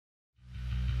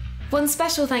One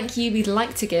special thank you we'd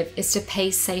like to give is to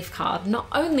paysafecard. Not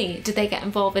only did they get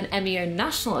involved in M.E.O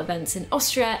national events in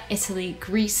Austria, Italy,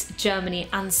 Greece, Germany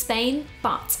and Spain,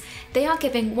 but they are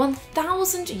giving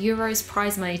 €1,000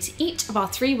 prize money to each of our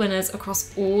 3 winners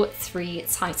across all 3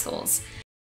 titles.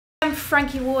 I'm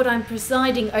Frankie Ward, I'm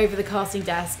presiding over the casting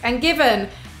desk, and given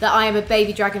that I am a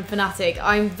Baby Dragon fanatic,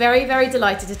 I'm very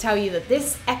delighted to tell you that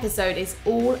this episode is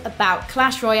all about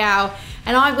Clash Royale,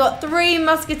 and I've got 3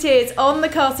 musketeers on the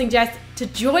casting desk to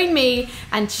join me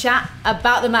and chat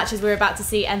about the matches we're about to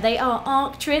see, and they are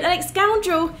Ark, Trid and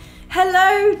Scoundrel.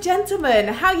 Hello gentlemen,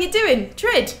 how you doing?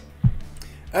 Trid?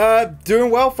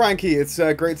 Doing well, Frankie. It's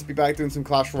great to be back doing some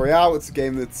Clash Royale. It's a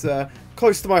game that's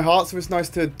close to my heart, so it's nice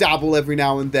to dabble every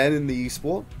now and then in the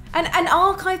esport. And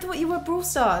Ark, I thought you were Brawl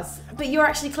Stars, but you're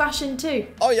actually clashing too.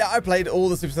 Oh yeah, I played all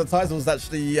the Superstar titles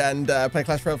actually, and played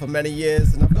Clash Royale for many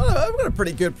years, and I've got a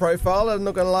pretty good profile, I'm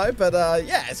not gonna lie, but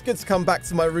yeah, it's good to come back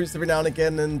to my roots every now and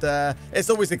again, and it's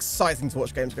always exciting to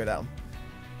watch games go down.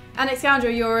 And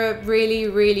Scoundrel, you're a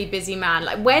really busy man.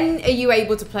 Like, when are you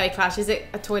able to play Clash? Is it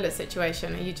a toilet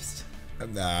situation? Are you just...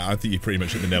 Nah, I think you pretty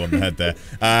much hit the nail on the head there.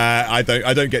 I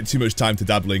don't get too much time to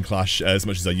dabble in Clash as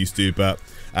much as I used to, but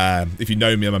if you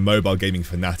know me, I'm a mobile gaming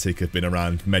fanatic. I've been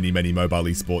around many mobile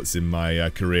esports in my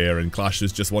career, and Clash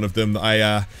is just one of them that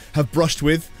I have brushed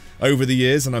with over the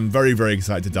years, and I'm very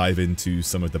excited to dive into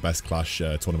some of the best Clash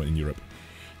tournament in Europe.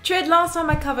 Trid, last time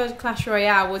I covered Clash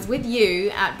Royale was with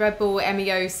you at Red Bull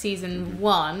MEO Season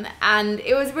 1, and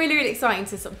it was really exciting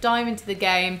to sort of dive into the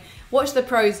game, watch the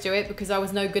pros do it, because I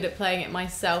was no good at playing it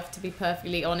myself, to be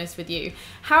perfectly honest with you.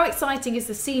 How exciting is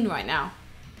the scene right now?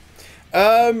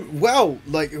 Well,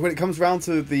 like, when it comes around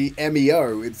to the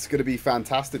MEO, it's going to be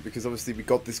fantastic because obviously we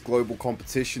got this global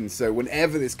competition, so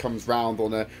whenever this comes round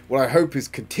on a, what I hope is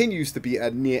continues to be a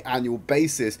near annual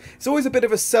basis, it's always a bit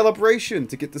of a celebration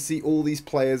to get to see all these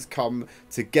players come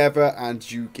together and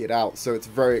duke it out, so it's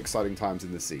very exciting times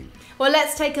in the scene. Well,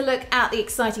 let's take a look at the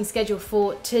exciting schedule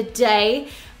for today.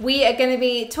 We are going to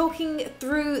be talking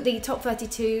through the top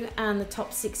 32 and the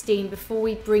top 16 before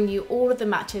we bring you all of the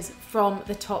matches from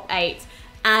the top 8.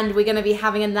 And we're going to be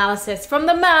having analysis from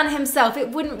the man himself. It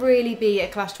wouldn't really be a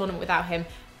Clash tournament without him,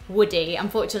 would he?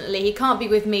 Unfortunately, he can't be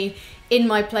with me in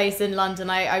my place in London.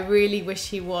 I really wish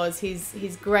he was.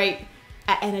 He's great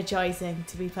at energising,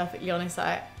 to be perfectly honest.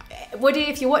 Woody,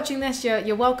 if you're watching this,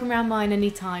 you're welcome around mine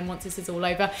anytime once this is all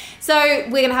over. So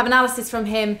we're going to have analysis from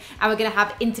him, and we're going to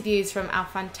have interviews from our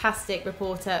fantastic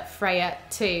reporter, Freya,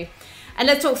 too. And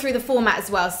let's talk through the format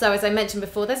as well. So as I mentioned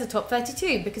before, there's a top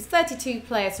 32 because 32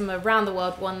 players from around the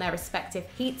world won their respective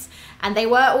heats, and they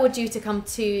were all due to come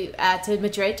to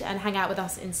Madrid and hang out with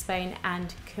us in Spain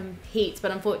and compete.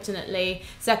 But unfortunately,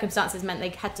 circumstances meant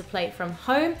they had to play from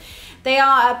home. They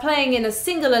are playing in a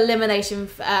single elimination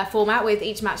format, with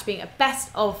each match being a best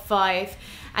of 5.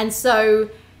 And so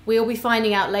we'll be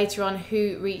finding out later on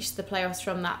who reached the playoffs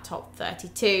from that top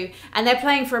 32. And they're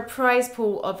playing for a prize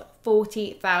pool of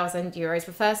 €40,000,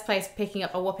 for first place picking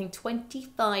up a whopping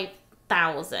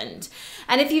 25,000.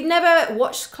 And if you've never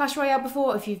watched Clash Royale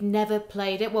before, if you've never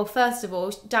played it, well, first of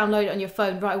all, download it on your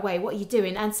phone right away. What are you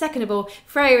doing? And second of all,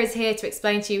 Freya is here to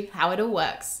explain to you how it all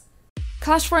works.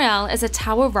 Clash Royale is a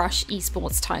tower rush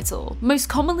esports title, most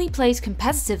commonly played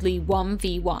competitively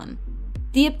 1v1.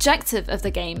 The objective of the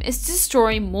game is to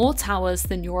destroy more towers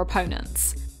than your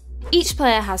opponents. Each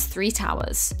player has 3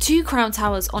 towers, 2 crown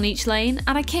towers on each lane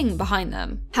and a king behind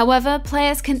them. However,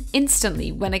 players can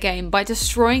instantly win a game by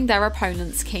destroying their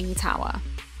opponent's king tower.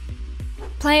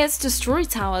 Players destroy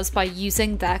towers by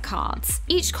using their cards,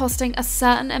 each costing a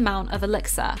certain amount of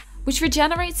elixir, which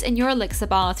regenerates in your elixir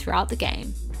bar throughout the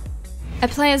game. A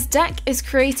player's deck is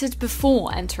created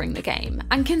before entering the game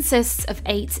and consists of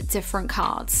 8 different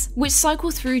cards, which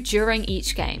cycle through during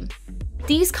each game.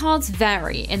 These cards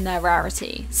vary in their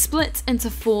rarity, split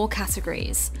into 4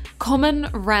 categories: common,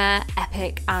 rare,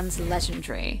 epic, and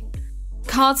legendary.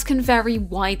 Cards can vary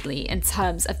widely in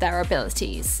terms of their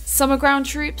abilities. Some are ground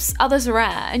troops, others are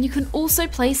air, and you can also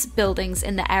place buildings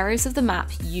in the areas of the map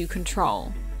you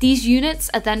control. These units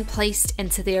are then placed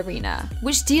into the arena,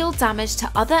 which deal damage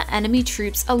to other enemy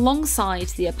troops alongside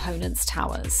the opponent's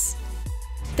towers.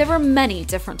 There are many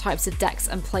different types of decks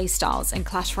and playstyles in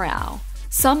Clash Royale.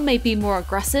 Some may be more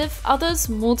aggressive, others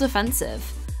more defensive.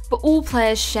 but all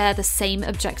players share the same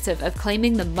objective of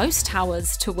claiming the most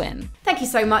towers to win. Thank you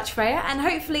so much, Freya, and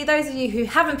hopefully those of you who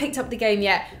haven't picked up the game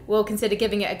yet will consider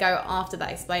giving it a go after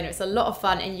that explainer. It's a lot of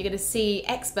fun and you're going to see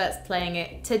experts playing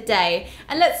it today.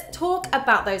 And let's talk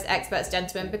about those experts,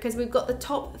 gentlemen, because we've got the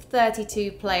top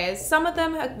 32 players. Some of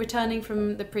them are returning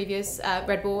from the previous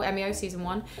Red Bull MEO Season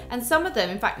 1, and some of them,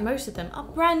 in fact most of them, are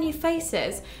brand new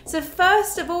faces. So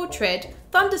first of all, Trid,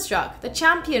 Thunderstruck, the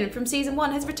champion from Season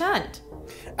 1, has returned.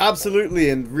 Absolutely,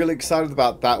 and really excited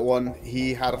about that one.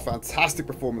 He had a fantastic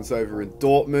performance over in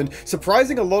Dortmund,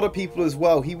 surprising a lot of people as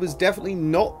well. He was definitely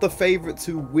not the favourite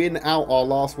to win out our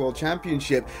last World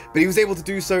Championship, but he was able to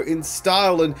do so in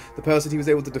style, and the person he was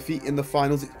able to defeat in the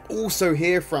finals is also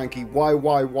here, Frankie.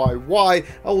 Why?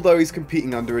 Although he's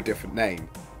competing under a different name.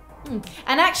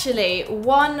 And actually,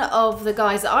 one of the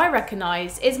guys that I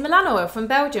recognise is M.E.O from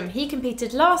Belgium. He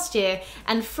competed last year,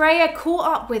 and Freya caught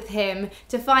up with him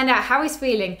to find out how he's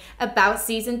feeling about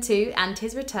Season 2 and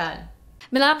his return.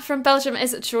 Milan from Belgium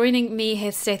is joining me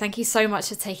here today. Thank you so much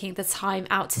for taking the time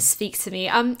out to speak to me.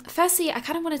 Firstly, I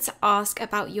kind of wanted to ask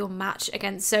about your match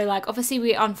against Zolag. Obviously,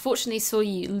 we unfortunately saw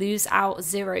you lose out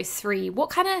 0-3. What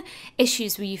kind of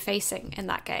issues were you facing in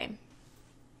that game?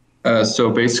 So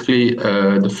basically,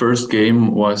 the first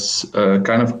game was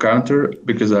kind of counter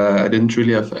because I didn't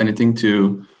really have anything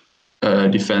to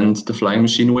defend the flying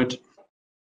machine with.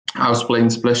 I was playing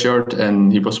Splash Yard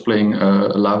and he was playing a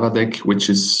lava deck, which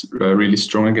is really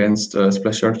strong against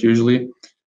Splash Yard usually.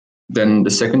 Then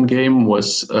the second game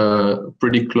was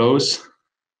pretty close,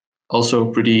 also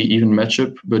a pretty even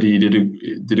matchup, but he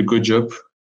did a good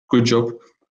job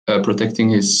protecting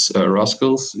his the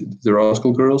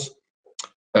Rascal girls.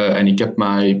 And he kept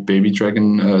my baby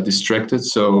dragon distracted,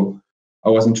 so I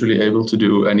wasn't really able to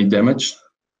do any damage.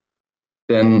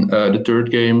 Then the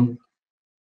third game,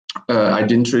 I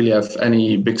didn't really have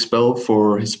any big spell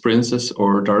for his princess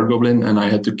or Dark Goblin, and I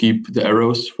had to keep the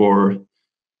arrows for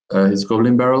his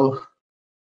Goblin Barrel.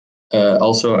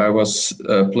 Also, I was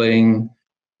playing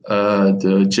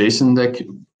the Jason deck.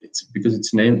 Because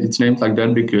it's named like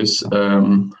that because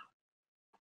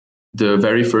the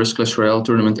very first Clash Royale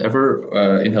tournament ever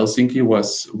in Helsinki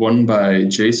was won by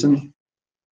Jason,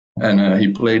 and he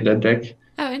played that deck.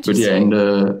 Oh, interesting.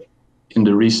 But yeah, in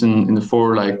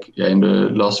the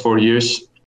last 4 years,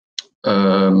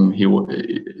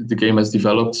 the game has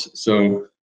developed, so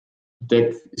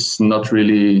deck is not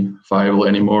really viable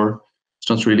anymore. It's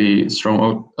not really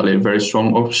a very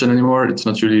strong option anymore. It's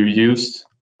not really used.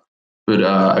 But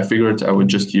I figured I would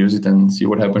just use it and see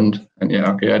what happened. And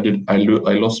yeah, okay, I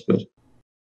lost, but...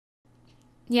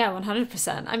 Yeah,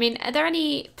 100%. I mean, are there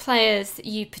any players that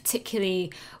you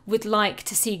particularly would like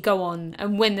to see go on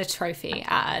and win the trophy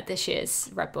at this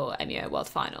year's Red Bull MEO World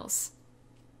Finals?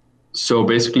 So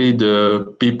basically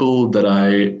the people that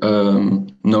I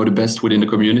know the best within the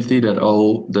community that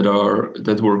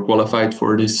were qualified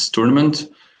for this tournament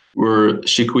were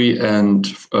Shikwi and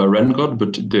Rengod,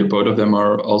 but both of them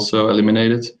are also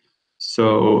eliminated.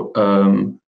 So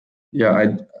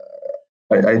yeah,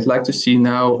 I'd like to see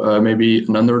now maybe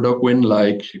an underdog win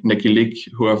like Neki Lik,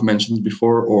 who I've mentioned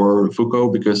before, or Fuko,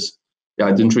 because yeah,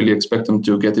 I didn't really expect them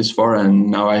to get this far,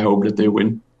 and now I hope that they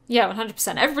win. Yeah,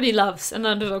 100%. Everybody loves an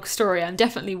underdog story. I'm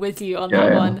definitely with you on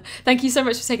that one. Thank you so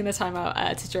much for taking the time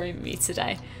out to join me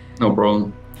today. No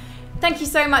problem. Thank you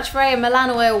so much, Freya.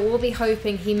 M.E.O will be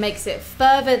hoping he makes it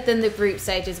further than the group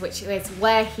stages, which is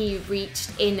where he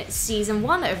reached in Season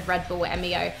 1 of Red Bull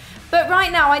MEO. But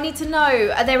right now, I need to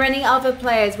know, are there any other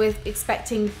players we're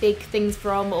expecting big things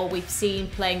from or we've seen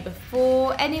playing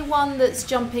before? Anyone that's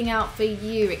jumping out for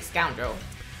you, Xscoundrel?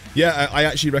 Yeah, I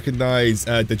actually recognise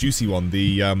the Juicy One,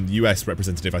 the US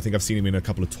representative. I think I've seen him in a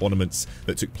couple of tournaments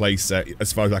that took place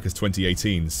as far back as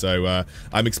 2018. So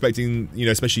I'm expecting,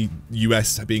 especially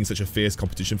US being such a fierce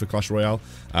competition for Clash Royale,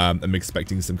 I'm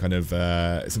expecting some kind of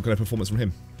performance from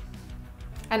him.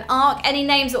 And Ark, any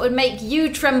names that would make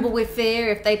you tremble with fear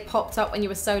if they popped up when you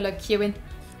were solo queuing?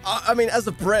 I mean, as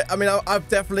a Brit, I mean, I've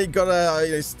definitely got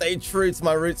to stay true to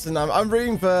my roots, and I'm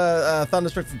rooting for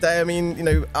Thunderstruck today. I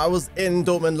mean, I was in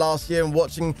Dortmund last year and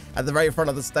watching at the very front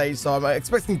of the stage, so I'm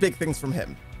expecting big things from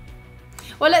him.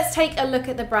 Well, let's take a look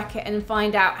at the bracket and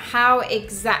find out how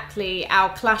exactly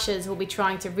our clashers will be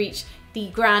trying to reach the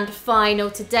grand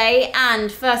final today. And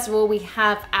first of all, we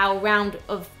have our round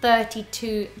of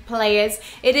 32 players.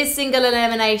 It is single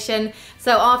elimination,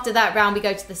 so after that round we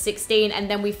go to the 16, and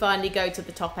then we finally go to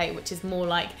the top 8, which is more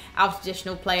like our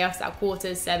traditional playoffs, our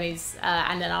quarters, semis,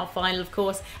 and then our final, of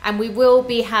course. And we will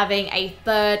be having a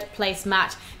third place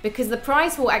match because the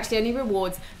prize pool actually only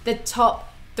rewards the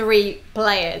top 3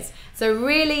 players. So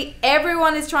really,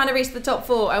 everyone is trying to reach the top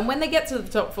 4, and when they get to the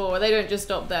top 4, they don't just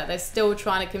stop there. They're still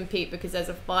trying to compete because there's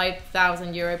a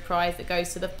 €5,000 prize that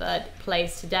goes to the 3rd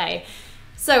place today.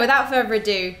 So without further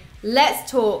ado,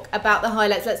 let's talk about the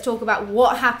highlights. Let's talk about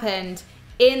what happened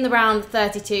in the round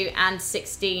 32 and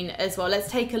 16 as well.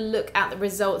 Let's take a look at the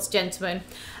results, gentlemen.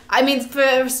 I mean, for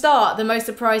a start, the most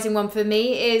surprising one for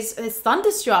me is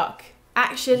Thunderstruck.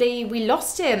 Actually, we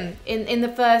lost him in the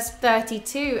first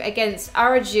 32 against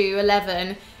Araju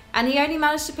 11, and he only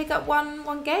managed to pick up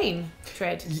one game,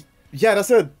 Trid. Yeah,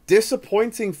 that's a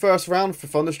disappointing first round for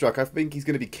Thunderstruck. I think he's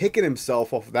going to be kicking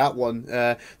himself off that one.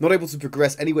 Not able to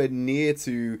progress anywhere near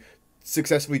to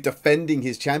successfully defending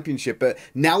his championship, but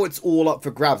now it's all up for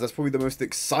grabs. That's probably the most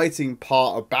exciting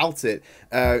part about it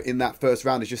in that first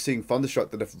round, is just seeing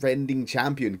Thunderstruck, the defending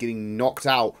champion, getting knocked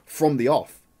out from the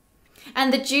off.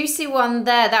 And the juicy one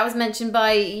there, that was mentioned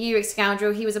by you,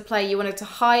 Scoundrel. He was a player you wanted to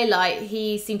highlight.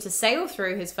 He seemed to sail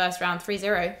through his first round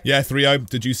 3-0. Yeah, 3-0,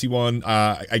 the juicy one.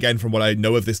 Again, from what I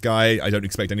know of this guy, I don't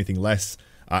expect anything less.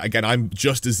 Again, I'm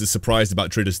just as surprised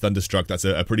about Trid as Thunderstruck. That's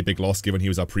a pretty big loss given he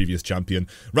was our previous champion.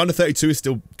 Round of 32 is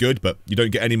still good, but you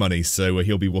don't get any money, so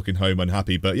he'll be walking home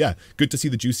unhappy. But yeah, good to see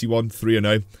the juicy one,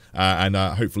 3-0, and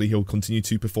hopefully he'll continue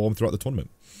to perform throughout the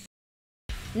tournament.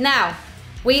 Now,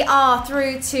 we are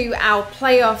through to our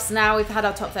playoffs now. We've had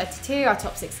our top 32, our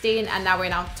top 16, and now we're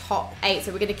in our top 8.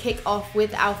 So we're going to kick off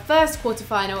with our first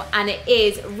quarterfinal, and it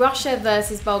is Russia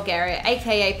versus Bulgaria,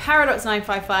 aka Paradox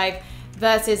 955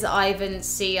 versus Ivan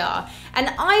CR.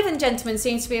 And Ivan, gentlemen,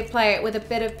 seems to be a player with a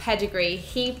bit of pedigree.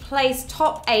 He placed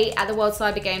top 8 at the World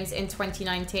Cyber Games in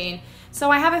 2019.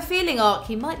 So I have a feeling, Ark,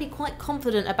 he might be quite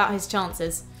confident about his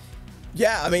chances.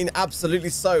 Yeah, I mean, absolutely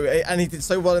so. And he did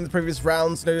so well in the previous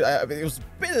rounds. You know, it was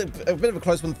a bit of a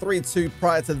close one, 3-2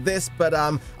 prior to this. But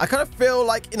I kind of feel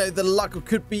like, you know, the luck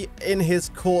could be in his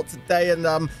court today.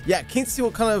 And yeah, keen to see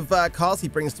what kind of cards he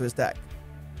brings to his deck.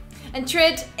 And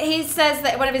Trid, he says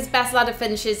that one of his best ladder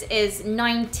finishes is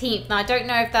 19th. Now, I don't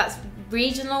know if that's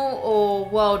regional or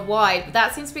worldwide, but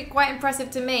that seems to be quite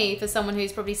impressive to me for someone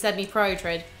who's probably semi-pro,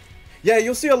 Trid. Yeah,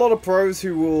 you'll see a lot of pros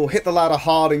who will hit the ladder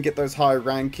hard and get those high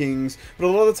rankings, but a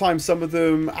lot of the time some of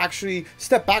them actually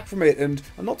step back from it and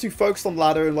are not too focused on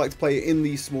ladder and like to play in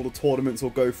these smaller tournaments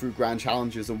or go through grand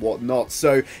challenges and whatnot.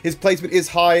 So his placement is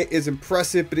high, is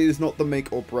impressive, but it is not the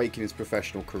make or break in his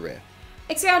professional career.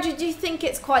 Xander, do you think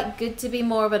it's quite good to be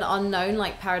more of an unknown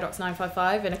like Paradox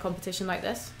 955 in a competition like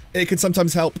this? It can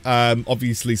sometimes help.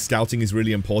 Obviously, scouting is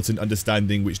really important.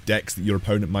 Understanding which decks that your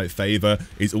opponent might favor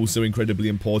is also incredibly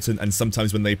important. And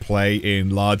sometimes when they play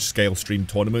in large-scale stream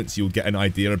tournaments, you'll get an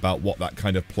idea about what that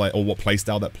kind of play or what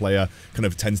playstyle that player kind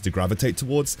of tends to gravitate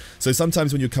towards. So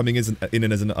sometimes when you're coming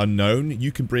in as an unknown,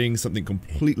 you can bring something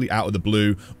completely out of the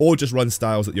blue, or just run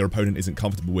styles that your opponent isn't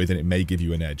comfortable with, and it may give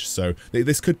you an edge. So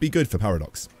this could be good for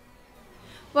Paradox.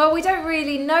 Well, we don't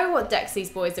really know what decks these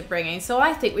boys are bringing, so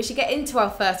I think we should get into our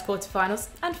first quarterfinals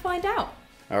and find out.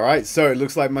 Alright, so it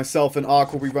looks like myself and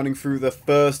Ark will be running through the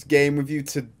first game with you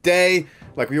today.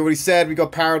 Like we already said, we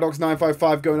got Paradox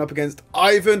 955 going up against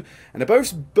Ivan, and they're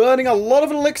both burning a lot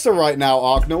of elixir right now,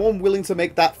 Ark. No one willing to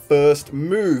make that first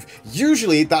move.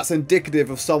 Usually, that's indicative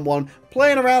of someone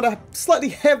playing around a slightly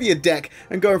heavier deck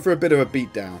and going for a bit of a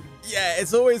beatdown. Yeah,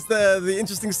 it's always the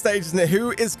interesting stage, isn't it?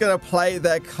 Who is going to play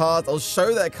their cards or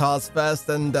show their cards first?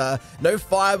 And no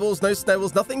fireballs, no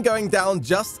snowballs, nothing going down,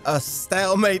 just a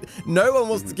stalemate. No one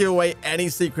wants to give away any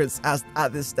secrets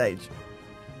at this stage.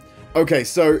 Okay,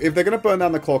 so if they're going to burn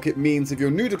down the clock, it means if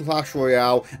you're new to Clash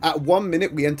Royale, at 1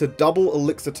 minute we enter double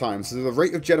elixir time. So the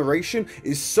rate of generation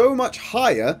is so much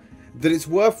higher that it's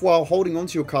worthwhile holding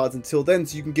onto your cards until then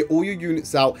so you can get all your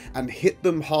units out and hit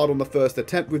them hard on the first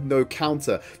attempt with no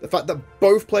counter. The fact that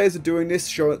both players are doing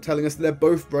this telling us that they're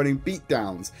both running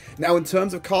beatdowns. Now, in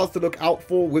terms of cards to look out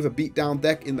for with a beatdown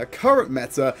deck in the current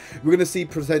meta, we're going to see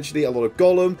potentially a lot of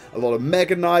Golem, a lot of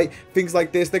Mega Knight, things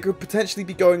like this. They could potentially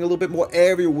be going a little bit more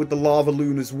aerial with the Lava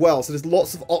Loon as well. So there's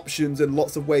lots of options and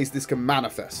lots of ways this can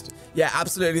manifest. Yeah,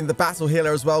 absolutely. And the Battle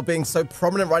Healer as well being so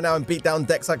prominent right now in beatdown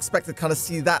decks, I expect to kind of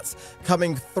see that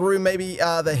coming through. Maybe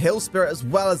the Hill Spirit as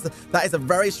well, as that is a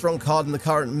very strong card in the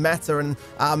current meta, and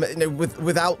you know,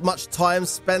 without much time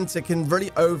spent, it can really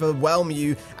overwhelm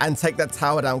you and take that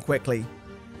tower down quickly.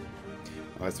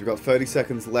 Alright, so we've got 30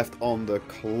 seconds left on the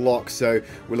clock, so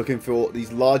we're looking for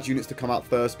these large units to come out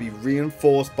first, be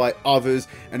reinforced by others,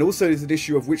 and also there's an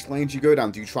issue of which lanes you go down.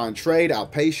 Do you try and trade,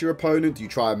 outpace your opponent? Do you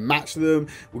try and match them?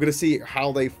 We're going to see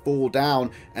how they fall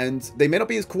down, and they may not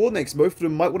be as coordinated. Most of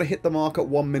them might want to hit the mark at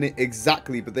 1 minute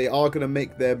exactly, but they are going to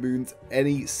make their moons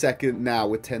any second now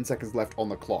with 10 seconds left on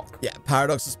the clock. Yeah,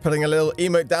 Paradox is putting a little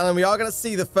emote down, and we are going to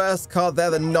see the first card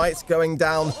there, the Knight going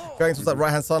down, going towards that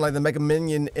right-hand side line, the Mega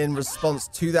Minion in response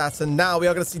to that, and now we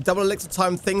are going to see double elixir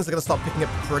time. Things are going to start picking up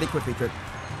pretty quickly, Trip.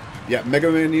 Yeah, Mega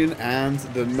Minion and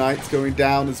the Knight going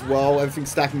down as well. Everything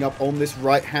stacking up on this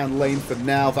right-hand lane for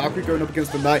now. Valkyrie going up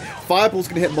against the Knight. Fireball's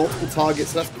going to hit multiple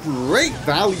targets, so that's great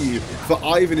value for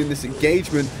Ivan in this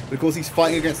engagement. But of course, he's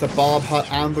fighting against the Barb Hut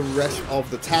and the rest of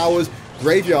the towers.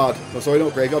 Graveyard, oh sorry,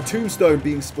 not Graveyard, Tombstone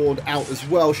being spawned out as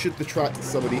well, should detract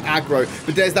some of the aggro.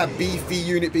 But there's that beefy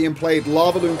unit being played,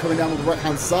 Lava Loon coming down on the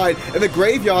right-hand side, and the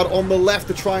Graveyard on the left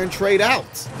to try and trade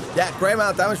out. Yeah, great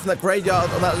amount of damage from that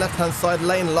Graveyard on that left-hand side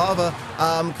lane. Lava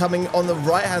coming on the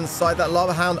right-hand side, that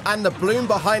Lava Hound, and the Bloom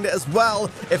behind it as well.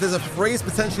 If there's a freeze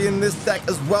potentially in this deck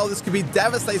as well, this could be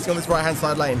devastating on this right-hand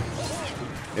side lane.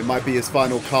 It might be his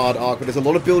final card arc, but there's a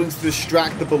lot of buildings to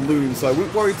distract the balloon, so I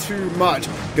wouldn't worry too much.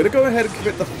 Gonna go ahead and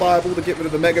commit the Fireball to get rid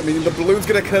of the Mega Minion. The balloon's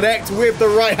gonna connect with the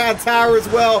right-hand tower as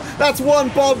well. That's one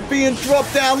bomb being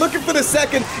dropped down, looking for the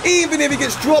second. Even if he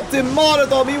gets dropped in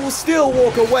Martyrdom, he will still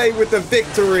walk away with the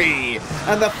victory.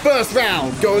 And the first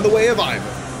round going the way of Ivan.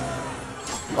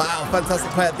 Wow, fantastic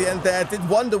play at the end there. Did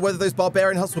wonder whether those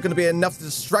Barbarian Huts were going to be enough to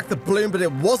distract the balloon, but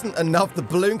it wasn't enough. The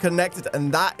balloon connected,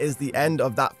 and that is the end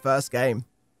of that first game.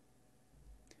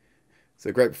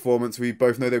 So great performance. We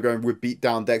both know they're going with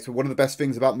beatdown decks, but one of the best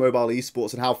things about mobile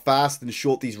esports and how fast and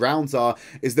short these rounds are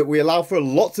is that we allow for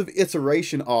lots of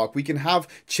iteration arc. We can have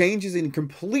changes in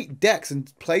complete decks and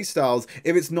playstyles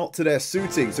if it's not to their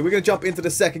suiting. So we're going to jump into the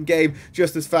second game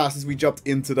just as fast as we jumped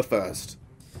into the first.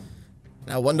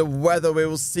 I wonder whether we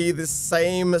will see the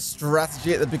same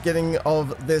strategy at the beginning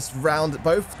of this round.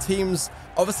 Both teams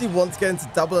obviously want to get into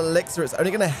double elixir. It's only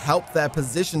going to help their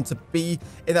position to be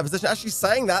in that position. Actually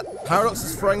saying that, Paradox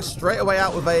is throwing straight away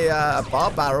out with a bar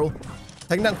barrel.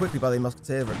 Taken down quickly by the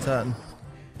Musketeer return.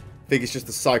 I think it's just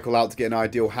a cycle out to get an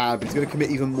ideal hand, but he's going to commit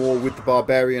even more with the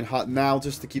Barbarian Hut now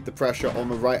just to keep the pressure on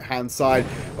the right-hand side.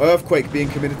 Earthquake being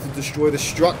committed to destroy the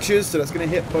structures, so that's going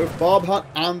to hit both Barb Hut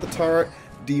and the turret,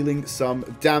 dealing some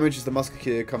damage as the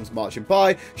Musketeer comes marching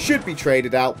by. Should be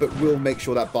traded out, but will make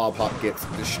sure that Barb Hut gets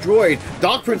destroyed.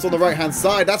 Dark Prince on the right-hand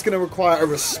side, that's going to require a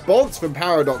response from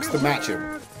Paradox to match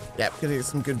him. Yep, gonna get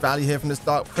some good value here from this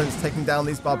Dark Prince, taking down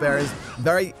these Barbarians.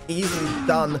 Very easily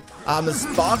done. There's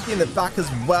Sparky in the back as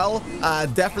well.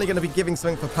 Definitely going to be giving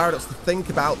something for Paradox to think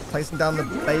about, placing down the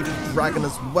Baby Dragon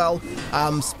as well.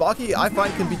 Sparky, I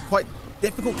find, can be quite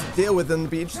difficult to deal with, and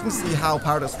it'll be interesting to see how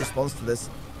Paradox responds to this.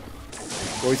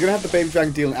 Well, he's going to have the Baby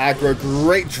Dragon dealing aggro.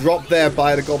 Great drop there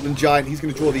by the Goblin Giant. He's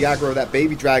going to draw the aggro of that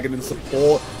Baby Dragon and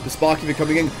support the Sparky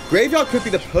coming in. Graveyard could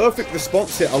be the perfect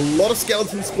response here. A lot of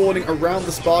skeletons spawning around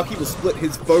the Sparky will split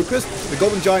his focus. The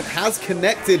Goblin Giant has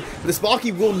connected, but the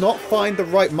Sparky will not find the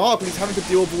right mark, and he's having to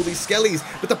deal with all these skellies.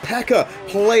 But the P.E.K.K.A.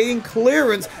 playing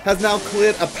clearance has now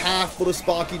cleared a path for the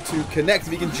Sparky to connect.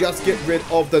 If he can just get rid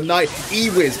of the Knight.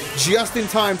 E-Wiz just in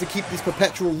time to keep this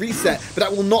perpetual reset, but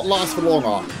that will not last for long,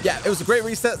 Ark. Yeah, it was a great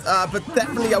reset, but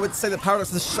definitely I would say that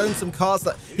Paradox has shown some cards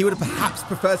that he would have perhaps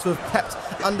preferred to have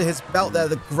kept under his belt there.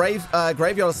 The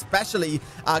Graveyard especially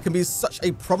can be such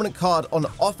a prominent card on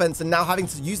offense, and now having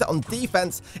to use that on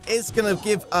defense is going to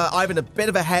give Ivan a bit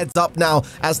of a heads up now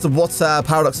as to what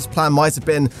Paradox's plan might have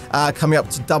been coming up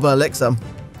to double elixir.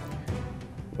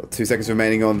 2 seconds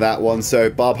remaining on that one, so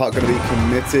Barb Hut going to be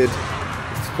committed.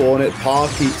 Spawn it.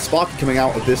 Sparky coming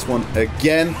out of this one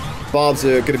again. Barbs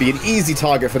are going to be an easy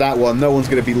target for that one. No one's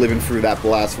going to be living through that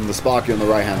blast from the Sparky on the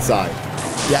right-hand side.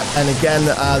 Yep, and again,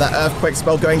 that Earthquake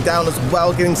spell going down as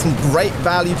well, getting some great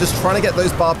value, just trying to get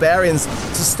those Barbarians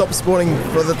to stop spawning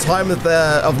for the time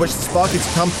of which the Sparky to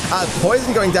come.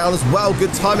 Poison going down as well,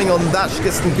 good timing on that, should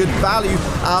get some good value,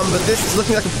 but this is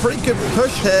looking like a pretty good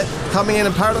push here, coming in,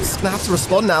 and Paradox is going to have to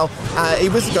respond now.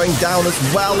 E-Wiz going down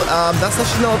as well, that's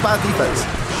actually not a bad defense.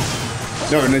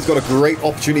 No, and he's got a great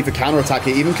opportunity for counterattack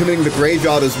here, even committing the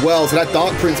Graveyard as well, so that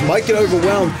Dark Prince might get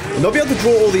overwhelmed and not be able to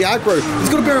draw all the aggro. He's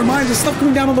got to bear in mind, there's stuff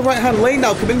coming down on the right-hand lane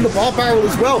now, committing the Bar Barrel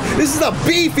as well. This is a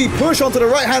beefy push onto the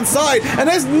right-hand side, and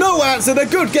there's no answer. The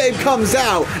good game comes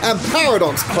out, and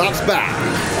Paradox claps back.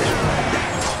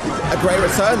 A great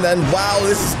return then. Wow,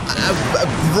 this is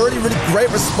a really, really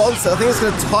great response. I think it's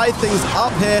going to tie things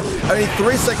up here. Only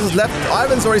 3 seconds left.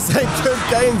 Ivan's already saying, good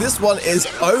game. This one is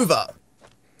over.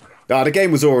 The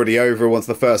game was already over once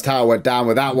the first tower went down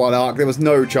with that one arc. There was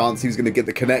no chance he was going to get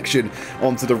the connection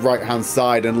onto the right-hand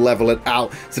side and level it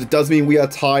out. So it does mean we are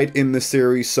tied in the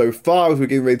series so far as we're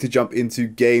getting ready to jump into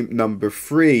game number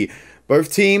 3.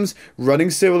 Both teams running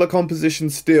similar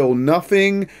compositions still.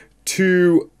 Nothing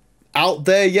too out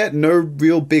there yet, no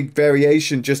real big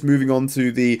variation, just moving on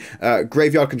to the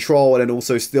graveyard control, and then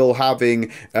also still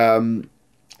having elements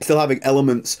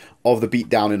of the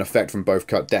beatdown in effect from both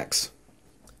cut decks.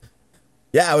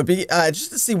 Yeah, it would be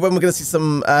just to see when we're going to see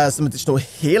some additional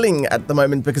healing at the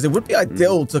moment, because it would be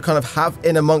ideal to kind of have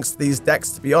in amongst these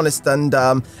decks, to be honest. And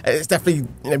it's definitely,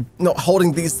 you know, not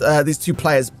holding these two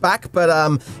players back, but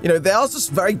you know, they are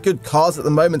just very good cards at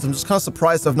the moment. I'm just kind of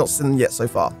surprised I've not seen them yet so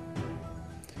far.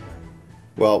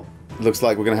 Well, looks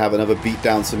like we're going to have another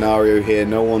beatdown scenario here.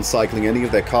 No one cycling any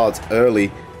of their cards early.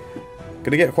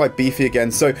 Going to get quite beefy again.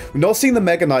 So we're not seeing the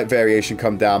Mega Knight variation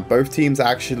come down. Both teams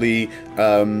actually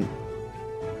not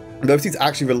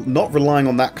relying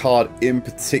on that card in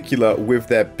particular with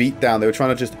their beatdown. They were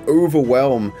trying to just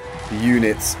overwhelm the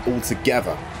units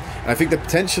altogether. And I think that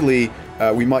potentially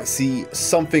we might see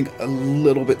something a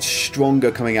little bit stronger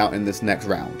coming out in this next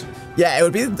round. Yeah, it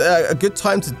would be a good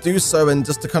time to do so, and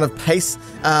just to kind of pace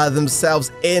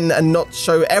themselves in and not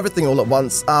show everything all at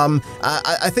once.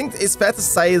 I think it's fair to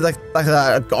say that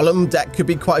a Golem deck could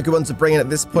be quite a good one to bring in at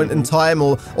this point in time,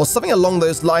 or something along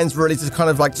those lines, really, to kind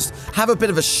of like just have a bit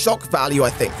of a shock value, I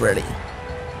think, really.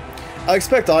 I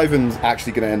expect Ivan's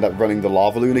actually going to end up running the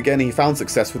Lava Loon again. He found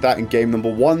success with that in game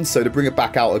number 1, so to bring it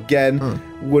back out again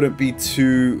wouldn't be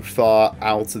too far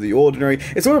out of the ordinary.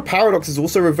 It's whether Paradox has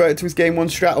also reverted to his game 1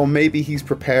 strat, or maybe he's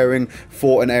preparing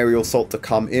for an aerial assault to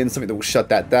come in, something that will shut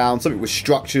that down, something with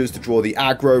structures to draw the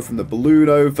aggro from the balloon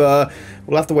over.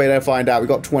 We'll have to wait and find out. We've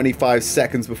got 25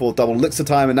 seconds before double elixir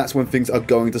time, and that's when things are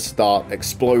going to start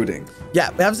exploding. Yeah,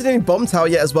 we haven't seen any Bomb Tower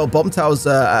yet as well. Bomb Tower's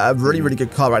a really, really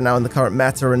good card right now in the current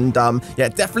meta, and yeah,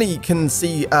 definitely can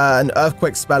see an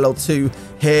Earthquake spell or two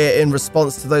here in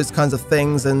response to those kinds of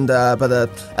things. And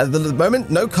but at the moment,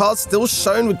 no cards still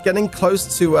shown. We're getting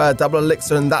close to double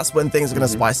elixir, and that's when things are going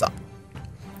to spice up.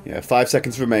 Yeah, 5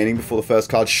 seconds remaining before the first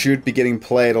card should be getting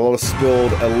played. A lot of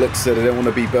spilled elixir. They don't want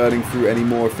to be burning through any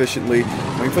more efficiently.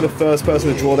 Waiting for the first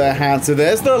person to draw their hand. So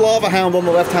there's the Lava Hound on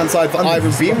the left-hand side for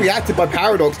Ivan, being reacted by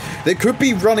Paradox. They could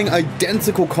be running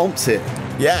identical comps here.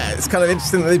 Yeah, it's kind of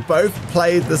interesting that they both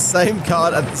played the same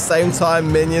card at the same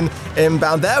time. Minion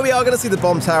inbound. There we are going to see the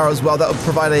Bomb Tower as well. That will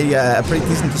provide a pretty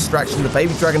decent distraction. The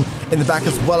Baby Dragon in the back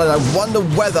as well. And I wonder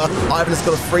whether Ivan has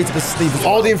got a free to sleeve as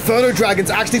well. Oh, the Inferno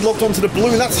Dragon's actually locked onto the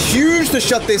balloon. That's huge to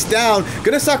shut this down.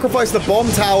 Going to sacrifice the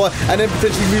Bomb Tower and then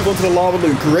potentially move on to the Lava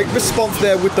Loon. Great response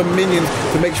there with the minions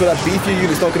to make sure that beefier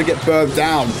unit's not going to get burned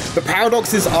down. But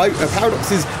Paradox's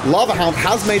Lava Hound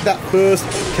has made that first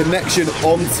connection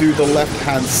onto the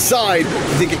left-hand side.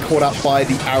 They get caught out by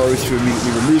the arrows to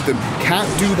immediately remove them. Can't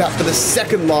do that for the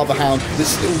second Lava Hound that's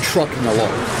still trucking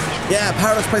along. Yeah,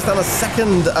 Paradox placed down a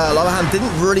second Lava Hound.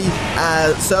 Didn't really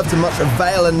serve to much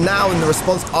avail, and now in the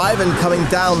response, Ivan coming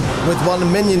down with one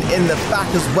minion in the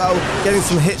back as well, getting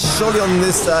some hits surely on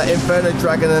this Inferno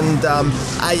Dragon, and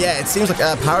yeah, it seems like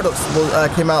Paradox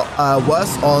came out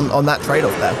worse on that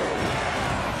trade-off there.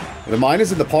 The mine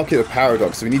is in the pocket of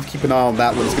Paradox, so we need to keep an eye on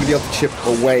that one. It's going to be able to chip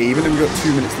away. Even though we've got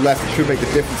 2 minutes left, it could make the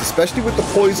difference, especially with the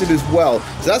poison as well.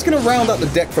 So that's going to round out the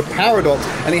deck for Paradox,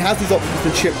 and he has these options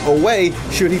to chip away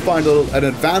should he find an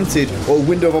advantage or a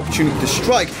window of opportunity to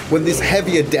strike when this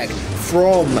heavier deck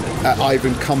from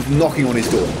Ivan comes knocking on his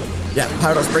door. Yeah,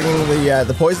 Paradox bringing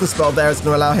the poison spell there is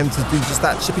going to allow him to do just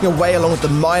that, chipping away along with the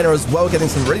miner as well, getting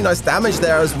some really nice damage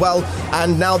there as well.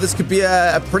 And now this could be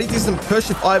a pretty decent push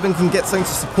if Ivan can get something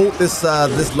to support this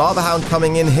this Lava Hound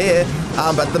coming in here.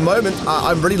 But at the moment,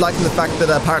 I'm really liking the fact that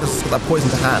Paradox has got that poison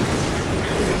to hand.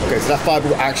 Okay, so that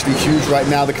fireball actually huge right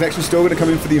now. The connection's still going to come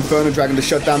in for the Inferno Dragon to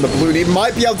shut down the balloon. He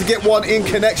might be able to get one in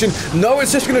connection. No,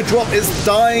 it's just going to drop its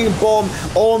dying bomb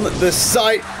on the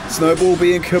site. Snowball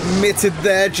being committed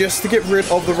there just to get rid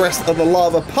of the rest of the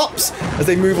lava pups as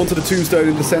they move on to the tombstone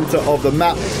in the center of the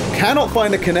map. Cannot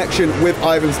find a connection with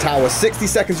Ivan's tower. 60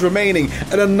 seconds remaining,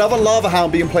 and another Lava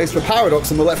Hound being placed for Paradox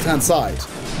on the left-hand side.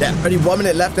 Yeah, only 1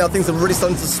 minute left now. Things are really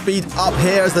starting to speed up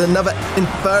here as there's another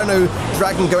Inferno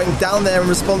Dragon going down there in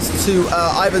response to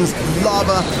Ivan's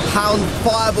Lava Hound.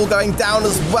 Fireball going down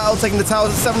as well, taking the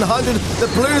towers at 700. The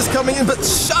balloon is coming in, but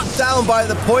shut down by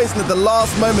the poison at the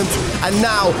last moment. And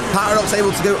now Paradox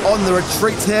able to go on the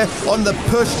retreat here, on the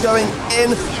push going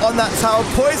in on that tower.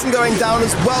 Poison going down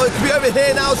as well. It could be over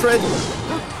here now, Trid.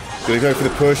 Gonna go for the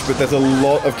push, but there's a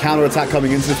lot of counter-attack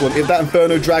coming into this one. If that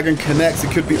Inferno Dragon connects,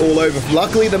 it could be all over.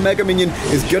 Luckily, the Mega Minion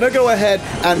is gonna go ahead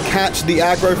and catch the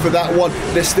aggro for that one.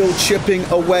 They're still chipping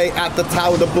away at the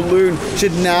tower. The balloon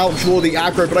should now draw the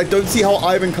aggro, but I don't see how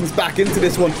Ivan comes back into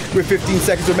this one with 15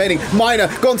 seconds remaining. Miner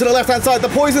gone to the left-hand side. The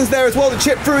poison's there as well to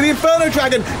chip through. The Inferno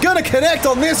Dragon gonna connect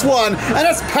on this one, and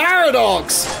that's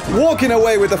Paradox walking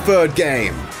away with the third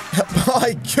game.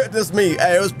 My goodness me,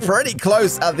 it was pretty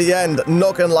close at the end.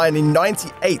 Not gonna lie,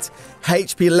 98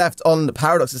 HP left on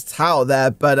Paradox's tower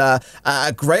there, but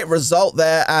a great result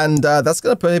there, and that's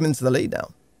gonna put him into the lead now.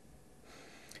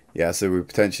 Yeah, so we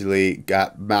potentially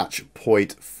got match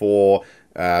point for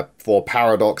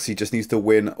Paradox. He just needs to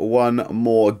win one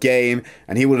more game,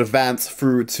 and he will advance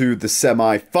through to the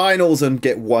semi-finals and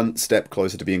get one step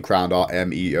closer to being crowned our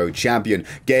M.E.O champion.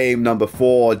 Game number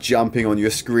 4 jumping on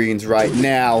your screens right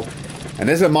now. And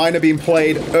there's a miner being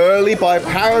played early by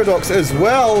Paradox as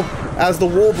well as the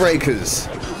Wall Breakers.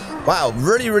 Wow,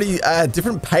 really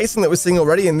different pacing that we're seeing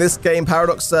already in this game.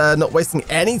 Paradox not wasting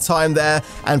any time there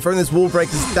and throwing those wall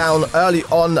breakers down early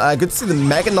on. Good to see the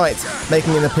Mega Knight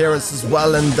making an appearance as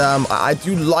well, and I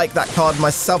do like that card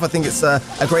myself. I think it's a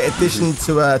great addition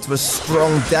to a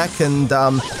strong deck, and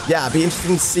yeah, it'd be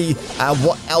interesting to see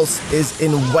what else is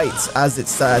in wait, as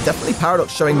it's definitely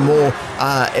Paradox showing more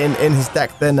in his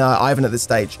deck than Ivan at this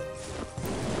stage.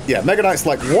 Yeah, Mega Knight's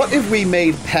like, what if we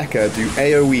made P.E.K.K.A do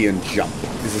AoE and jump?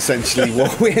 Is essentially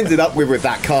what we ended up with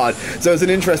that card. So it's an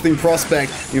interesting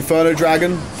prospect. Inferno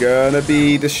Dragon gonna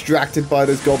be distracted by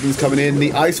those goblins coming in.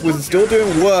 The Ice Wizard still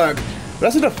doing work.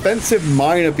 But that's a defensive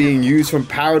miner being used from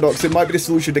Paradox. It might be the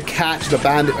solution to catch the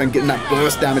bandit and getting that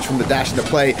burst damage from the dash into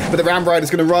play. But the Ram Rider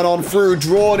is going to run on through,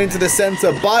 drawn into the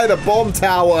center by the bomb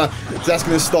tower. So that's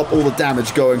going to stop all the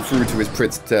damage going through to his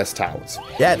princess towers.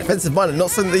 Yeah, defensive miner,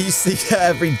 not something that you see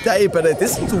every day, but it did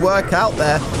seem to work out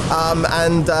there.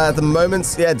 The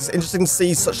moments, yeah, it's interesting to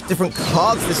see such different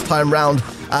cards this time round.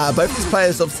 Both these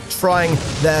players obviously trying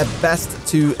their best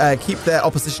to keep their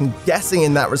opposition guessing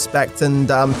in that respect, and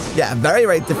yeah,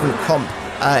 very different comp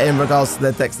in regards to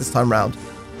their decks this time round.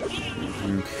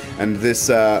 And this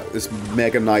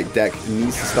Mega Knight deck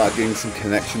needs to start getting some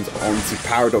connections onto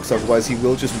Paradox, otherwise he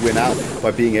will just win out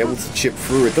by being able to chip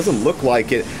through. It doesn't look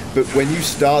like it, but when you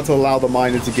start to allow the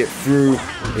miner to get through,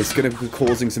 it's going to be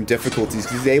causing some difficulties,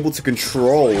 because he's able to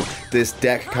control this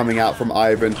deck coming out from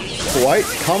Ivan quite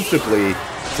comfortably.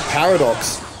 So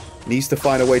Paradox needs to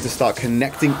find a way to start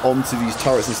connecting onto these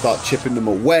turrets and start chipping them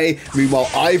away. Meanwhile,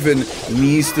 Ivan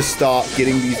needs to start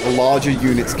getting these larger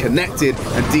units connected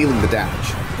and dealing the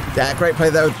damage. Yeah, great play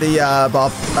there with the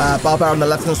Barbar on the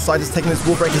left-hand side, just taking his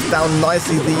wall breakers down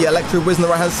nicely. The Electro Wiz on the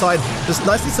right-hand side, just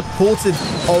nicely supported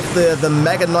of the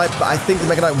Mega Knight, but I think the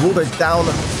Mega Knight will go down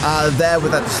there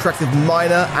with that distracted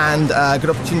miner, and good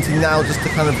opportunity now just to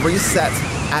kind of reset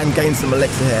and gain some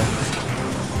elixir here.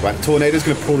 Right, the Tornado's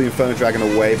going to pull the Inferno Dragon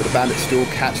away, but the Bandit still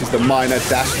catches the Miner,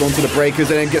 dashes onto the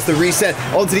Breakers, and then gets the reset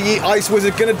onto the Ice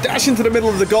Wizard. Going to dash into the middle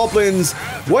of the Goblins.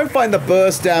 Won't find the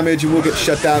burst damage and will get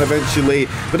shut down eventually.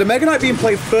 But the Mega Knight being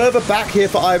played further back here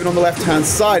for Ivan on the left-hand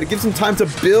side. It gives him time to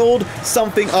build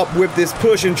something up with this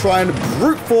push and try and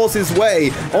brute force his way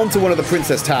onto one of the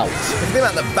Princess Towers. Think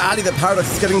about the value that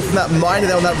Paradox is getting from that Miner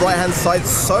there on that right-hand side.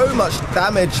 So much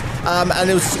damage,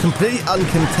 and it was completely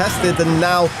uncontested. And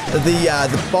now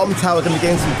the bomb tower going to be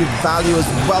getting some good value as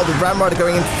well. The Ram Rider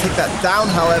going in to take that down,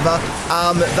 however.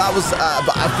 That was,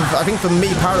 but I think for me,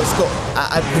 Paradox got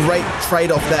a great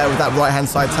trade-off there with that right-hand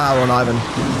side tower on Ivan.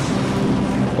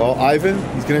 Well, Ivan,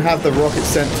 he's going to have the rocket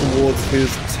sent towards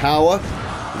his tower.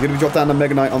 He's going to drop down the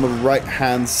Mega Knight on the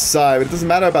right-hand side. But it doesn't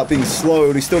matter about being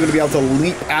slowed. He's still going to be able to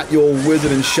leap at your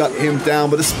wizard and shut him down.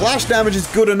 But the splash damage is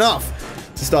good enough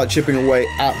to start chipping away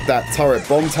at that turret.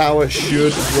 Bomb tower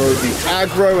should throw the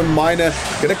aggro, and Miner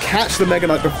gonna catch the Mega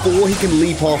Knight before he can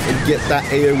leap off and get that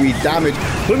AoE damage.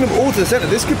 Putting them all to the center.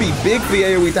 This could be big for the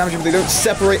AoE damage if they don't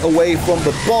separate away from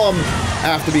the bomb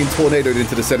after being tornadoed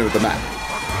into the center of the map.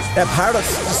 Yeah, Paradox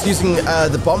just using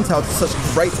the bomb tower to such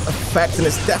great effect, and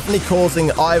it's definitely causing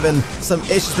Ivan some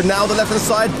issues. But now the left-hand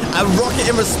side, a rocket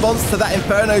in response to that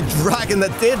Inferno Dragon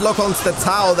that did lock onto the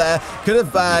tower there. Could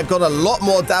have got a lot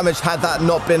more damage had that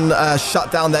not been shut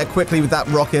down there quickly with that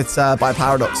rocket by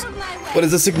Paradox. But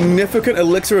there's a significant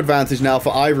elixir advantage now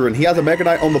for Ivan. He has a Mega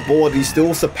Knight on the board. He's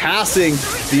still surpassing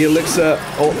the elixir,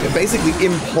 or basically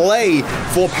in play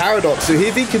for Paradox. So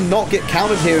if he cannot get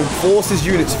countered here and force his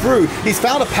units through, he's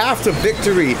found a path to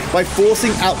victory by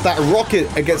forcing out that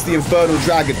rocket against the Infernal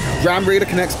Dragon. Ram Raider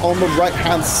connects on the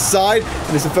right-hand side,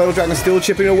 and this Infernal Dragon is still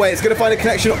chipping away. It's going to find a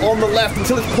connection on the left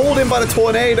until it's pulled in by the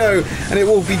Tornado, and it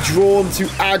will be drawn to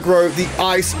aggro the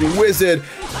Ice Wizard.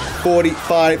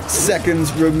 45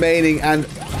 seconds remaining, and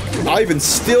Ivan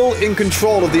still in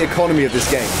control of the economy of this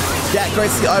game. Yeah, great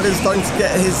to see Ivan starting to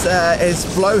get his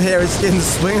flow here, his in the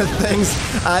swing of things,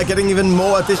 getting even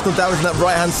more additional damage on that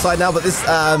right-hand side now. But this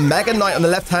Mega Knight on the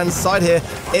left-hand side here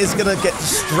is going to get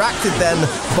distracted then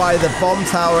by the bomb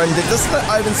tower. And it does look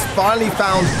like Ivan's finally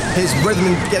found his rhythm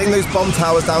in getting those bomb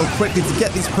towers down quickly to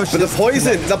get these pushes. But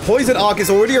the poison arc has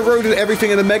already eroded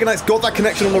everything, and the Mega Knight's got that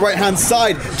connection on the right-hand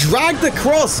side, dragged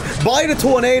across by the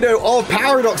tornado of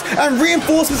Paradox, and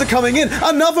reinforcements are coming in.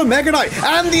 Another Mega Knight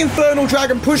and the Infernal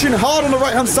Dragon pushing hard on the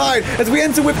right-hand side as we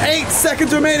enter with 8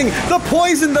 seconds remaining. The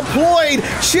poison deployed,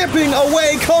 chipping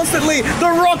away constantly. The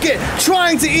rocket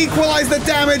trying to equalize the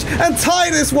damage and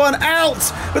tie this one out.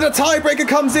 But the tiebreaker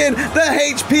comes in. The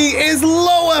HP is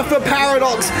lower for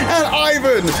Paradox, and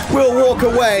Ivan will walk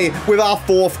away with our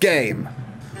 4th game.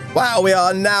 Wow, we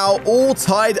are now all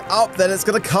tied up then. It's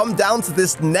going to come down to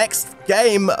this next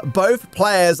game. Both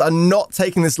players are not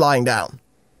taking this lying down.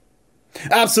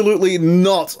 Absolutely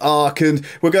not, Ark, and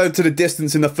we're going to the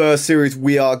distance in the first series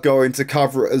we are going to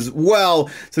cover as well.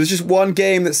 So there's just one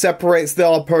game that separates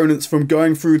our opponents from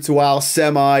going through to our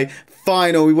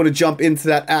semi-final. We want to jump into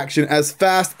that action as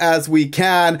fast as we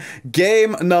can.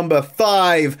 Game number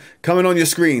 5 coming on your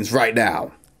screens right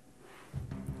now.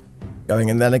 Going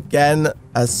in then again,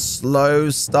 a slow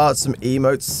start, some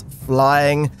emotes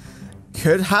flying.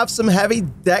 Could have some heavy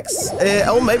decks,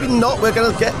 or maybe not. We're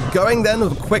going to get going then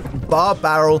with a quick bar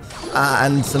barrel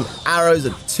and some arrows, a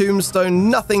tombstone.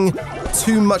 Nothing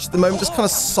too much at the moment, just kind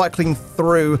of cycling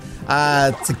through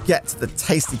to get to the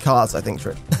tasty cards, I think,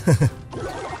 Trip.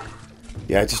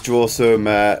 Yeah, just draw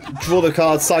the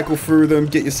cards, cycle through them,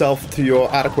 get yourself to your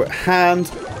adequate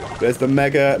hand. There's the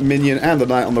Mega Minion and the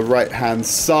Knight on the right-hand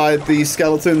side. These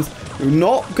skeletons are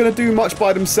not going to do much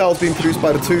by themselves, being produced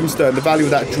by the Tombstone. The value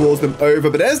of that draws them over.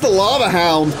 But there's the Lava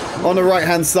Hound on the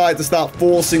right-hand side to start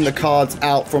forcing the cards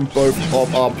out from both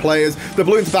of our players. The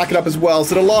balloon to back it up as well.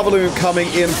 So the Lava Balloon coming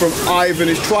in from Ivan,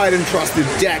 his tried and trusted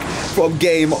deck from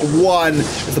game 1.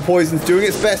 As the Poison's doing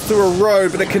its best to erode,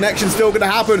 but the connection's still going to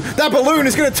happen. That balloon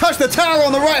is going to touch the tower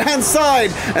on the right-hand side,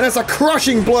 and that's a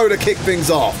crushing blow to kick things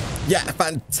off. Yeah,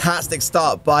 fantastic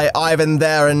start by Ivan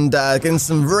there, and getting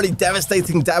some really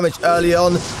devastating damage early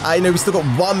on. You know, we still got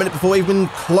 1 minute before we've been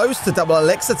close to double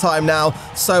elixir time now.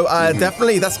 So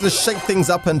definitely that's going to shake things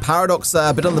up, and Paradox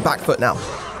a bit on the back foot now.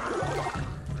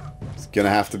 It's going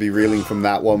to have to be reeling from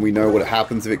that one. We know what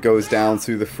happens if it goes down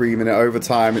to the 3-minute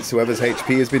overtime. It's whoever's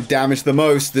HP has been damaged the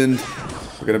most, and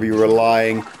we're going to be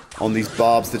relying on these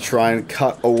barbs to try and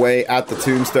cut away at the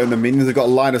Tombstone. The minions have got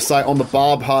a line of sight on the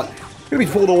barb hut. Going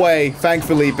to be pulled away,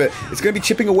 thankfully, but it's going to be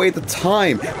chipping away at the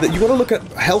time. That you want to look at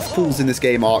health pools in this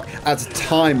game, Ark, as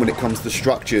time when it comes to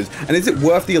structures. And is it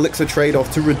worth the elixir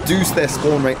trade-off to reduce their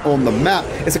spawn rate on the map?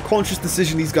 It's a conscious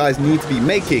decision these guys need to be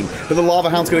making. But the Lava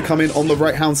Hound's going to come in on the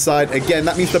right-hand side again.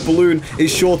 That means the balloon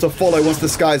is sure to follow once the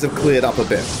skies have cleared up a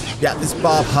bit. Yeah, this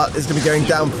barb hut is going to be going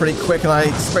down pretty quick, and I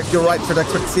expect you're right, Fred. I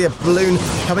expect to see a balloon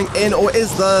coming in, or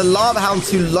is the Lava Hound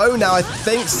too low now? I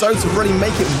think so, to really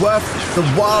make it worth the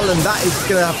while, and that is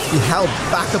going to have to be held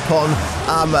back upon.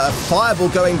 Fireball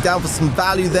going down for some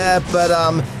value there, but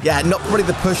yeah, not really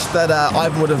the push that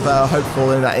Ivan would have hoped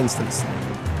for in that instance.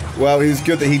 Well, it was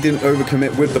good that he didn't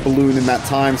overcommit with the balloon in that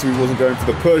time, so he wasn't going for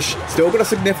the push. Still got a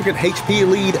significant HP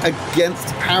lead against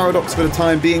Paradox for the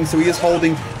time being, so he is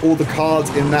holding all the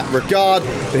cards in that regard.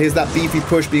 But here's that beefy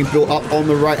push being built up on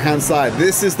the right-hand side.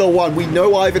 This is the one. We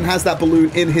know Ivan has that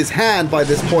balloon in his hand by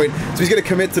this point, so he's going to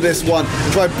commit to this one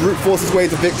and try and brute force his way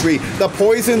to victory. The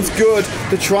poison's good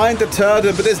to try and deter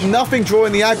them, but there's nothing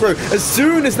drawing the aggro. As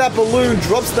soon as that balloon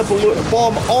drops the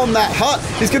bomb on that hut,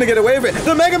 he's going to get away with it.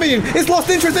 The Mega Minion is lost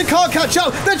interest. They can't catch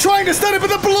up. They're trying to stun it, but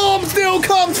the blob still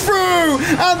comes through,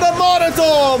 and the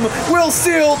Martyrdom will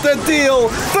seal the deal.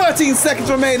 13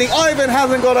 seconds remaining. Ivan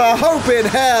hasn't got a hope in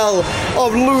hell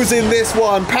of losing this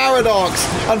one. Paradox,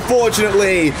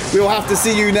 unfortunately, we'll have to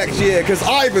see you next year, because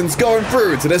Ivan's going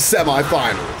through to the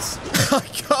semi-finals. I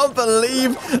can't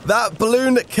believe that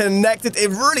balloon connected. It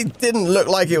really didn't look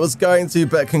like it was going to,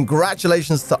 but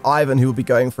congratulations to Ivan, who will be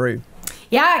going through.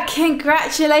 Yeah,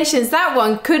 congratulations. That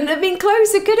one couldn't have been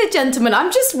closer, could it, gentlemen?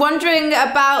 I'm just wondering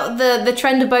about the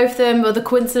trend of both of them, or the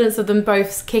coincidence of them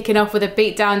both kicking off with a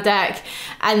beatdown deck.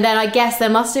 And then I guess there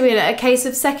must have been a case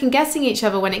of second-guessing each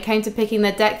other when it came to picking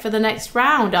their deck for the next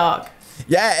round, Ark.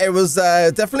 Yeah, it was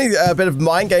definitely a bit of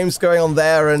mind games going on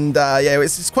there, and yeah,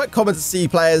 it's quite common to see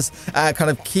players kind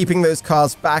of keeping those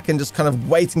cards back and just kind of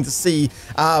waiting to see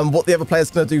what the other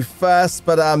player's going to do first.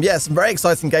 But yeah, some very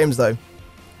exciting games though.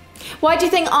 Why do you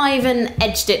think Ivan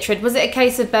edged it, Trid? Was it a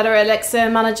case of better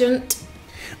elixir management?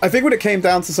 I think when it came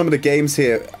down to some of the games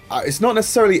here, it's not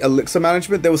necessarily elixir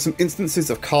management. There were some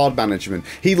instances of card management.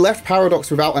 He left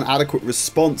Paradox without an adequate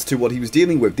response to what he was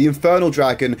dealing with. The Infernal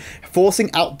Dragon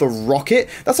forcing out the Rocket.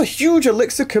 That's a huge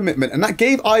elixir commitment, and that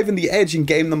gave Ivan the edge in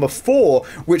game number 4,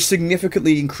 which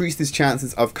significantly increased his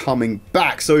chances of coming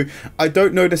back. So I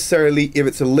don't know necessarily if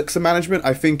it's elixir management.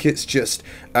 I think it's just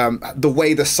the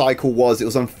way the cycle was. It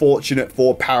was unfortunate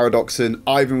for Paradox, and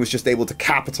Ivan was just able to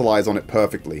capitalize on it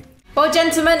perfectly. Well,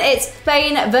 gentlemen, it's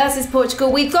Spain versus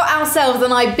Portugal. We've got ourselves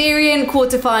an Iberian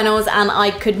quarterfinals, and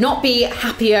I could not be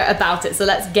happier about it. So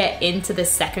let's get into the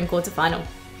second quarterfinal.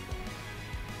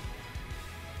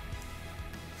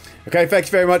 Okay, thanks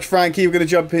very much, Frankie. We're going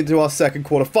to jump into our second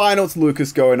quarterfinal. It's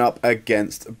Lucas going up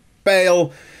against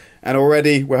Bale. And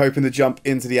already, we're hoping to jump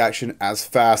into the action as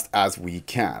fast as we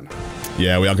can.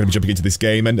 Yeah, we are going to be jumping into this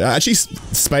game. And actually,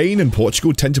 Spain and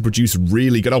Portugal tend to produce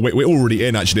really good... Oh, we're already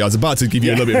in, actually. I was about to give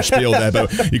you a little bit of a spiel there,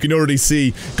 but you can already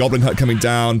see Goblin Hut coming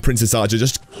down, Princess Archer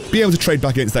just be able to trade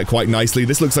back against that quite nicely.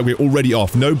 This looks like we're already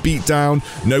off. No beatdown,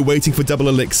 no waiting for double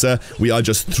elixir. We are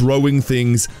just throwing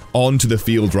things onto the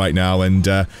field right now. And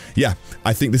yeah,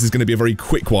 I think this is going to be a very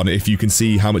quick one if you can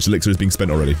see how much elixir is being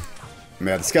spent already.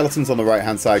 Yeah, the Skeletons on the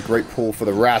right-hand side, great pull for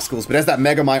the Rascals, but there's that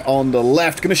Megamite on the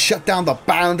left, going to shut down the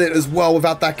Bandit as well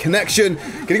without that connection.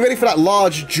 Getting ready for that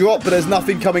large drop, but there's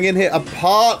nothing coming in here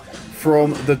apart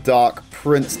from the Dark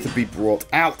Prince to be brought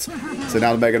out. So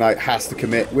now the Mega Knight has to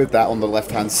commit with that on the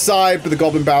left-hand side, but the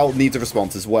Goblin Barrel needs a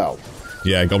response as well.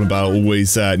 Yeah, Goblin Barrel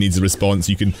always needs a response.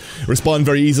 You can respond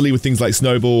very easily with things like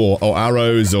Snowball or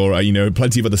arrows, or, you know,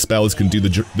 plenty of other spells can do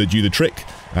the trick,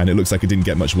 and it looks like it didn't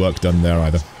get much work done there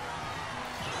either.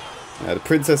 The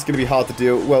Princess is going to be hard to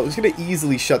deal. Well, it's going to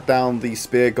easily shut down the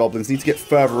Spear Goblins. Need to get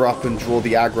further up and draw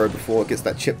the aggro before it gets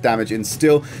that chip damage in.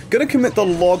 Still, going to commit the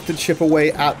log to chip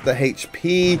away at the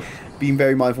HP. Being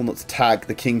very mindful not to tag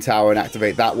the King Tower and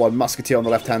activate that one. Musketeer on the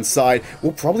left-hand side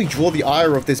will probably draw the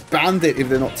ire of this Bandit if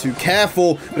they're not too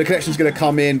careful. But the connection's going to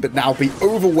come in, but now be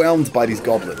overwhelmed by these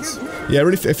Goblins. Yeah,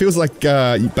 really, it feels like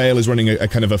Bale is running a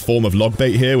kind of a form of log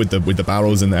bait here with the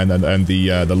barrels and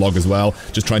the log as well.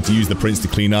 Just trying to use the Prince to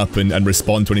clean up and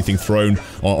respond to anything thrown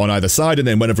on either side. And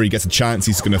then whenever he gets a chance,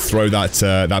 he's going to throw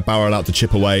that barrel out to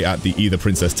chip away at the either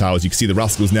Princess Towers. You can see the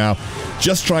Rascals now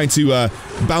just trying to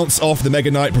bounce off the Mega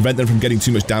Knight, prevent them from getting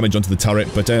too much damage onto the turret,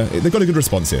 but they've got a good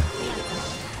response here.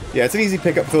 Yeah, it's an easy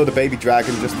pickup for the Baby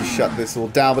Dragon just to shut this all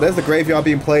down, but there's the Graveyard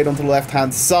being played onto the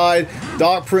left-hand side.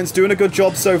 Dark Prince doing a good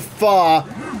job so far,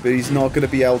 but he's not going to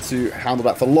be able to handle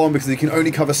that for long because he can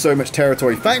only cover so much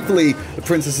territory. Thankfully, the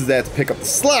Princess is there to pick up the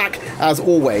slack, as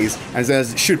always, as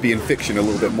it should be in fiction a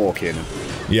little bit more, Kiernan.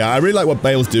 Yeah, I really like what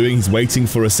Bale's doing. He's waiting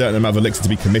for a certain amount of elixir to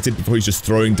be committed before he's just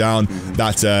throwing down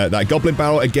that Goblin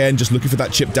Barrel again, just looking for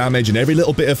that chip damage, and every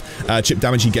little bit of chip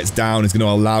damage he gets down is going to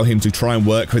allow him to try and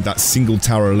work with that single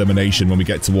tower elimination when we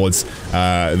get towards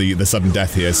the sudden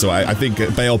death here. So I think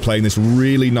Bale playing this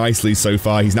really nicely so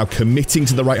far. He's now committing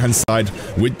to the right-hand side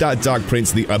with that Dark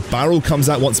Prince. The barrel comes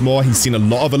out once more. He's seen a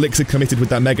lot of elixir committed with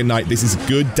that Mega Knight. This is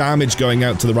good damage going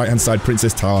out to the right-hand side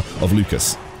Princess Tower of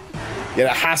Lucas. Yeah,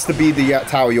 that has to be the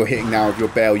tower you're hitting now with your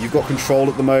Bale. You've got control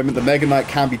at the moment. The Mega Knight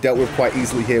can be dealt with quite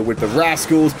easily here with the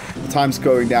Rascals. The time's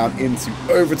going down into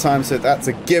overtime, so that's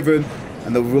a given.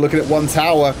 And then we're looking at one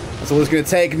tower. That's all it's going to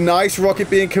take. Nice rocket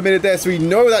being committed there, so we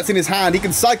know that's in his hand. He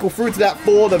can cycle through to that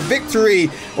for the victory,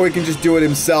 or he can just do it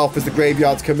himself as the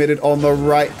Graveyard's committed on the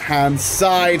right-hand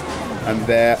side. And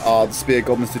there are the Spear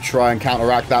Goblins to try and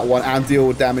counteract that one and deal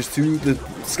with damage to the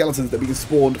Skeletons that are being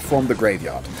spawned from the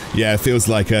Graveyard. Yeah, it feels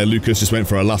like Lucas just went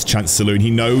for a last chance saloon. He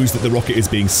knows that the rocket is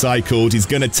being cycled. He's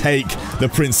going to take the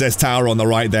Princess Tower on the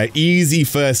right there. Easy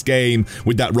first game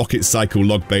with that rocket cycle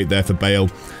log bait there for Bale.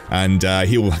 And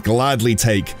he will gladly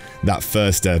take that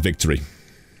first victory.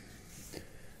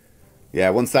 Yeah,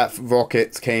 once that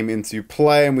rocket came into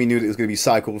play and we knew that it was going to be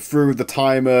cycled through, the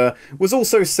timer was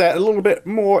also set a little bit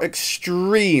more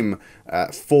extreme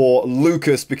for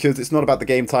Lucas, because it's not about the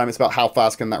game time, it's about how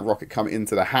fast can that rocket come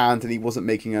into the hand, and he wasn't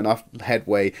making enough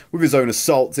headway with his own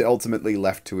assaults. It ultimately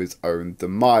left to his own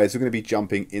demise. We're going to be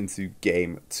jumping into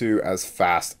game 2 as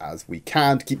fast as we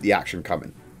can to keep the action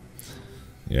coming.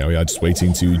 Yeah, we are just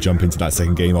waiting to jump into that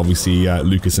second game. Obviously,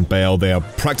 Lucas and Bale, they are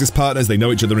practice partners. They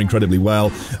know each other incredibly well.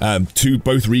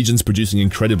 Both regions producing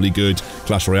incredibly good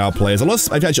Clash Royale players.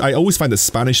 I always find that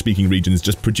Spanish-speaking regions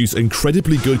just produce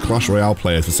incredibly good Clash Royale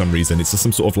players for some reason. It's just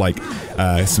some sort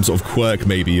of quirk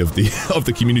maybe of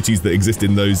the communities that exist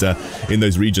in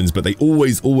those regions. But they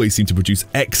always seem to produce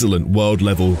excellent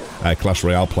world-level Clash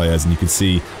Royale players. And you can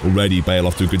see already Bale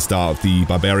off to a good start with the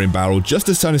Barbarian Barrel, just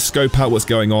as trying to scope out what's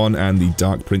going on, and the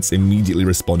Dark Prince immediately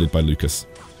responded by Lucas.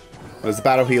 There's a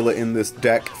battle healer in this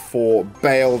deck for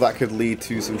Bale. That could lead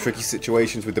to some tricky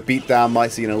situations with the beatdown.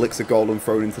 Might see an Elixir Golem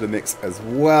thrown into the mix as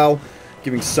well,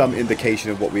 giving some indication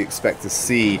of what we expect to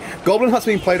see. Goblin Hut's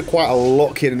been played quite a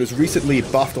lot, kid, and was recently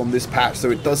buffed on this patch,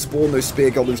 so it does spawn those Spear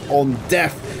Goblins on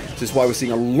death. So that's why we're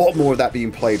seeing a lot more of that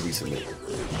being played recently.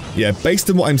 Yeah, based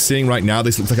on what I'm seeing right now,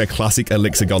 this looks like a classic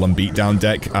Elixir Golem beatdown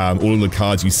deck. All of the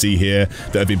cards you see here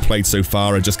that have been played so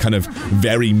far are just kind of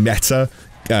very meta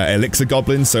Elixir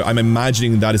Goblins, so I'm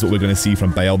imagining that is what we're going to see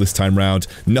from Bale this time round.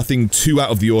 Nothing too out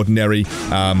of the ordinary.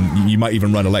 You might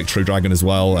even run Electro Dragon as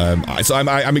well. So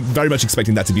I'm very much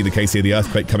expecting that to be the case here. The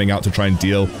Earthquake coming out to try and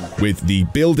deal with the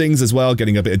buildings as well,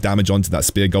 getting a bit of damage onto that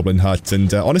Spear Goblin Hut,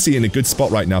 and honestly in a good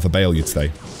spot right now for Bale, you'd say.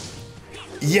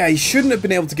 Yeah, he shouldn't have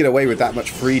been able to get away with that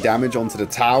much free damage onto the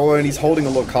tower, and he's holding a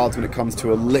lot of cards when it comes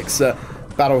to Elixir.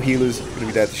 Battle Healer's going to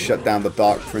be there to shut down the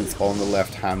Dark Prince on the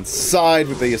left-hand side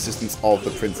with the assistance of the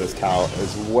Princess Tower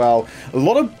as well. A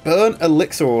lot of burnt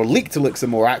Elixir, or leaked Elixir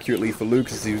more accurately, for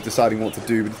Lucas as he was deciding what to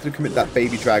do, but he's going to commit that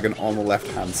Baby Dragon on the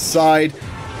left-hand side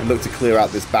and look to clear out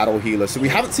this Battle Healer. So we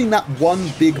haven't seen that one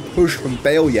big push from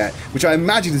Bale yet, which I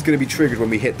imagine is going to be triggered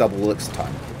when we hit double Elixir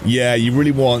time. Yeah, you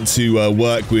really want to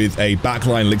work with a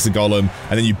backline Elixir Golem,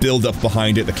 and then you build up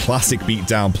behind it, the classic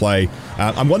beatdown play.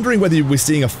 I'm wondering whether we're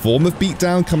seeing a form of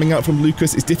beatdown coming out from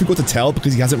Lucas. It's difficult to tell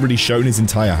because he hasn't really shown his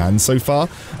entire hand so far.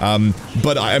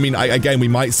 But I mean, again, we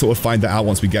might sort of find that out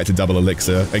once we get to double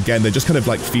Elixir. Again, they're just kind of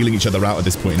like feeling each other out at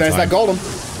this point in time. There's that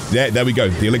Golem. Yeah, there we go.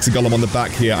 The Elixir Golem on the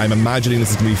back here. I'm imagining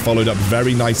this is going to be followed up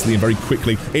very nicely and very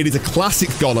quickly. It is a classic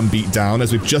Golem beatdown,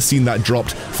 as we've just seen that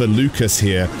dropped for Lucas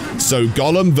here. So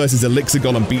Golem versus Elixir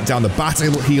Golem beatdown. The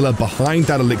Battle Healer behind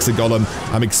that Elixir Golem.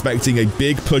 I'm expecting a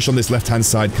big push on this left-hand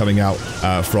side coming out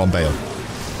from Bale.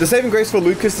 The saving grace for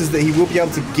Lucas is that he will be able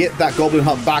to get that Goblin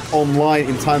Hut back online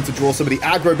in time to draw some of the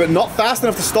aggro, but not fast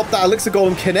enough to stop that Elixir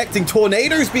Golem connecting.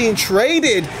 Tornadoes being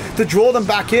traded to draw them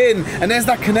back in, and there's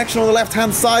that connection on the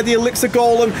left-hand side. The Elixir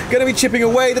Golem going to be chipping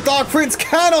away. The Dark Prince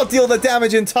cannot deal the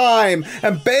damage in time,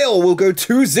 and Bale will go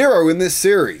 2-0 in this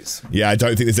series. Yeah, I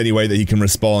don't think there's any way that he can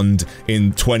respond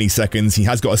in 20 seconds. He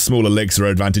has got a small Elixir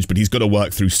advantage, but he's got to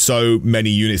work through so many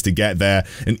units to get there.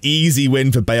 An easy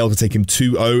win for Bale to take him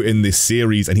 2-0 in this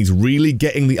series, and he's really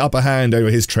getting the upper hand over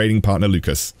his trading partner,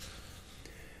 Lucas.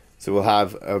 So we'll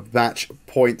have match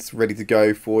points ready to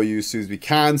go for you as soon as we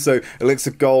can. So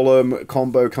Elixir Golem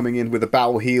combo coming in with a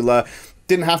Battle Healer.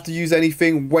 Didn't have to use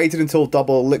anything, waited until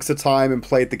double Elixir time and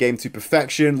played the game to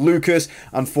perfection. Lucas,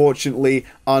 unfortunately,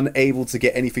 unable to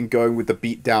get anything going with the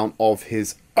beatdown of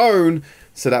his own.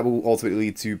 So that will ultimately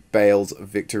lead to Bale's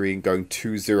victory and going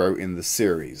 2-0 in the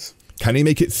series. Can he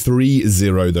make it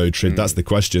 3-0 though, Trid? That's the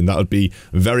question. That would be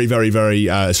very, very, very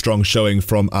strong showing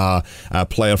from our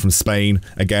player from Spain.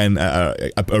 Again,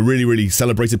 a really, really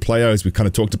celebrated player, as we've kind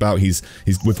of talked about.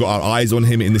 We've got our eyes on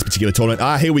him in this particular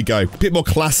tournament. Here we go. A bit more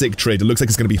classic, Trid. It looks like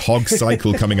it's going to be Hog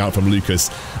Cycle coming out from Lucas.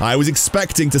 I was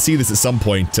expecting to see this at some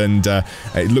point, and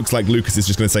it looks like Lucas is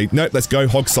just going to say, no, let's go,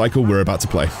 Hog Cycle, we're about to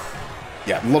play.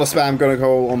 Yeah, a lot of spam going to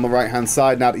go on the right-hand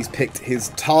side now that he's picked his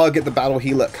target. The Battle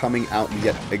Healer coming out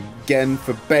yet again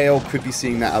for Bale. Could be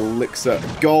seeing that Elixir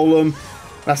Golem.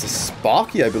 That's a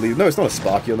Sparky, I believe. No, it's not a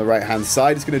Sparky on the right-hand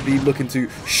side. It's going to be looking to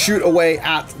shoot away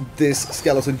at this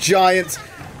Skeleton Giant.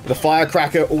 The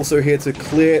Firecracker also here to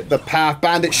clear the path.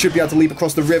 Bandit should be able to leap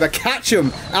across the river, catch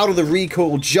him out of the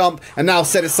recoil jump, and now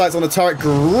set his sights on the turret.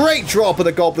 Great drop of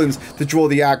the Goblins to draw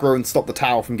the aggro and stop the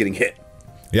tower from getting hit.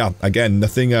 Yeah, again,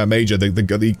 nothing major.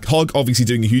 The Hog obviously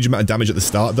doing a huge amount of damage at the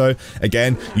start, though.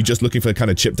 Again, you're just looking for kind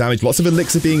of chip damage. Lots of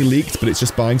Elixir being leaked, but it's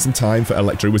just buying some time for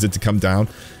Electro Wizard to come down.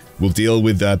 We'll deal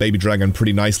with Baby Dragon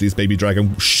pretty nicely, as Baby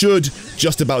Dragon should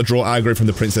just about draw aggro from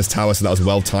the Princess Tower, so that was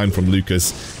well timed from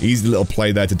Lucas. Easy little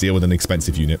play there to deal with an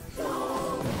expensive unit.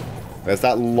 There's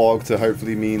that log to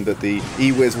hopefully mean that the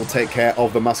E-Wiz will take care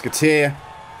of the Musketeer.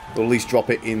 Or at least drop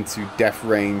it into death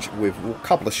range with a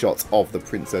couple of shots of the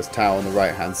Princess Tower on the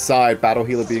right-hand side. Battle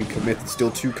Healer being committed. Still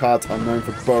 2 cards unknown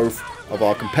for both of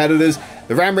our competitors.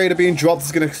 The Ram Raider being dropped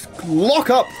is going to lock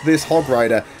up this Hog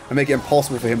Rider and make it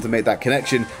impossible for him to make that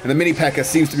connection. And the Mini P.E.K.K.A.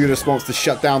 seems to be a response to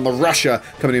shut down the Russia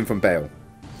coming in from Bale.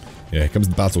 Yeah, here comes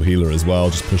the Battle Healer as well,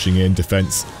 just pushing in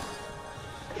defense.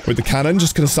 With the cannon,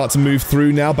 just going to start to move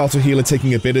through now. Battle Healer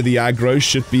taking a bit of the aggro,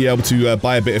 should be able to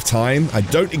buy a bit of time. I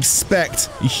don't expect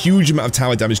a huge amount of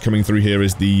tower damage coming through here,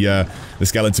 as the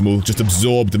skeleton will just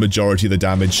absorb the majority of the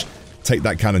damage, take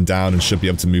that cannon down, and should be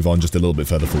able to move on just a little bit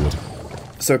further forward.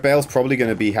 So Bale's probably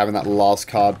going to be having that last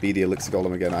card be the Elixir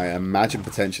Golem again, I imagine,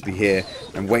 potentially here,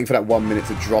 and waiting for that 1 minute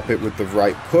to drop it with the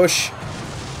right push.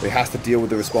 He has to deal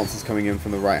with the responses coming in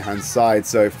from the right-hand side.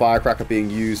 So Firecracker being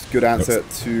used. Good answer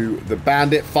to the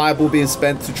Bandit. Fireball being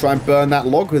spent to try and burn that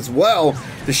log as well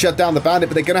to shut down the Bandit.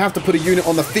 But they're going to have to put a unit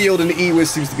on the field, and E-Wiz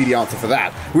seems to be the answer for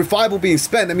that. With Fireball being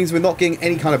spent, that means we're not getting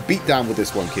any kind of beatdown with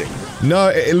this one, King. No,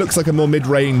 it looks like a more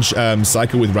mid-range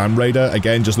cycle with Ram Raider.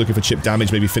 Again, just looking for chip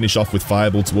damage, maybe finish off with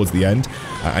Fireball towards the end.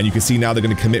 And you can see now they're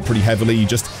going to commit pretty heavily. You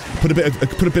just put a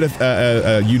bit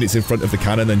of units in front of the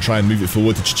cannon, then try and move it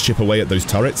forward to chip away at those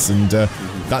turrets. And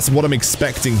that's what I'm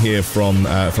expecting here from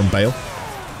Bale.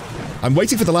 I'm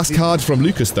waiting for the last card from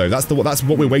Lucas, though. That's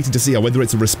what we're waiting to see. Whether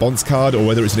it's a response card or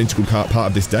whether it's an integral part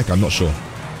of this deck, I'm not sure.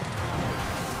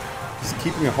 He's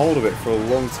keeping a hold of it for a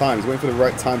long time. He's waiting for the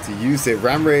right time to use it.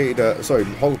 Ram Raider, sorry,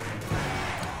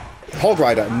 Hog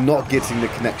Rider not getting the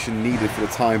connection needed for the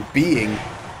time being.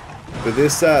 But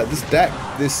this deck,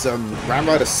 this Ram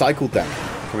Rider cycle deck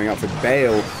coming out for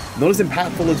Bale, not as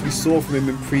impactful as we saw from him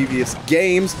in previous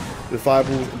games. The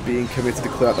Fireball being committed to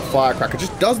clear out the Firecracker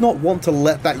just does not want to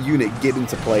let that unit get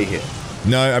into play here.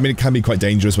 No, I mean, it can be quite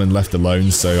dangerous when left alone,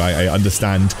 so I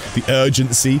understand the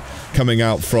urgency coming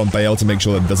out from Bale to make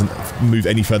sure that it doesn't move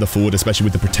any further forward, especially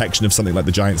with the protection of something like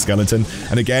the Giant Skeleton.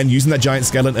 And again, using that Giant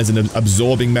Skeleton as an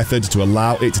absorbing method to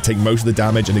allow it to take most of the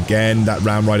damage, and again, that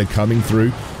Ram Rider coming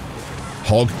through.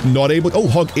 Hog not able... Oh,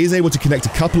 Hog is able to connect a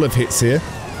couple of hits here,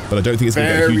 but I don't think it's going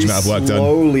to get a huge amount of work done.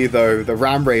 Slowly, though, the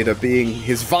Ram Raider being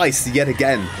his vice yet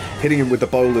again, hitting him with the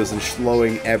boulders and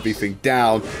slowing everything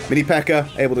down. Mini P.E.K.K.A.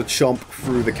 able to chomp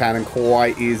through the cannon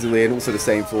quite easily, and also the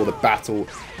same for the Battle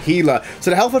Healer.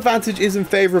 So the health advantage is in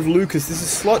favor of Lucas. This is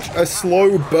such a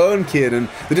slow burn, kid, and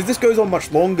that if this goes on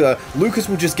much longer, Lucas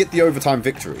will just get the overtime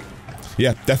victory.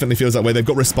 Yeah, definitely feels that way. They've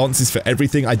got responses for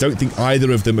everything. I don't think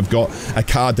either of them have got a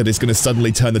card that is going to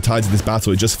suddenly turn the tides of this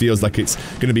battle. It just feels like it's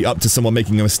going to be up to someone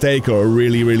making a mistake, or a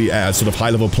really sort of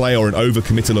high-level play, or an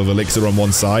overcommittal of Elixir on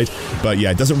one side. But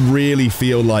yeah, it doesn't really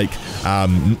feel like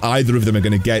either of them are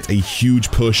going to get a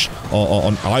huge push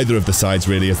on either of the sides,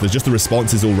 really, as there's just the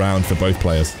responses all round for both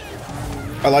players.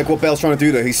 I like what Bale's trying to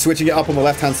do, though. He's switching it up on the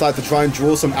left-hand side to try and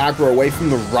draw some aggro away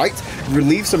from the right,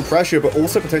 relieve some pressure, but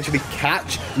also potentially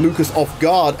catch Lucas off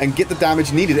guard and get the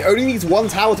damage needed. It only needs one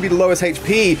tower to be the lowest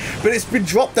HP, but it's been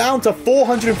dropped down to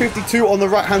 452 on the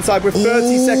right-hand side with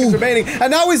 30 seconds remaining,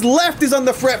 and now his left is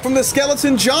under threat from the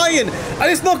Skeleton Giant,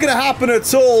 and it's not going to happen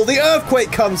at all. The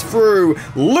Earthquake comes through.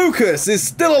 Lucas is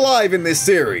still alive in this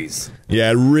series.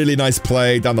 Yeah, really nice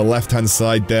play down the left-hand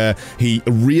side there. He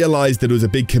realized that it was a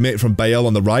big commit from Bale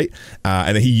on the right,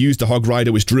 and he used a Hog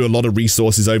Rider, which drew a lot of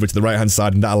resources over to the right-hand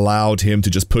side, and that allowed him to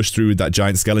just push through that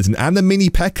Giant Skeleton and the Mini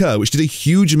P.E.K.K.A., which did a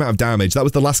huge amount of damage. That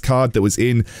was the last card that was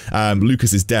in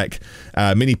Lucas's deck.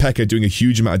 Mini P.E.K.K.A. doing a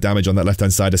huge amount of damage on that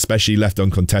left-hand side, especially left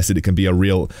uncontested. It can be a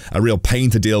real pain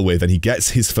to deal with, and he gets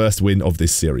his first win of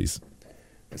this series.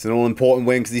 It's an all-important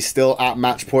win because he's still at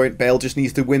match point. Bale just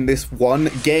needs to win this one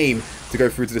game to go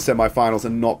through to the semi-finals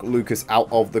and knock Lucas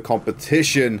out of the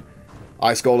competition.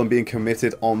 Ice Golem being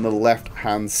committed on the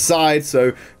left-hand side,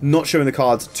 so not showing the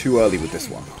cards too early with this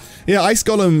one. Yeah, Ice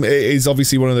Golem is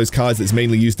obviously one of those cards that's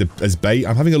mainly used as bait.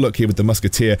 I'm having a look here with the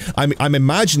Musketeer. I'm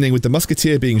imagining with the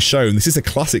Musketeer being shown, this is a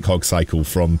classic Hog cycle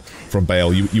from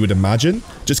Bale, you would imagine,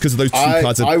 just because of those two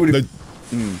cards.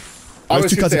 Those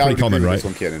two cards are pretty common, right?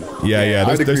 Yeah,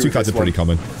 those two cards are pretty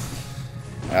common.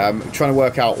 Trying to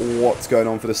work out what's going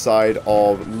on for the side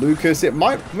of Lucas. It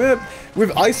might,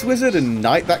 with Ice Wizard and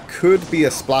Knight, that could be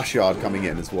a Splash Yard coming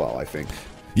in as well, I think.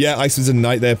 Yeah, Ice Wizard and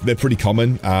Knight, they're pretty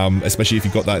common, especially if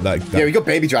you've got that... Yeah, we got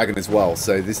Baby Dragon as well,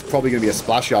 so this is probably going to be a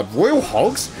Splash Yard. Royal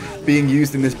Hogs being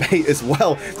used in this bait as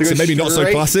well. So maybe not so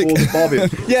classic.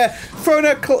 Yeah, throwing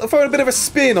a bit of a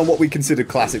spin on what we considered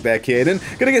classic there, kid, and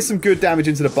going to get some good damage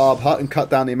into the Barb Hut and cut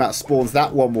down the amount of spawns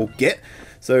that one will get.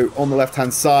 So on the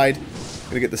left-hand side,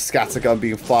 going to get the Scattergun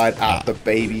being fired at the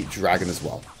Baby Dragon as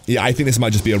well. Yeah, I think this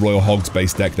might just be a Royal Hogs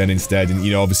based deck then instead, and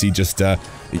you know, obviously just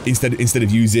instead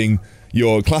of using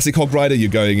your classic Hog Rider,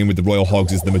 you're going in with the Royal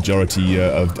Hogs as the majority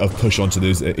of push onto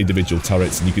those individual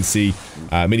turrets. And you can see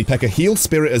Mini P.E.K.K.A. Heal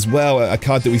Spirit as well, a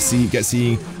card that we get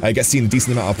seen a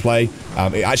decent amount of play.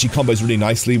 It actually combos really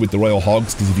nicely with the Royal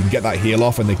Hogs, because if you can get that heal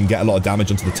off and they can get a lot of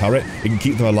damage onto the turret, it can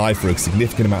keep them alive for a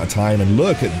significant amount of time. And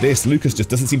look at this, Lucas just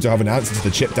doesn't seem to have an answer to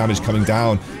the chip damage coming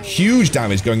down. Huge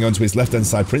damage going onto his left-hand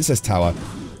side Princess Tower.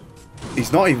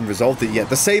 He's not even resolved it yet.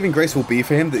 The saving grace will be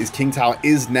for him that his King Tower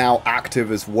is now active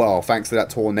as well, thanks to that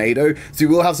tornado. So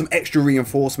we will have some extra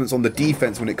reinforcements on the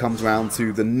defense when it comes around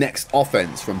to the next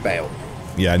offense from Bale.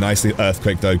 Yeah, nicely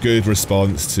Earthquake though. Good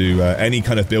response to any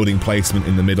kind of building placement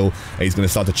in the middle. He's going to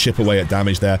start to chip away at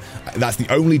damage there. That's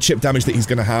the only chip damage that he's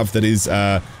going to have that is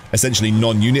essentially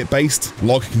non-unit based.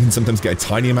 Log can sometimes get a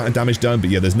tiny amount of damage done, but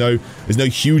yeah, there's no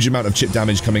huge amount of chip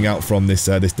damage coming out from this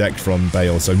this deck from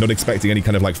Bale. So not expecting any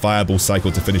kind of like fireball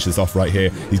cycle to finish this off right here.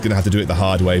 He's going to have to do it the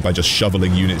hard way by just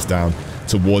shoveling units down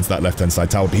towards that left-hand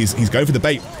side tower. But he's going for the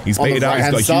bait. He's baited out.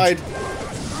 He's got a huge...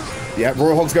 Yeah,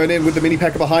 Royal Hog's going in with the mini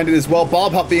P.E.K.K.A behind it as well.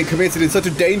 Barb Hut being committed in such a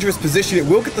dangerous position. It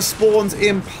will get the spawns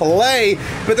in play,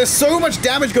 but there's so much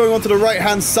damage going on to the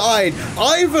right-hand side.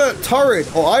 Either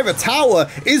turret or either tower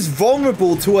is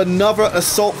vulnerable to another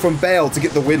assault from Bale to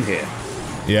get the win here.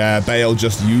 Yeah, Bale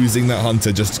just using that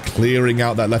Hunter, just clearing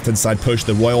out that left-hand side push.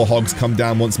 The Royal Hogs come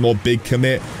down once more. Big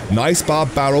commit. Nice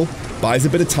Barb Barrel. Buys a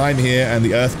bit of time here, and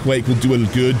the Earthquake will do a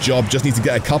good job. Just needs to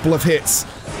get a couple of hits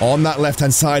on that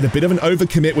left-hand side. A bit of an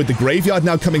overcommit with the Graveyard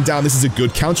now coming down. This is a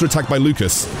good counter-attack by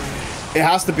Lucas. It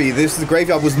has to be. The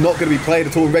Graveyard was not going to be played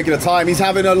at all in regular time. He's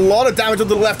having a lot of damage on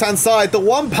the left-hand side. The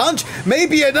one punch may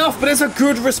be enough, but it's a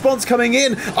good response coming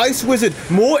in. Ice Wizard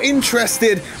more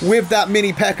interested with that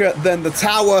mini P.E.K.K.A than the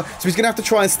tower, so he's going to have to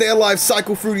try and stay alive,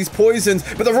 cycle through these poisons.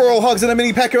 But the Royal Hogs and the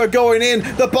mini P.E.K.K.A are going in.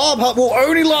 The Barb Hut will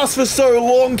only last for so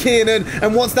long, Kiernan,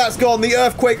 and once that's gone, the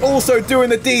Earthquake also doing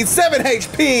the deed. 7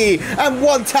 HP, and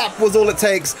 1 tap was all it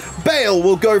takes. Bale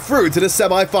will go through to the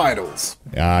semi-finals.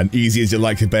 And easy as you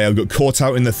like, Bale got caught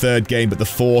out in the 3rd game, but the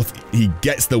 4th, he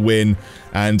gets the win.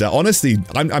 And honestly,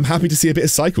 I'm happy to see a bit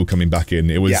of cycle coming back in.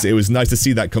 It was nice to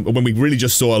see that when we really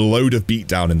just saw a load of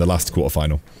beatdown in the last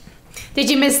quarterfinal. Did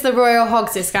you miss the Royal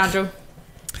Hogs, this scoundrel?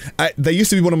 They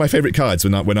used to be one of my favorite cards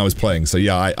when I was playing, so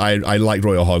yeah, I like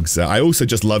Royal Hogs. I also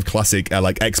just love classic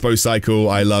like Expo Cycle.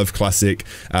 I love classic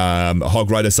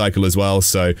Hog Rider Cycle as well.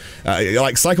 So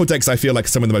like Cycle decks, I feel like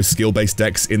some of the most skill-based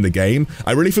decks in the game.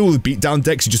 I really feel with beatdown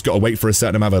decks, you just got to wait for a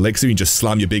certain amount of elixir. You just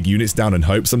slam your big units down and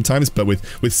hope sometimes. But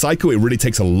with Cycle, it really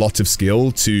takes a lot of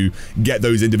skill to get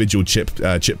those individual chip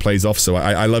plays off. So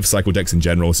I love Cycle decks in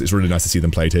general. So it's really nice to see them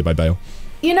played here by Bale.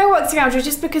 You know what, Scoundrel,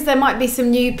 just because there might be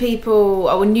some new people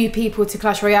to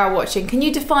Clash Royale watching, can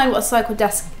you define what a Cycle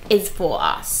desk is for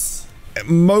us?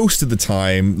 Most of the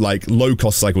time, like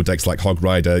low-cost cycle decks like Hog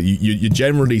Rider, you're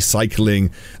generally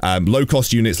cycling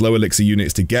low-cost units, low elixir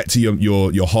units to get to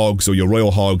your Hogs or your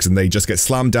Royal Hogs, and they just get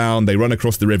slammed down, they run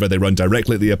across the river, they run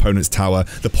directly at the opponent's tower.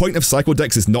 The point of cycle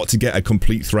decks is not to get a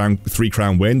complete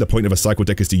 3-crown win. The point of a cycle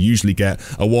deck is to usually get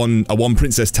a one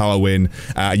Princess Tower win.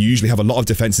 You usually have a lot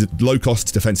of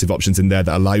low-cost defensive options in there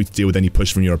that allow you to deal with any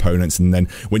push from your opponents, and then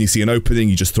when you see an opening,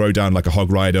 you just throw down like a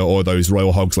Hog Rider or those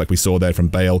Royal Hogs like we saw there from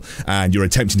Bale, and you're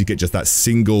attempting to get just that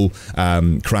single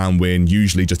crown win,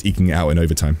 usually just eking it out in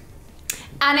overtime.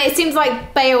 And it seems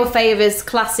like Bale favours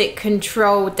classic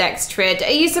control decks, Trid.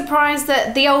 Are you surprised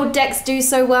that the old decks do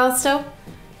so well still?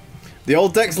 The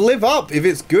old decks live up. If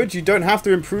it's good, you don't have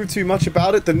to improve too much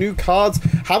about it. The new cards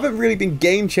haven't really been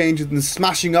game changers and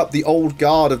smashing up the old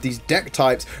guard of these deck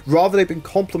types. Rather, they've been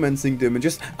complementing them and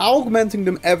just augmenting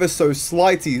them ever so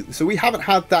slightly. So we haven't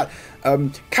had that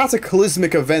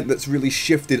cataclysmic event that's really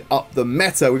shifted up the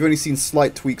meta. We've only seen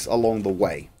slight tweaks along the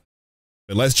way.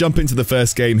 Let's jump into the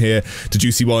first game here to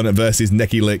Juicy One versus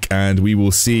Necky Lick, and we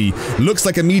will see. Looks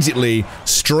like immediately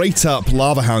straight up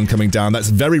Lava Hound coming down. That's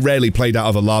very rarely played out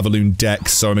of a Lava Loon deck,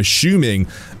 so I'm assuming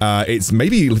it's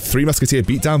maybe 3 Musketeer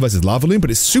beatdown versus Lava Loon,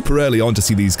 but it's super early on to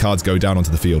see these cards go down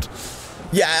onto the field.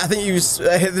 Yeah, I think you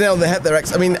hit the nail on the head there,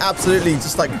 X. I mean, absolutely,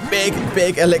 just like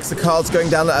big elixir cards going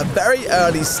down at a very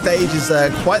early stage is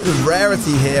quite the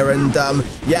rarity here. And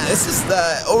yeah, this is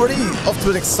already off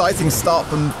to an exciting start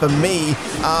for me.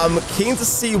 Keen to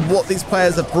see what these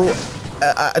players have brought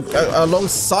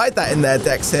alongside that in their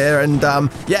decks here. And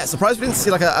yeah, surprised we didn't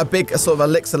see like a big sort of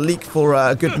elixir leak for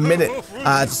a good minute,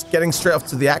 just getting straight off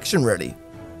to the action, really.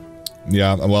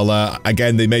 Yeah, well,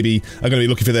 again, they maybe are going to be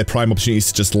looking for their prime opportunities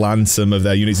to just land some of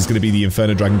their units. It's going to be the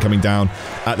Inferno Dragon coming down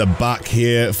at the back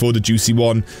here for the Juicy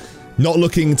One. Not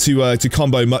looking to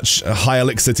combo much high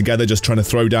elixir together, just trying to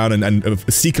throw down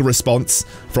and seek a response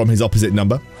from his opposite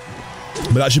number.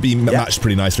 But that should be matched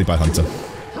pretty nicely by Hunter.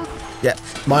 Yeah,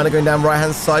 Miner going down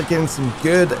right-hand side, getting some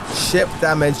good chip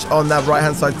damage on that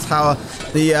right-hand side tower.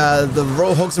 The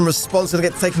Royal Hogs in response going to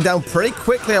get taken down pretty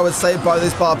quickly, I would say, by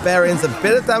those Barbarians. A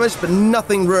bit of damage, but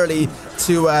nothing really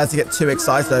to get too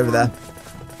excited over there.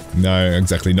 No,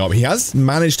 exactly not. He has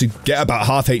managed to get about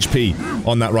half HP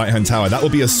on that right-hand tower. That will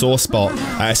be a sore spot,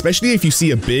 especially if you see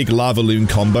a big Lava Loon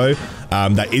combo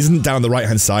that isn't down the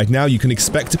right-hand side now, you can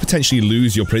expect to potentially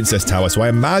lose your Princess Tower. So I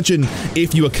imagine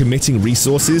if you are committing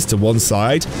resources to one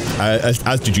side, as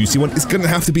the juicy one, it's going to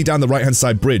have to be down the right-hand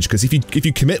side bridge, because if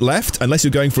you commit left, unless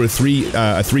you're going for a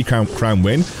three crown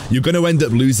win, you're going to end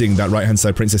up losing that right-hand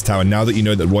side Princess Tower now that you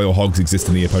know that Royal Hogs exist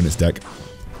in the opponent's deck.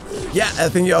 Yeah, I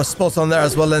think you're spot on there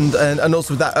as well, and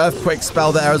also with that Earthquake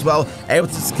spell there as well, able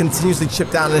to continuously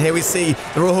chip down. And here we see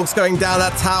the Royal Hogs going down.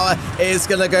 That tower is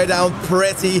going to go down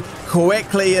pretty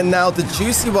quickly, and now the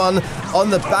juicy one on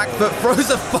the back foot throws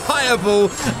a fireball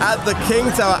at the King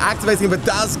Tower, activating, but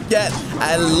does get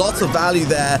a lot of value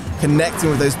there, connecting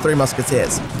with those 3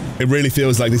 Musketeers. It really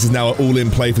feels like this is now all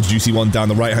in play for Juicy One down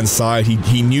the right-hand side.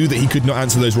 He knew that he could not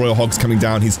answer those Royal Hogs coming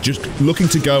down. He's just looking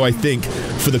to go, I think,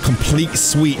 for the complete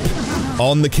sweep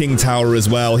on the King Tower as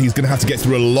well. He's going to have to get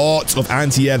through a lot of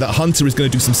anti-air. That Hunter is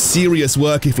going to do some serious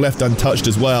work if left untouched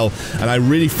as well. And I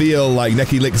really feel like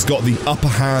Nekilik's got the upper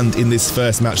hand in this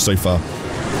first match so far.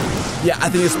 Yeah, I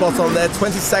think you're spot on there.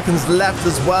 20 seconds left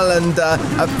as well, and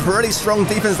a pretty strong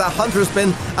defense. That Hunter has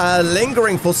been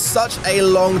lingering for such a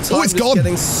long time. Oh, it's gone.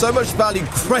 Getting so much value.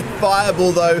 Great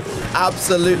fireball, though.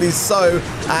 Absolutely so.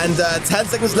 And 10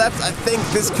 seconds left. I think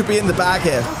this could be in the bag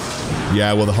here.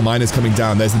 Yeah, well, the Hermione's coming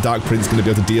down. There's the Dark Prince going to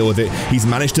be able to deal with it. He's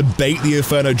managed to bait the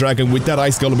Inferno Dragon with that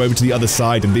Ice Golem over to the other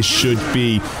side, and this should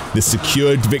be the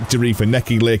secured victory for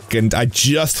Nekilik. And I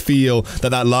just feel that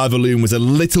that Lava Loom was a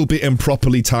little bit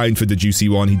improperly timed for the Juicy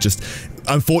One. He just,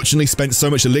 unfortunately, spent so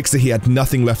much elixir, he had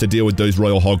nothing left to deal with those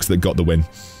Royal Hogs that got the win.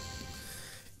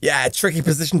 Yeah, tricky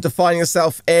position to find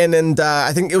yourself in, and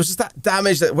I think it was just that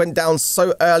damage that went down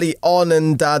so early on,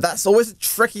 and that's always a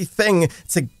tricky thing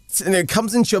to it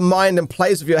comes into your mind and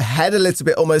plays with your head a little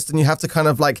bit almost, and you have to kind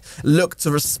of like look to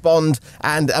respond,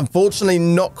 and unfortunately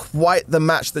not quite the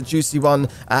match that Juicy One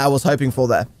was hoping for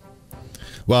there.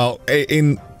 Well,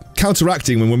 in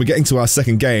counteracting, when we're getting to our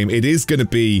second game, it is going to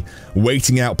be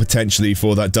waiting out potentially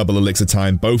for that double elixir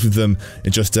time. Both of them are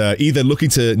just either looking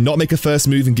to not make a first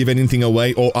move and give anything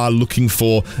away, or are looking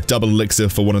for double elixir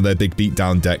for one of their big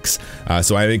beatdown decks.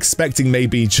 So I'm expecting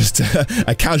maybe just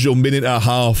a casual minute and a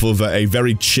half of a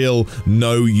very chill,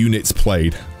 no units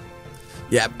played.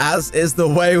 Yeah, as is the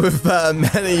way with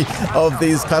many of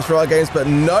these Clash Royale games, but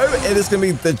no, it is going to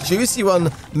be the Juicy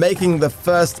One making the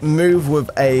first move with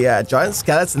a giant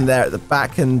skeleton there at the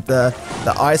back, and the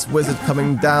Ice Wizard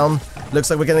coming down. Looks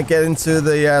like we're going to get into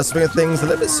the swing of things a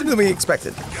little bit sooner than we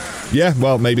expected. Yeah,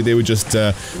 well, maybe they were just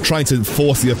trying to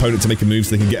force the opponent to make a move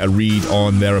so they can get a read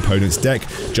on their opponent's deck.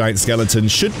 Giant Skeleton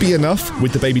should be enough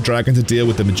with the Baby Dragon to deal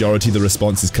with the majority of the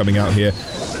responses coming out here.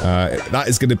 That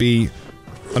is going to be,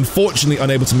 unfortunately,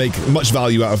 unable to make much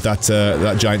value out of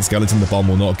that Giant Skeleton. The bomb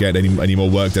will not get any more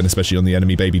work done, especially on the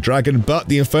enemy Baby Dragon, but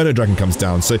the Inferno Dragon comes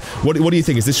down. So what do you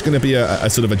think? Is this going to be a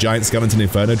sort of a Giant Skeleton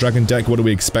Inferno Dragon deck? What are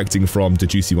we expecting from the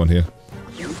Juicy One here?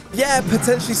 Yeah,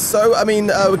 potentially so. I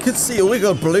mean, we could see, we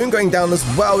got a Balloon going down as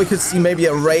well. We could see maybe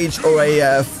a Rage or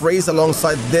a Freeze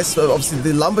alongside this. Obviously,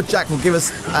 the Lumberjack will give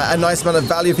us a nice amount of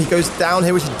value if he goes down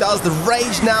here, which he does. The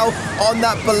Rage now on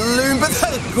that Balloon, but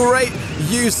that's a great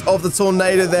use of the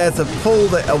Tornado there to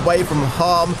pull it away from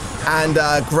harm, and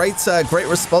great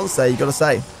response there, you got to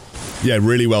say. Yeah,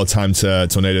 really well timed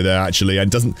Tornado there, actually,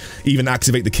 and doesn't even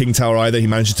activate the King Tower either. He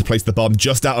manages to place the bomb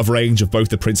just out of range of both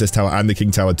the Princess Tower and the King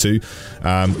Tower too.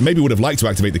 Maybe would have liked to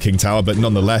activate the King Tower, but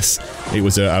nonetheless, it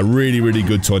was a really, really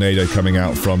good Tornado coming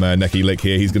out from Nekilik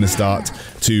here. He's going to start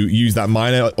to use that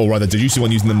Miner, or rather the Juicy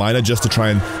One using the Miner just to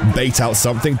try and bait out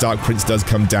something. Dark Prince does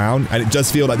come down, and it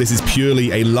does feel like this is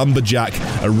purely a Lumberjack,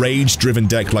 a Rage-driven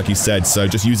deck, like you said. So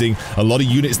just using a lot of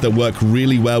units that work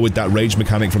really well with that Rage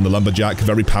mechanic from the Lumberjack.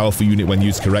 Very powerful unit when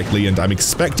used correctly, and I'm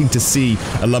expecting to see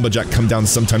a Lumberjack come down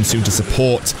sometime soon to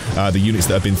support the units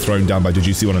that have been thrown down by the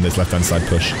Juicy One on this left-hand side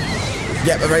push.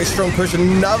 Yep, a very strong push.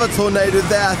 Another Tornado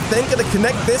there. I think going to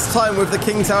connect this time with the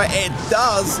King Tower. It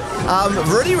does.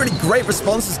 Really, really great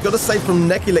responses, got to say, from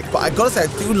Nekilik. But I got to say,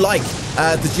 I do like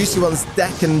the Juicy One's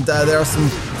deck, and there are some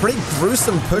pretty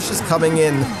gruesome pushes coming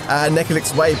in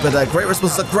Nekilik's way. But great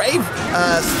response. A Grave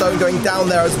Stone going down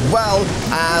there as well.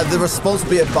 The response will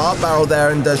be a Bar Barrel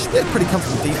there, and should be a pretty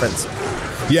comfortable defense.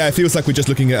 Yeah, it feels like we're just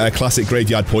looking at a classic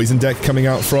Graveyard Poison deck coming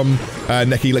out from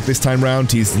Nekilik this time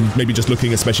round. He's maybe just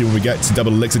looking, especially when we get to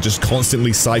double elixir, just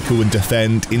constantly cycle and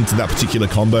defend into that particular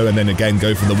combo, and then again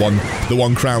go for the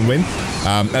one crown win.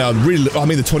 And I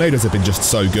mean, the Tornadoes have been just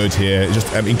so good here,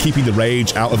 just in keeping the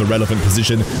Rage out of a relevant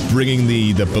position, bringing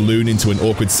the Balloon into an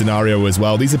awkward scenario as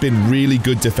well. These have been really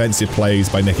good defensive plays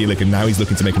by Nekilik, and now he's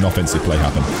looking to make an offensive play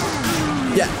happen.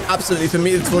 Yeah, absolutely. For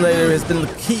me, the Tornado has been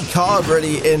the key card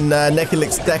really in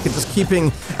Nekilik's deck, and just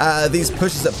keeping these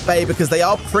pushes at bay, because they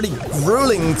are pretty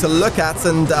grueling to look at,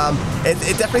 and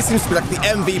it definitely seems to be like the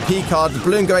MVP card. The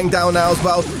Balloon going down now as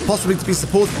well, possibly to be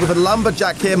supported with a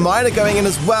Lumberjack here. Miner going in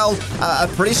as well. A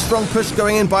pretty strong push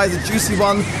going in by the Juicy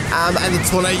One, and the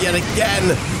Tornado yet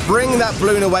again bringing that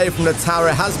Balloon away from the tower.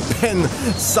 It has been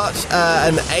such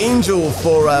an angel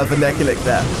for Nekilik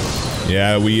there.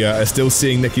 Yeah, we are still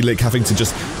seeing Nekilik having to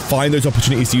just find those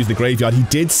opportunities to use the graveyard. He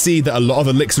did see that a lot of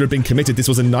Elixir had been committed. This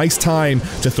was a nice time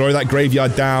to throw that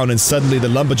graveyard down, and suddenly the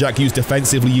Lumberjack used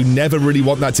defensively. You never really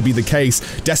want that to be the case.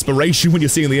 Desperation when you're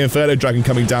seeing the Inferno Dragon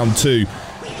coming down too.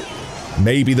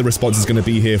 Maybe the response is going to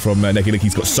be here from Nekilik.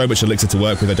 He's got so much Elixir to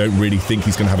work with. I don't really think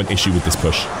he's going to have an issue with this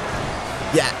push.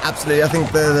 Yeah, absolutely. I think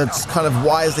they're just kind of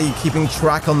wisely keeping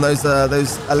track on those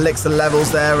Elixir levels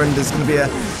there, and there's going to be a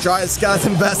Giant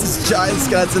Skeleton versus Giant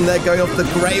Skeleton there, going off the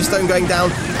Gravestone going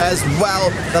down as well.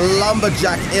 The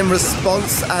Lumberjack in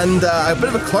response, and a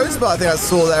bit of a close bar I think I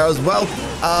saw there as well.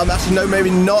 Actually, no, maybe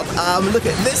not. Look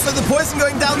at this. So the poison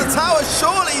going down the tower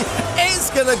surely is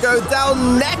going to go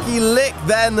down. Nekilik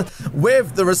then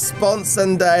with the response,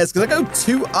 and it's going to go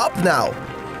 2 up now.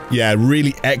 Yeah,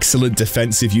 really excellent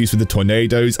defensive use with the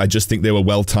Tornadoes. I just think they were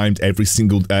well timed every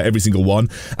single one.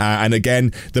 And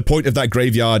again, the point of that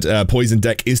graveyard poison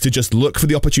deck is to just look for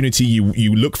the opportunity.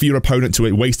 You look for your opponent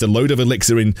to waste a load of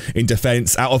Elixir in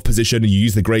defense, out of position, and you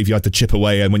use the graveyard to chip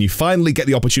away. And when you finally get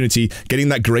the opportunity, getting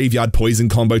that graveyard poison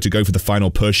combo to go for the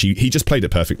final push, he just played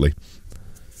it perfectly.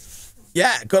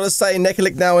 Yeah, gotta say,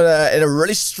 Nekilik now in a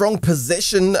really strong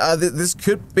position. This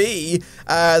could be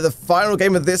the final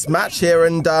game of this match here,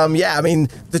 and yeah, I mean,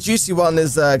 the Juicy One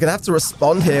is gonna have to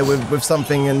respond here with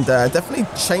something, and definitely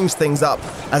change things up,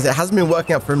 as it hasn't been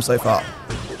working out for him so far.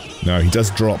 No, he does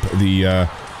drop the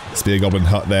Spear Goblin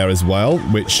Hut there as well,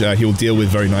 which he'll deal with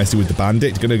very nicely with the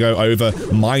Bandit. Gonna go over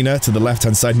Miner to the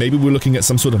left-hand side. Maybe we're looking at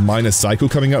some sort of Miner cycle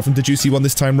coming out from the Juicy One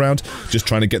this time round. Just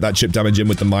trying to get that chip damage in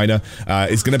with the Miner.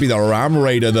 It's gonna be the Ram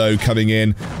Raider, though, coming in.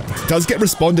 It does get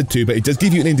responded to, but it does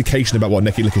give you an indication about what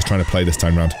Nekilik is trying to play this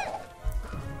time round.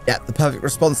 Yeah, the perfect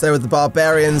response there with the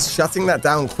Barbarians, shutting that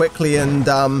down quickly, and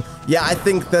yeah, I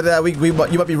think that you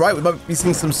might be right. We might be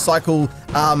seeing some cycle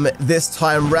this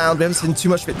time round. We haven't seen too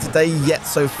much of it today yet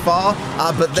so far,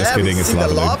 but there we see the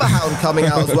Lava Hound coming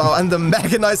out as well, and the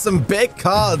Mega Knight, some big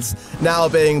cards now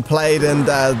being played, and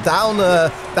down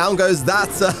goes that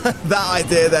that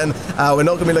idea. Then we're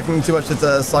not going to be looking too much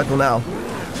at cycle now.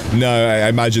 No, I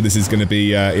imagine this is going to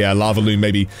be, yeah, Lava Loon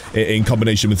maybe in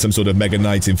combination with some sort of Mega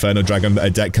Knight Inferno Dragon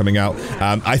deck coming out.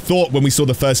 I thought when we saw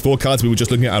the first 4 cards, we were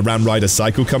just looking at a Ram Rider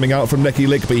cycle coming out from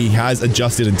Nekilik, but he has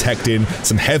adjusted and teched in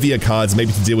some heavier cards,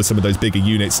 maybe to deal with some of those bigger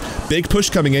units. Big push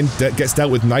coming in, gets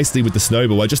dealt with nicely with the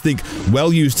Snowball. I just think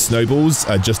well-used Snowballs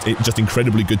are just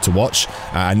incredibly good to watch,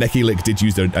 and Nekilik did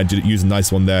use a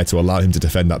nice one there to allow him to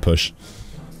defend that push.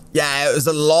 Yeah, it was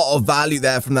a lot of value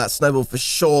there from that Snowball for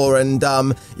sure, and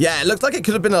yeah, it looked like it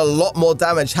could have been a lot more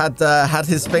damage had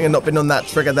his finger not been on that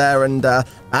trigger there, and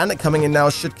Bandit coming in now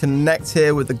should connect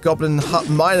here with the Goblin Hut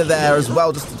Miner there as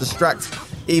well, just to distract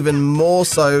even more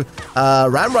so.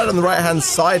 Ram right on the right-hand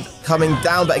side coming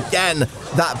down, but again,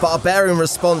 that Barbarian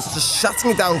response just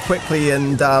shutting it down quickly,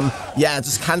 and yeah,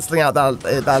 just cancelling out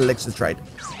that Elixir trade.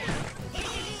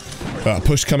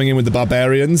 Push coming in with the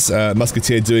Barbarians,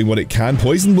 Musketeer doing what it can.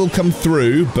 Poison will come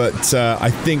through, but I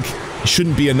think it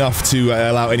shouldn't be enough to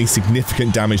allow any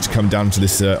significant damage to come down to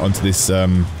this onto this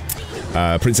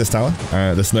Princess Tower.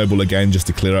 The Snowball again, just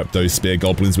to clear up those Spear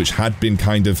Goblins, which had been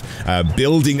kind of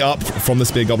building up from the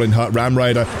Spear Goblin Hut. Ram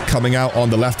Rider coming out on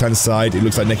the left-hand side. It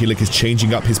looks like Nekilik is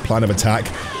changing up his plan of attack.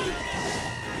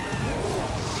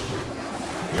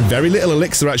 Very little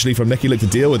Elixir actually from Nekilik to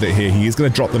deal with it here. He is going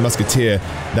to drop the Musketeer.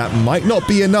 That might not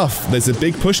be enough. There's a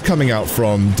big push coming out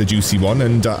from the Juicy One,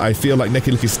 and I feel like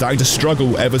Nekilik is starting to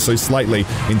struggle ever so slightly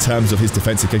in terms of his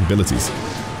defensive capabilities.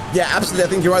 Yeah, absolutely. I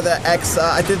think you're right there, X.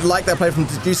 I did like that play from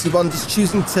the Juicy One, just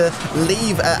choosing to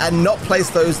leave and not place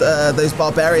those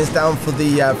Barbarians down for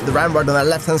the Ram Rider on that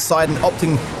left-hand side, and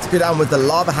opting to go down with the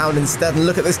Lava Hound instead. And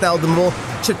look at this now, the more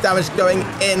chip damage going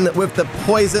in with the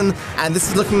poison, and this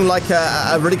is looking like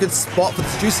a really good spot for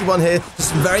the Juicy One here.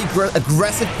 Just some very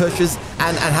aggressive pushes,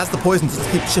 and has the poison just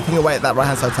to keep chipping away at that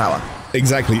right-hand side tower.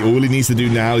 Exactly. All he needs to do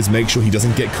now is make sure he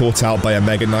doesn't get caught out by a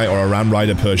Mega Knight or a Ram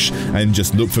Rider push and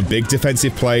just look for big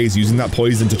defensive plays, using that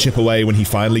poison to chip away when he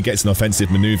finally gets an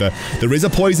offensive maneuver. There is a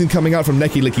poison coming out from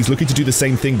Nekilik. He's looking to do the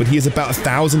same thing, but he is about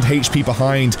 1,000 HP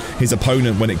behind his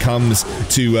opponent when it comes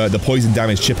to the poison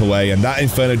damage chip away, and that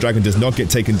Inferno Dragon does not get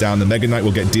taken down. The Mega Knight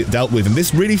will get dealt with, and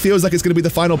this really feels like it's going to be the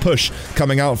final push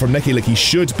coming out from Nekilik. He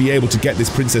should be able to get this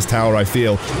Princess Tower, I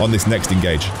feel, on this next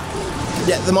engage.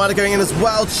 Yeah, the miner going in as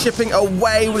well, chipping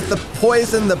away with the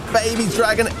poison, the baby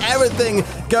dragon, everything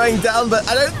going down, but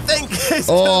I don't think it's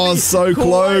so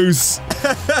close.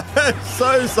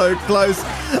 so close.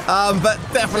 But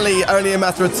definitely only a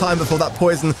matter of time before that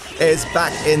poison is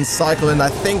back in cycle, and I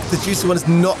think the Juicy One is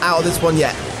not out of this one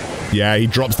yet. Yeah, he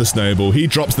drops the snowball, he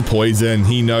drops the poison,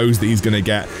 he knows that he's going to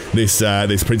get this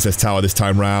this Princess Tower this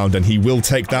time round, and he will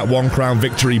take that 1 crown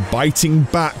victory, biting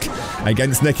back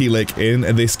against Nekilik in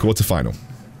this quarterfinal.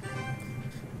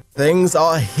 Things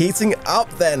are heating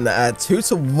up then,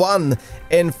 2-1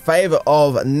 in favor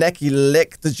of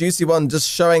Nekilik. The Juicy One just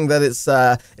showing that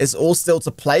it's all still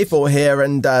to play for here,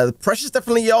 and the pressure's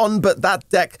definitely on, but that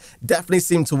deck definitely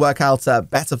seemed to work out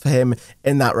better for him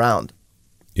in that round.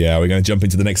 Yeah, we're going to jump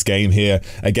into the next game here.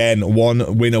 Again,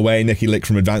 1 win away, Nekilik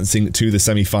from advancing to the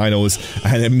semi-finals,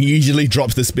 and immediately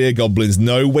drops the Spear Goblins.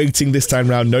 No waiting this time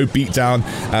round, no beatdown.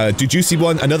 Juicy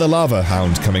One, another Lava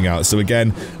Hound coming out. So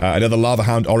again, another Lava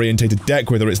Hound orientated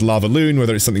deck, whether it's Lava Loon,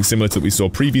 whether it's something similar to what we saw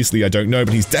previously, I don't know,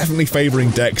 but he's definitely favoring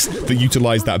decks that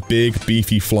utilize that big,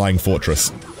 beefy flying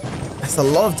fortress. That's a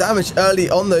lot of damage early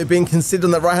on, though, being considered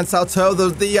on the right-hand side turtle.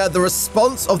 The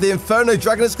response of the Inferno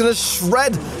Dragon is going to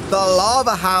shred the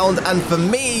Lava Hound, and for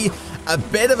me, a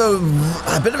bit of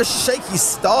a shaky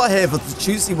start here for the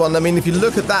Juicy One. I mean, if you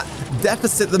look at that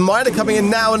deficit, the miner coming in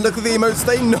now, and look at the emotes,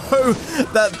 they know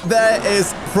that there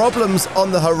is problems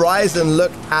on the horizon.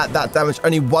 Look at that damage,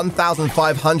 only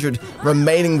 1,500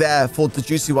 remaining there for the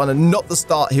Juicy One, and not the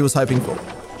start he was hoping for.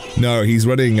 No, he's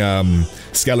running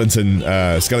skeleton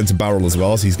barrel as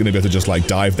well, so he's going to be able to just like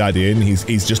dive that in.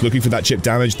 He's just looking for that chip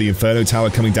damage. The Inferno Tower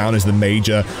coming down as the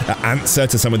major answer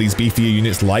to some of these beefier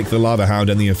units like the Lava Hound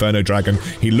and the Inferno Dragon.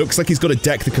 He looks like he's got a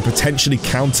deck that could potentially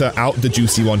counter out the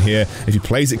Juicy One here. If he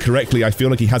plays it correctly, I feel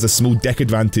like he has a small deck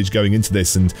advantage going into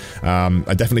this, and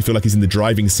I definitely feel like he's in the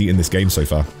driving seat in this game so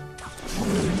far.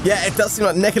 Yeah, it does seem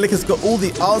like Nekilik has got all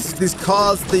the answers to these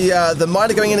cards. The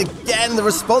miner going in again. The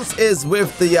response is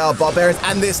with the Barbarians,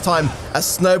 and this time a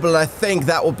Snowball, and I think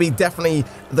that will be definitely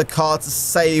the card to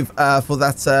save for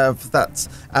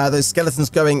those skeletons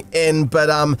going in. But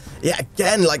yeah,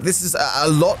 again, like this is a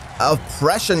lot of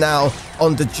pressure now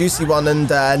on the Juicy One, and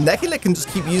Nekilik can just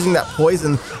keep using that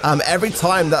poison every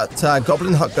time that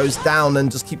Goblin Hut goes down,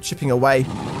 and just keep chipping away.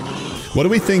 What do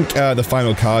we think the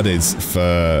final card is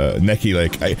for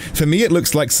Nekilik? For me, it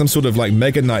looks like some sort of like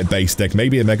Mega Knight based deck.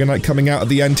 Maybe a Mega Knight coming out at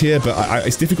the end here, but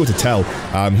it's difficult to tell.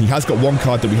 He has got 1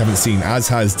 card that we haven't seen, as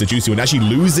has the Juicy One, actually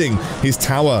losing his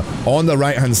tower on the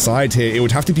right-hand side here. It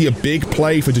would have to be a big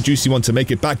play for the Juicy One to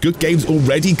make it back. Good games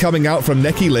already coming out from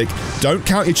Nekilik. Don't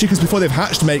count your chickens before they've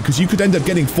hatched, mate, because you could end up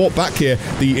getting fought back here.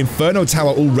 The Inferno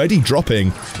Tower already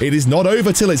dropping. It is not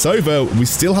over till it's over. We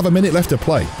still have a minute left to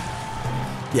play.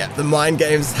 Yeah, the mind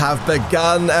games have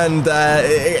begun, and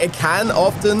it can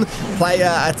often play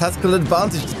a tactical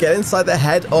advantage to get inside the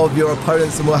head of your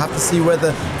opponents, and we'll have to see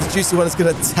whether the Juicy One is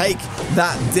going to take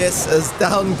that diss as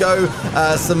down go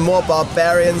some more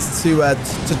Barbarians to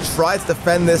try to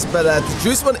defend this. But the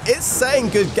Juicy One is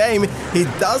saying good game. He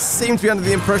does seem to be under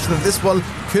the impression that this one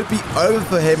could be over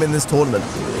for him in this tournament.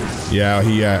 Yeah,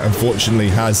 he unfortunately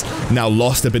has now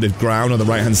lost a bit of ground on the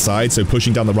right-hand side, so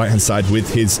pushing down the right-hand side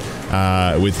with his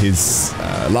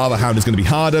Lava Hound is going to be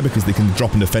harder because they can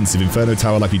drop an offensive Inferno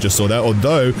Tower like you just saw there,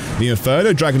 although the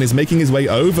Inferno Dragon is making his way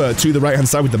over to the right-hand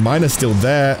side with the miner still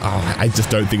there. Oh, I just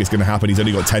don't think it's going to happen. He's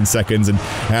only got 10 seconds and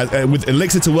with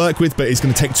Elixir to work with, but it's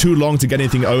going to take too long to get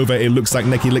anything over. It looks like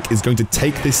Nekilik is going to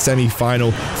take this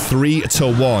semi-final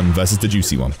 3-1 versus the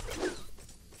Juicy One.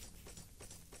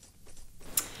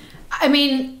 I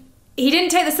mean, he didn't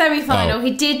take the semi-final.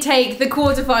 He did take the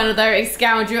quarter-final, though,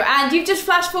 Scoundrel. And you've just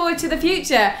flashed forward to the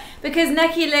future, because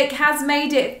Nekilik has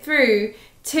made it through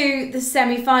to the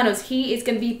semi-finals. He is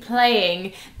going to be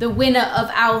playing the winner of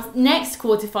our next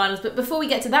quarter-finals. But before we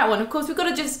get to that one, of course, we've got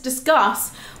to just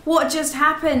discuss what just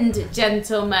happened,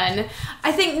 gentlemen.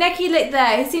 I think Nekilik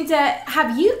there, he seemed to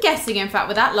have you guessing, in fact,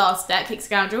 with that last deck,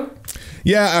 Scoundrel.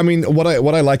 Yeah, I mean, what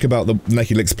I like about the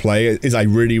Nekilik's play is I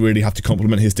really have to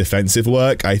compliment his defensive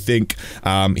work. I think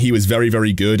he was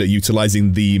very good at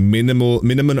utilizing the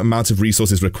minimum amount of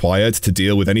resources required to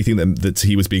deal with anything that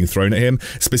he was being thrown at him.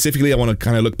 Specifically, I want to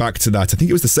kind of look back to that. I think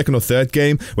it was the second or third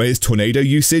game where his tornado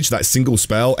usage, that single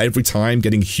spell every time,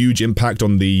 getting huge impact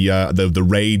on the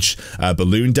rage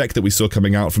balloon deck that we saw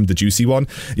coming out from the Juicy one.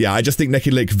 Yeah, I just think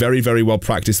Nekilik very well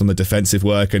practiced on the defensive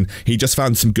work, and he just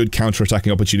found some good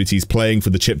counter-attacking opportunities, playing for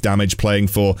the chip damage, playing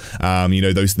for you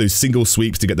know, those single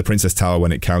sweeps to get the Princess Tower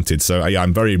when it counted. So yeah,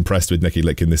 I'm very impressed with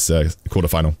Nekilik in this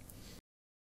quarterfinal.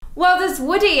 Well, there's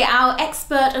Woody, our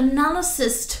expert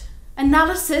analyst.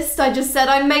 I just said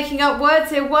I'm making up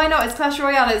words here. Why not? It's Clash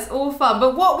Royale. It's all fun.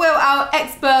 But what will our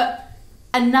expert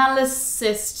analyst?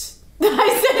 I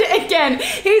said it again.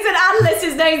 He's an analyst.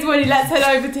 His name's Woody. Let's head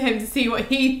over to him to see what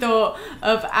he thought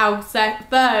of our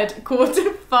third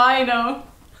quarterfinal.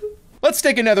 Let's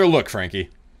take another look, Frankie.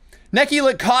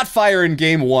 Nekilik caught fire in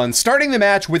game 1, starting the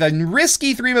match with a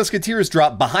risky Three Musketeers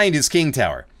drop behind his King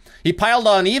Tower. He piled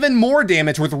on even more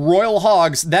damage with Royal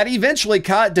Hogs that eventually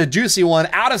caught the Juicy One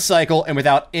out of cycle and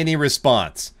without any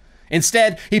response.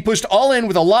 Instead, he pushed all in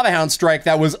with a Lava Hound strike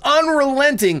that was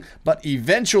unrelenting, but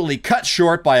eventually cut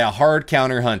short by a hard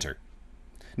counter hunter.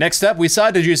 Next up, we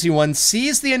saw the Juicy One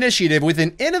seize the initiative with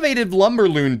an innovative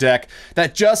Lumberloon deck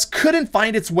that just couldn't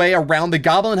find its way around the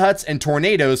Goblin Huts and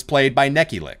Tornadoes played by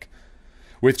Nekilik.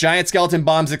 With giant skeleton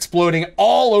bombs exploding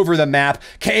all over the map,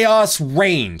 chaos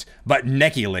reigned, but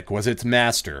Nekilik was its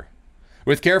master.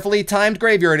 With carefully timed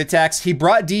graveyard attacks, he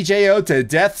brought DJO to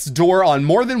death's door on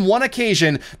more than one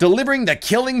occasion, delivering the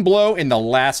killing blow in the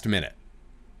last minute.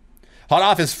 Hot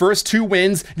off his first 2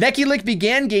 wins, Nekilik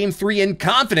began Game 3 in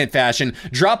confident fashion,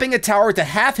 dropping a tower to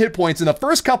half hit points in the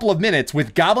first couple of minutes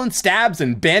with Goblin Stabs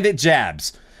and Bandit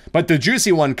Jabs. But the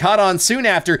Juicy One caught on soon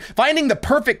after, finding the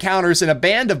perfect counters in a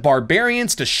band of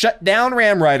Barbarians to shut down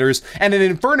Ram Riders and an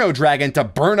Inferno Dragon to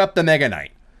burn up the Mega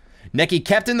Knight. Neki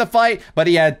kept in the fight, but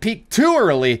he had peaked too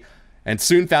early and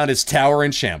soon found his tower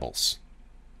in shambles.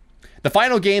 The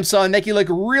final game saw Nekilik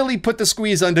really put the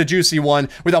squeeze on the Juicy One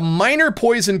with a minor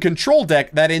poison control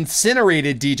deck that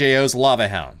incinerated DJO's Lava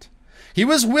Hound. He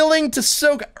was willing to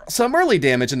soak some early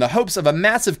damage in the hopes of a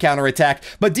massive counterattack,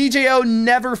 but DJO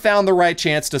never found the right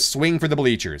chance to swing for the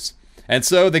bleachers. And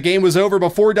so the game was over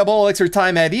before Double Elixir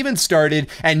time had even started,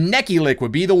 and Nekilik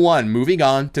would be the one moving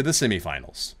on to the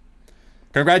semifinals.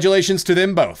 Congratulations to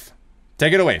them both.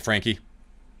 Take it away, Frankie.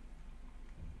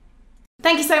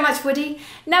 Thank you so much, Woody.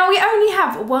 Now we only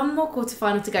have one more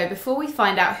quarterfinal to go before we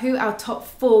find out who our top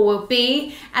 4 will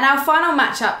be. And our final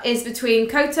matchup is between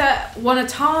Kota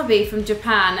Watanabe from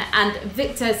Japan and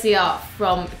Victor Siart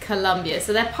from Colombia.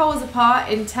 So they're poles apart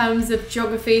in terms of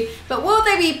geography, but will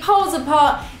they be poles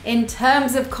apart in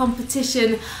terms of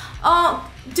competition?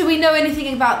 Do we know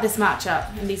anything about this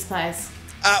matchup and these players?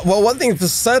 Well, one thing for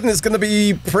certain is going to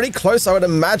be pretty close, I would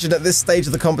imagine, at this stage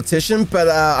of the competition. But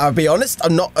I'll be honest,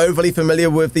 I'm not overly familiar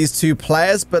with these 2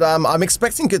 players, but I'm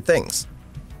expecting good things.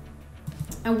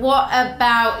 And what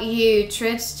about you,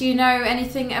 Trid? Do you know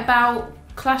anything about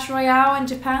Clash Royale in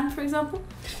Japan, for example?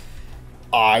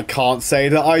 I can't say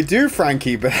that I do,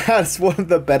 Frankie, but that's one of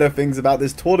the better things about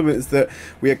this tournament is that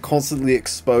we are constantly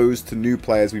exposed to new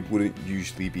players we wouldn't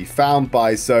usually be found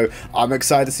by. So I'm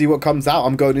excited to see what comes out.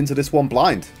 I'm going into this one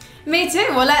blind. Me too.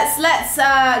 Well, let's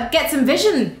get some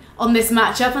vision on this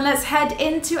matchup and let's head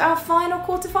into our final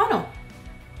quarterfinal.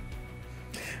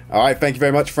 All right, thank you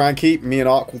very much, Frankie. Me and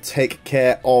Ark will take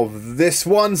care of this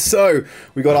one. So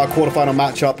we got our quarterfinal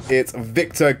matchup. It's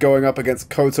Victor going up against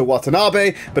Kota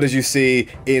Watanabe. But as you see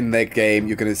in the game,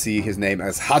 you're going to see his name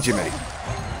as Hajime.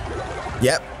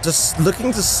 Yep, just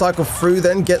looking to cycle through,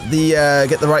 then get the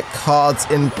right cards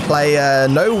in play.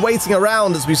 No waiting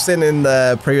around as we've seen in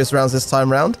the previous rounds this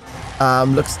time round.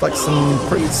 Looks like some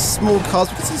pretty small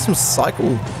cards. We can see some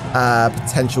cycle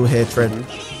potential here, Trent.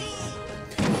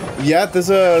 Yeah, there's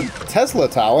a Tesla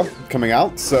tower coming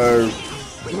out, so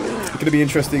it's going to be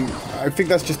interesting. I think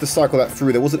that's just the cycle that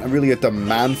through. There wasn't really a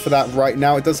demand for that right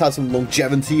now. It does have some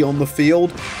longevity on the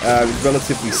field. It's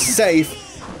relatively safe.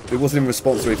 It wasn't in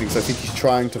response to anything, so I think he's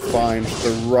trying to find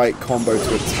the right combo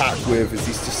to attack with as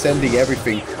he's just sending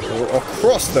everything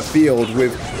across the field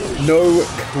with no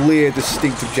clear,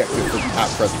 distinct objective at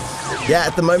present. Yeah,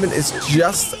 at the moment it's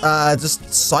just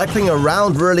cycling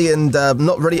around really, and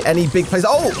not really any big plays.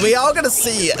 Oh, we are going to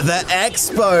see the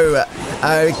Expo.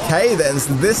 Okay, then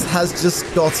so this has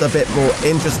just got a bit more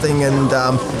interesting, and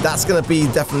that's going to be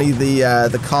definitely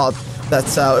the card that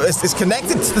is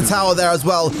connected to the tower there as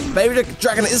well. Baby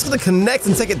Dragon is going to connect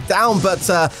and take it down, but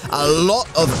a lot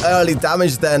of early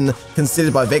damage then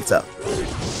conceded by Victor.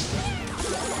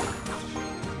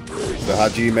 So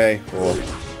Hajime or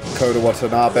Kota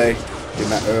Watanabe in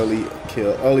that early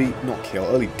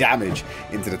damage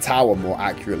into the tower, more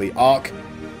accurately, arc.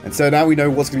 And so now we know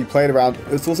what's going to be played around.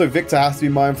 It's also Victor has to be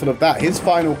mindful of that. His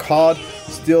final card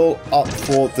still up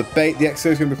for debate. The Exo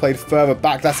is going to be played further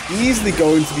back. That's easily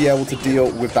going to be able to deal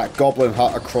with that Goblin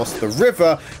Hut across the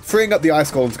river, freeing up the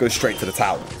Ice Golem to go straight to the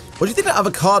tower. What do you think that other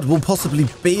card will possibly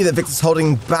be that Victor's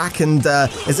holding back? And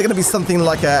is it going to be something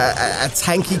like a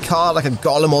tanky card, like a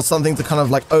Golem or something to kind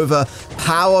of like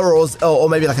overpower, or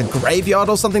maybe like a Graveyard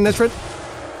or something, Nitrid?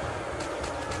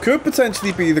 Could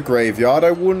potentially be the Graveyard. I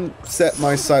wouldn't set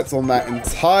my sights on that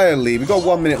entirely. We've got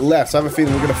 1 minute left, so I have a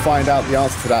feeling we're going to find out the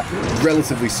answer to that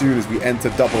relatively soon as we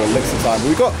enter double elixir time. But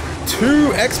we've got 2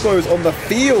 Expos on the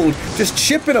field just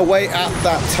chipping away at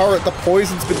that turret. The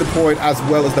poison's been deployed as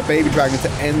well as the Baby Dragon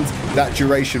to end that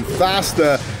duration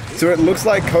faster. So it looks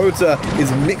like Kota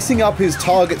is mixing up his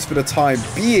targets for the time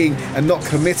being and not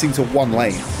committing to one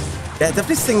lane. Yeah,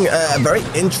 definitely seeing a very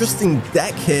interesting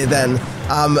deck here then.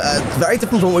 Very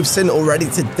different from what we've seen already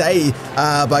today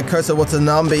by Kota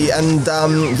Watanabe. And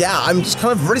yeah, I'm just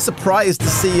kind of really surprised to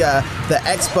see the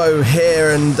Expo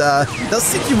here. And it does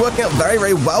seem to be working out very,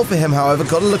 very well for him, however.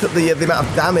 Got to look at the amount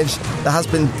of damage that has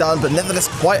been done, but nevertheless,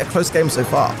 quite a close game so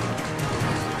far.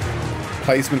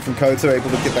 Placement from Kota,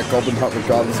 able to get that Goblin Hut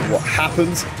regardless of what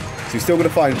happens. So he's still going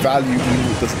to find value even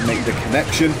if it doesn't make the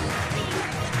connection.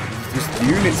 Just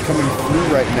units coming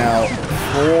through right now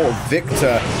for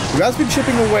Victor, who has been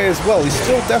chipping away as well. He's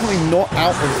still definitely not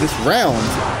out of this round.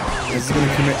 He's going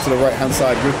to commit to the right-hand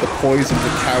side with the poison to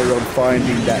carry on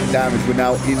finding that damage. We're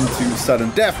now into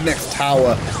sudden death. Next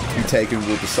tower to be taken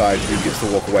will decide who gets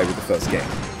to walk away with the first game.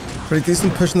 Pretty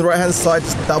decent push on the right-hand side.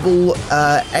 Just double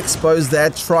Expos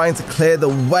there, trying to clear the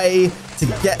way to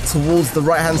get towards the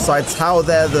right-hand side tower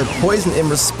there. The poison in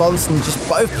response, and just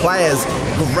both players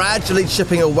gradually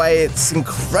chipping away. It's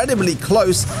incredibly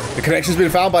close. The connection's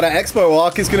been found by that Expo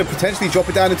arc. Is going to potentially drop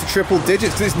it down into triple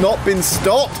digits because it's not been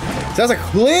stopped. So that's a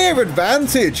clear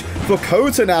advantage for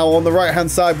Kota now on the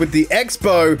right-hand side with the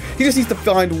Expo. He just needs to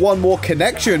find one more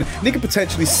connection, and he can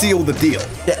potentially seal the deal.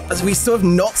 Yeah, as we still have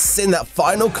not seen that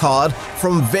final card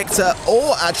from Victor,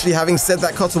 or actually having said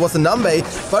that, Kota Watanabe.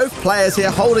 Both players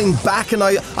here holding back, and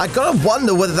I gotta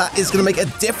wonder whether that is going to make a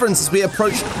difference as we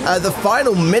approach the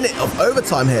final minute of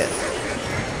overtime here.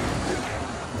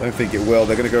 I don't think it will.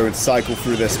 They're going to go and cycle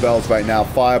through their spells right now.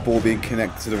 Fireball being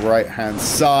connected to the right-hand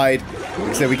side. Like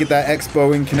I said, we get that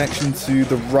Expo in connection to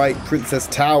the right Princess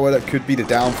Tower. That could be the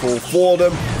downfall for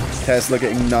them. Tesla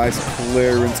getting nice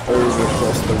clearance over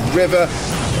across the river.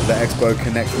 The Expo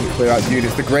connects and clear out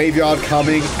units. The Graveyard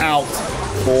coming out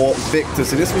for Victor.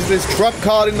 So this was his trump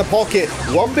card in the pocket.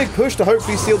 One big push to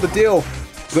hopefully seal the deal.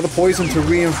 Got the poison to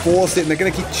reinforce it, and they're going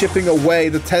to keep chipping away.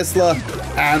 The Tesla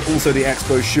and also the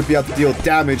Expo should be able to deal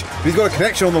damage. But he's got a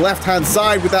connection on the left-hand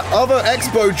side with that other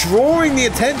Expo drawing the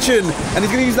attention, and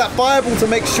he's going to use that Fireball to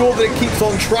make sure that it keeps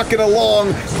on trucking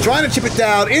along, trying to chip it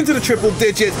down into the triple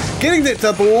digits, getting it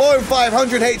to below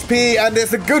 500 HP, and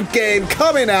there's a good game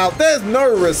coming out. There's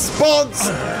no response,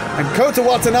 and Kota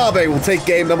Watanabe will take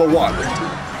game number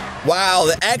 1. Wow,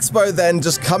 the Expo then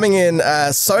just coming in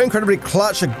so incredibly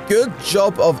clutch. A good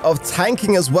job of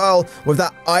tanking as well with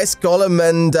that Ice Golem.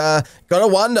 And gotta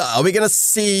wonder, are we going to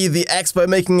see the Expo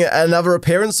making another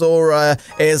appearance, or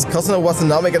is Kota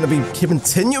Watanabe going to be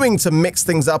continuing to mix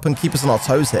things up and keep us on our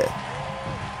toes here?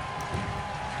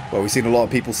 Well, we've seen a lot of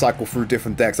people cycle through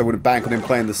different decks. I wouldn't bank on him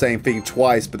playing the same thing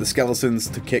twice, but the Skeletons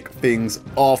to kick things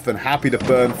off, and happy to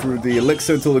burn through the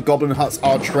Elixir until the Goblin Huts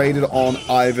are traded on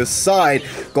either side.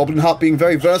 Goblin Hut being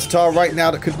very versatile right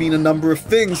now, that could mean a number of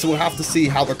things, so we'll have to see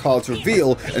how the cards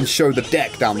reveal and show the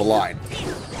deck down the line.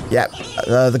 Yeah,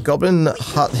 the Goblin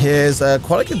Hut here is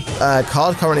quite a good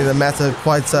card currently in the meta.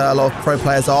 Quite a lot of pro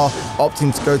players are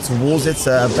opting to go towards it.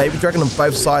 Baby Dragon on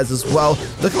both sides as well.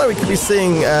 Looking like we could be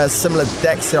seeing similar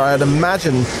decks here. I'd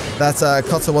imagine that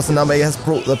Kota Watanabe has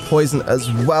brought the poison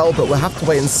as well, but we'll have to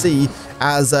wait and see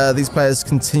as these players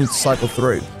continue to cycle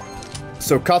through.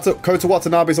 So Kota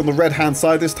Watanabe's on the red-hand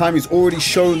side this time. He's already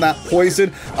shown that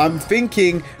poison. I'm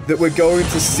thinking that we're going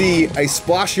to see a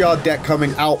Splash Yard deck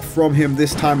coming out from him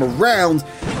this time around,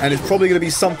 and it's probably going to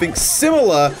be something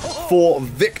similar for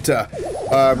Victor.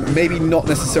 Maybe not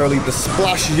necessarily the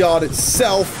Splash Yard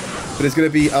itself, but it's going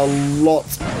to be a lot...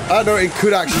 I don't know, it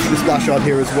could actually be the Splash Yard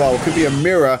here as well. It could be a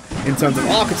mirror in terms of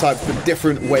archetypes, but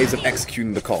different ways of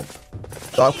executing the comp.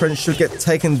 Dark Prince should get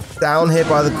taken down here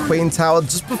by the Queen Tower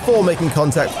just before making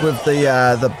contact with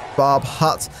the Barb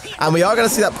Hut. And we are going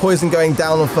to see that poison going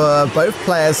down for both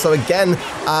players. So again,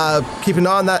 keep an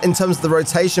eye on that in terms of the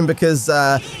rotation, because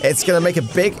it's going to make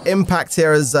a big impact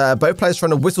here as both players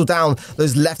trying to whistle down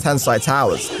those left-hand side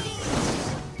towers.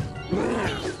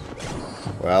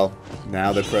 Well,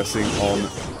 now they're pressing on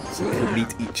to meet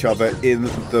each other in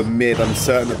the mid. I'm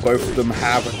certain that both of them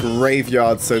have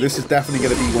graveyards, so this is definitely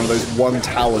going to be one of those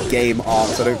one-tower game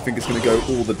arcs. I don't think it's going to go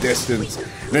all the distance.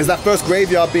 And there's that first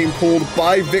graveyard being pulled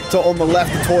by Victor on the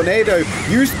left. The tornado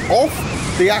used off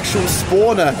the actual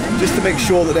spawner just to make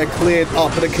sure that they're cleared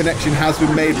up, but a connection has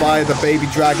been made by the baby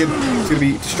dragon. It's going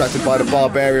to be distracted by the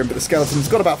barbarian, but the skeleton's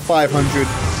got about 500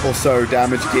 or so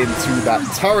damage into that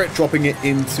turret, dropping it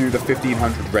into the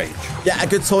 1500 range. Yeah, a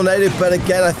good tornado, but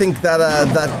again, I think that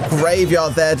that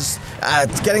graveyard there just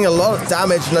getting a lot of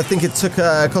damage, and I think it took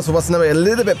Koto Watanabe a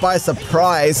little bit by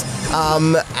surprise.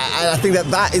 And I think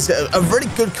that is a really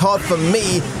good card for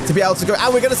me to be able to go.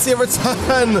 And we're going to see a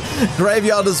return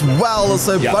graveyard as well.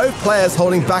 So both players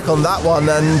holding back on that one.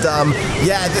 And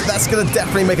yeah, that's going to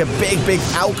definitely make a big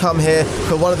outcome here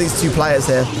for one of these two players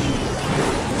here.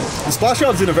 Splash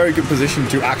Yard's in a very good position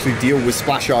to actually deal with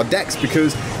Splash Yard decks,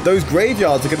 because those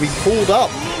graveyards are going to be pulled up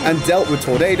and dealt with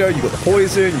Tornado. You've got the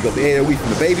Poison, you've got the AoE from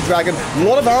the Baby Dragon, a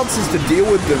lot of answers to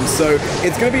deal with them, so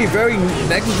it's going to be very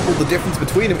negligible, the difference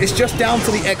between them. It's just down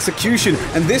to the execution,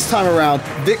 and this time around,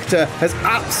 Victor has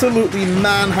absolutely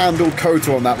manhandled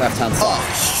Koto on that left-hand side.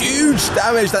 Oh, huge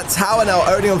damage. That tower now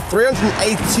only on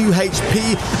 382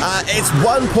 HP. It's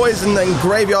one Poison and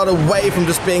Graveyard away from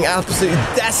just being absolutely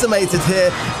decimated here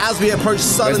as we approach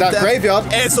sudden death. Graveyard?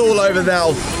 It's all over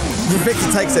now.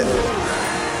 Victor takes it.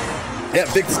 Yeah,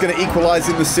 Victor's going to equalize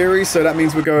in the series, so that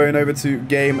means we're going over to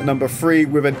game number 3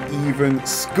 with an even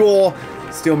score.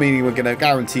 Still meaning we're going to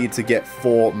guaranteed to get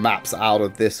 4 maps out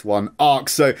of this one arc.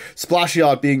 So Splash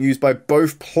Yard being used by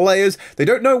both players. They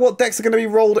don't know what decks are going to be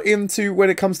rolled into when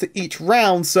it comes to each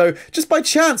round, so just by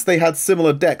chance they had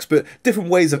similar decks, but different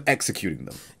ways of executing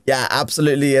them. Yeah,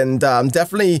 absolutely, and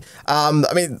definitely, I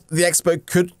mean, the Expo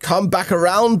could come back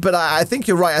around, but I think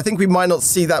you're right. I think we might not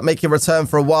see that make a return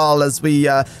for a while, as we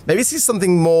maybe see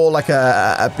something more like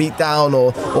a beatdown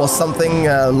or something.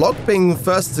 Log being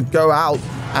first to go out,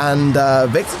 and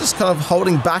Victor just kind of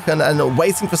holding back and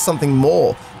waiting for something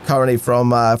more currently from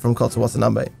Koto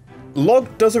Watanabe.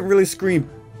 Log doesn't really scream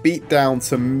beat down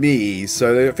to me,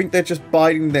 so I think they're just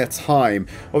biding their time.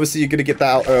 Obviously you're going to get that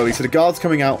out early, so the guard's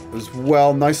coming out as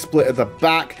well. Nice split at the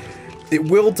back. It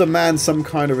will demand some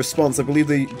kind of response. I believe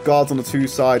the guards on the 2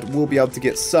 side will be able to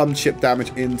get some chip damage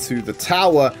into the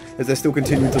tower as they're still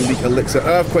continuing to leak Elixir.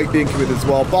 Earthquake being committed as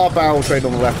well. Bar Barrel trade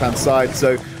on the left hand side,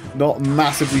 so not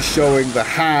massively showing the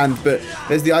hand, but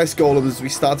there's the Ice Golem as we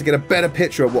start to get a better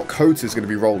picture of what Koto is going to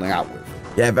be rolling out with.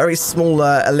 Yeah, very small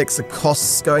Elixir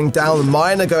costs going down. The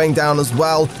Miner going down as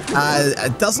well.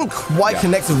 It doesn't quite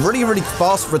connect. A really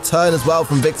fast return as well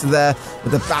from Victor there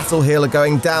with the Battle Healer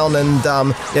going down. And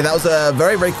yeah, that was a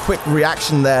very quick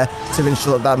reaction there to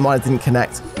ensure that Miner didn't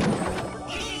connect.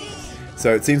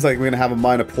 So it seems like we're going to have a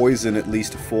Minor Poison at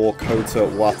least for Koto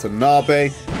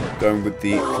Watanabe. Going with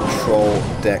the Control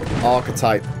deck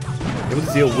archetype. Able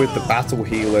to deal with the Battle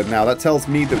Healer. Now that tells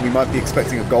me that we might be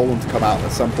expecting a Golem to come out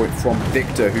at some point from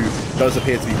Victor, who does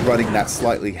appear to be running that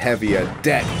slightly heavier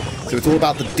deck. So it's all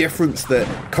about the difference that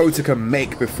Koto can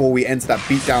make before we enter that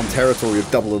beatdown territory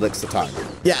of double Elixir time.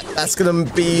 Yeah, that's going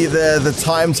to be the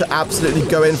time to absolutely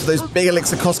go in for those big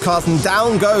Elixir cost cards, and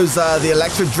down goes the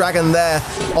Electric Dragon there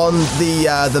on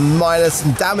the minus,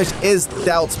 and damage is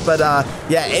dealt, but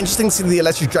yeah, interesting to see the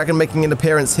Electric Dragon making an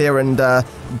appearance here, and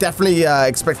definitely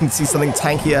expecting to see something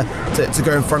tankier to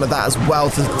go in front of that as well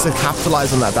to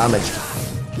capitalize on that damage.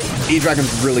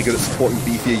 E-Dragon's really good at supporting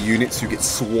beefier units who get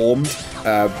swarmed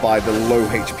by the low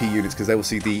HP units, because they will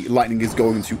see the lightning is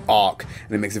going to arc,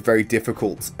 and it makes it very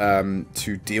difficult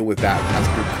to deal with that. It has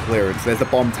good clearance. There's the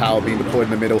bomb tower being deployed in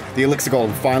the middle. The Elixir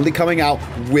Golem finally coming out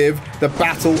with the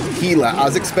Battle Healer,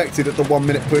 as expected at the 1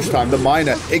 minute push time. The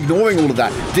Miner ignoring all of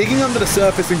that, digging under the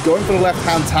surface and going for the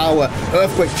left-hand tower.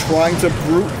 Earthquake trying to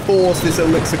brute force this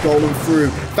Elixir Golem through.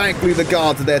 Thankfully, the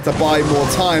guards are there to buy more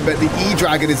time, but the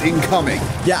E-Dragon is incoming.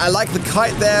 Yeah, I like the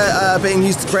kite there being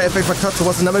used to great effect by Koto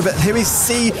Watanabe, but here we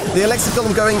see the Elixir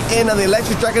Golem going in and the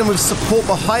Electric Dragon with support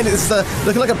behind it. This is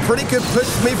looking like a pretty good push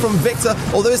for me from Victor,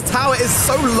 although his tower is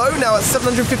so low now at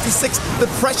 756. The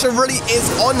pressure really is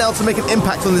on now to make an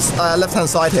impact on this left-hand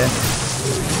side here.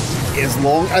 as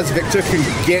long as Victor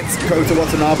can get Kota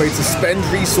Watanabe to spend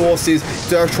resources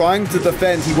to trying to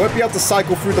defend, he won't be able to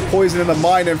cycle through the poison in the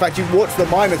miner. In fact, you watch the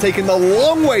miner taking the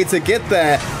long way to get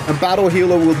there, and Battle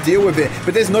Healer will deal with it.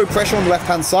 But there's no pressure on the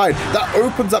left-hand side. That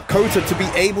opens up Kota to be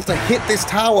able to hit this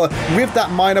tower with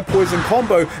that miner poison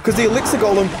combo, because the Elixir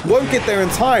Golem won't get there in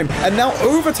time. And now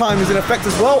overtime is in effect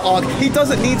as well, Ark. He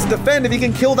doesn't need to defend if he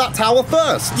can kill that tower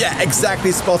first. Yeah,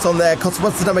 exactly, spot on there. Kota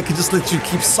Watanabe can just literally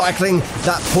keep cycling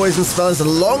that poison spell. As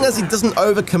long as he doesn't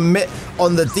overcommit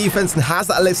on the defense and has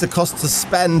that elixir cost to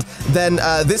spend, then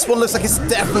this one looks like it's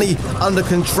definitely under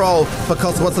control for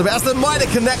Kota Watanabe. As the miner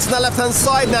connects on that left-hand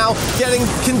side now, getting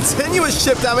continuous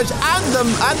chip damage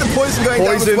and the poison going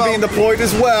down as well. Poison being deployed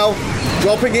as well,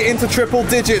 dropping it into triple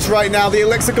digits right now. The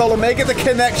Elixir Golem may get the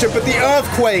connection, but the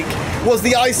Earthquake was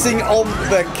the icing on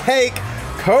the cake.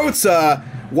 Kota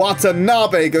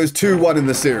Watanabe goes 2-1 in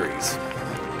the series.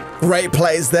 Great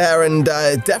plays there, and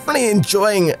definitely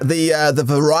enjoying the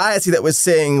variety that we're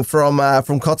seeing from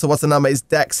Kota Watanabe's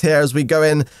decks here as we go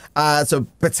in to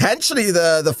potentially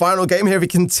the final game here if he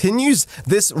continues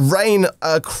this reign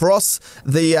across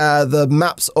the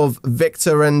maps of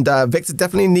Victor, and Victor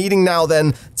definitely needing now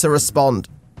then to respond.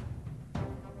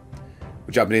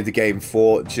 We're jumping into game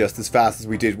 4 just as fast as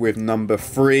we did with number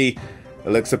 3.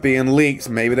 Elixir being leaked.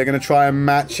 Maybe they're going to try and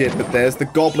match it, but there's the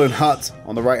Goblin Hut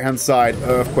on the right-hand side.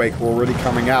 Earthquake already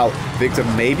coming out. Victor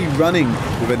may be running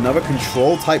with another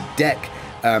control-type deck.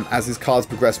 As his cards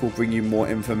progress, we'll bring you more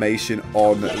information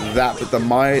on that. But the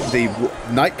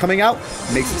Knight coming out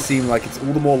makes it seem like it's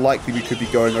all the more likely we could be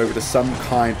going over to some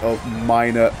kind of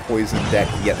minor poison deck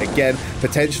yet again.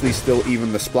 Potentially still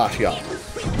even the Splash Yard.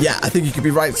 Yeah, I think you could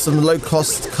be right. Some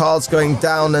low-cost cards going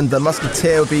down, and the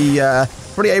Musketeer will be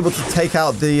pretty able to take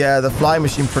out the flying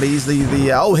machine pretty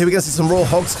easily. Oh, here we go, see some raw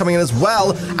hogs coming in as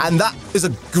well, and that is a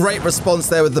great response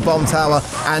there with the bomb tower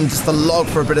and just the log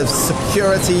for a bit of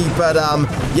security. But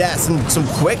yeah, some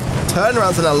quick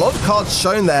turnarounds and a lot of cards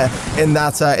shown there in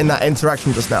that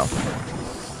interaction just now.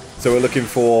 So we're looking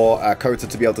for Kota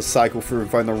to be able to cycle through and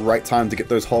find the right time to get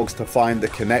those hogs to find the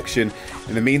connection.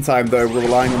 In the meantime, though, we're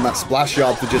relying on that Splash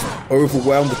Yard to just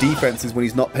overwhelm the defenses when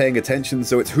he's not paying attention.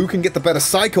 So it's who can get the better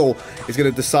cycle is going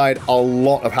to decide a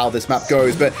lot of how this map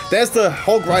goes. But there's the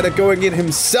Hog Rider going in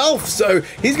himself. So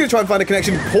he's going to try and find a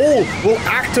connection. Paul will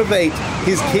activate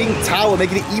his King Tower,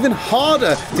 making it even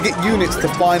harder to get units to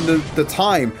find the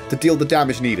time to deal the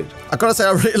damage needed. I gotta say,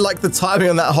 I really like the timing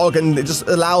on that hog, and it just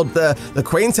allowed the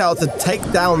Queen Tower to take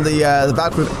down the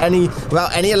Valkyrie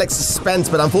without any elixir spent.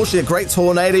 But unfortunately, a great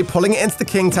tornado pulling it into the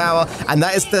King Tower, and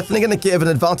that is definitely going to give an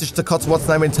advantage to Kota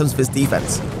Watanabe in terms of his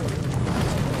defense.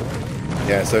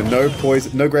 Yeah, so no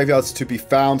poison, no graveyards to be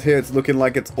found here. It's looking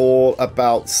like it's all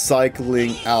about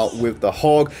cycling out with the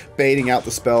hog, baiting out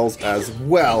the spells as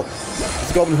well.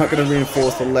 This Goblin Hut going to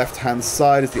reinforce the left-hand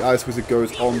side as the Ice Wizard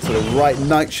goes on to the right.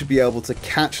 Knight should be able to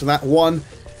catch that one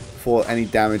before any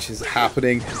damage is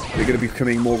happening. They're going to be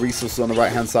becoming more resources on the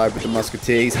right-hand side with the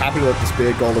Musketeer. He's happy to let the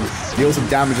Spear Golem deal some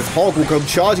damage as Hog will come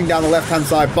charging down the left-hand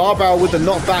side. Barbarrow with the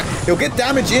knockback. He'll get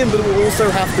damage in, but will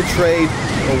also have to trade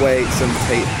away some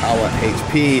Tate Power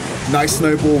HP. Nice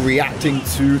snowball reacting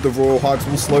to the Royal Hogs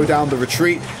will slow down the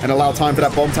retreat and allow time for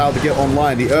that bomb tower to get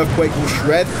online. The Earthquake will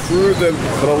shred through them,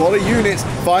 but a lot of units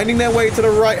finding their way to the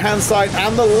right-hand side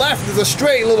and the left as a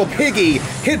stray little piggy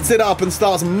hits it up and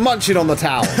starts munching on the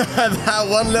tower. That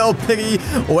one little piggy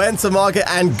went to market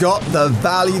and got the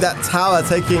value. That tower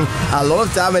taking a lot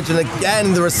of damage, and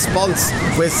again the response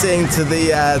we're seeing to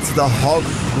the Hog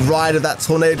Rider, that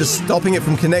tornado just stopping it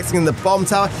from connecting in the bomb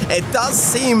tower. It does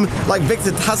seem like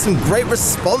Victor has some great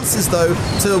responses though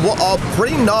to what are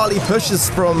pretty gnarly pushes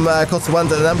from Kota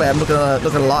Watanabe. I'm not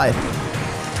gonna lie.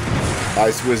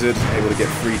 Ice Wizard able to get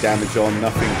 3 damage on,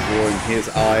 nothing drawing his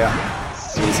ire.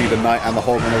 So we see the Knight and the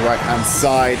Hog on the right-hand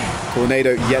side.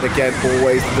 Tornado yet again,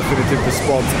 always the definitive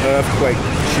response. Earthquake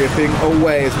chipping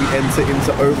away as we enter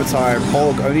into overtime.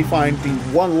 Hog only finding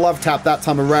 1 love tap that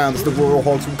time around as the Royal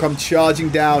Hogs will come charging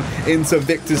down into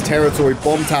Victor's territory.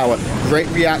 Bomb tower, great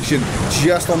reaction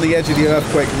just on the edge of the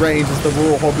Earthquake range as the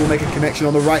Royal Hog will make a connection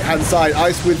on the right-hand side.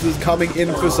 Ice Wizards coming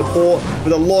in for support,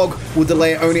 but the log will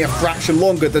delay it only a fraction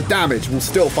longer. The damage will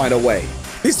still find a way.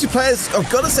 These two players, I've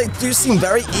got to say, do seem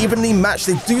very evenly matched.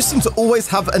 They do seem to always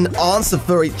have an answer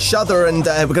for each other, and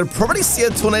we're going to probably see a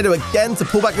tornado again to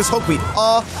pull back this Hog. We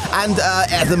are, and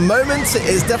at the moment, it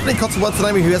is definitely Kota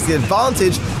Watanabe who has the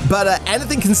advantage, but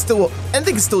anything can still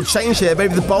change here.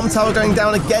 Maybe the bomb tower going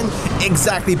down again.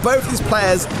 Exactly. Both of these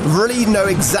players really know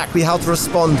exactly how to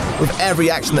respond with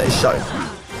every action that is shown.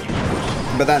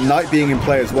 But that Knight being in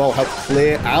play as well helped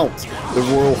clear out the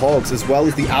Royal Hogs, as well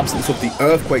as the absence of the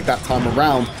Earthquake that time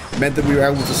around meant that we were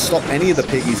able to stop any of the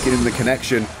piggies getting the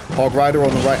connection. Hog Rider on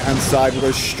the right-hand side will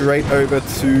go straight over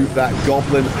to that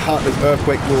Goblin hut as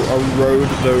Earthquake will erode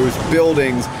those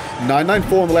buildings.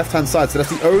 994 on the left-hand side, so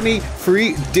that's the only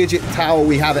 3-digit tower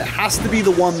we have. It has to be the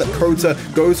one that Kota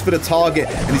goes for the target,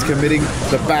 and he's committing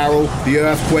the barrel, the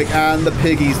Earthquake, and the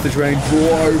piggies to try and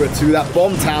draw over to that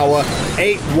bomb tower.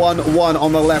 811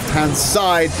 on the left-hand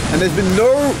side, and there's been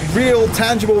no real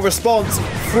tangible response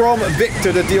from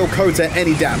Victor to deal Kota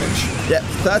any damage. Yep,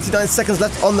 39 seconds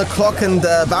left on the clock, and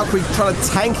Valkyrie trying to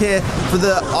tank here for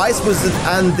the Ice Wizard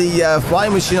and the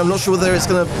Flying Machine. I'm not sure whether it's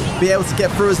going to be able to get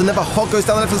through as another Hog goes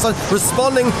down the left-hand side,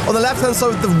 responding on the left-hand side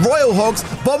with the Royal Hogs.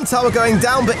 Bomb tower going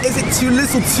down, but is it too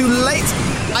little, too late?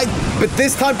 But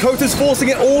this time Kota's forcing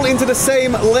it all into the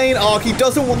same lane arc. He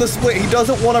doesn't want the split. He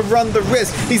doesn't want to run the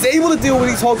risk. He's able to deal with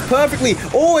these Hogs perfectly.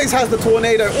 Always has the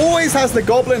Tornado. Always has the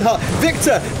Goblin Hut.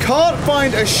 Victor can't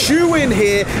find a shoe in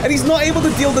here, and he's not able to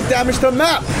deal the damage to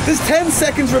map. There's 10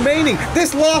 seconds remaining.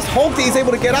 This last Hog that he's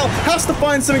able to get out has to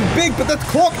find something big, but the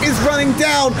clock is running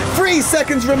down. 3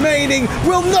 seconds remaining.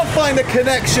 Will not find a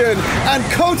connection, and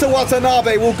Kota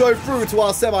Watanabe will go through to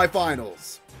our semi-finals.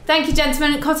 Thank you,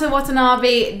 gentlemen. Kota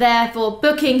Watanabe therefore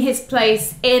booking his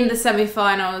place in the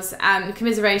semi-finals, and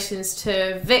commiserations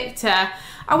to Victor.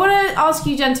 I want to ask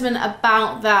you, gentlemen,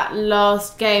 about that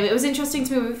last game. It was interesting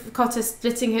to me with Kota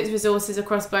splitting his resources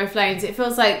across both lanes. It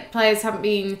feels like players haven't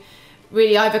been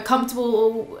really either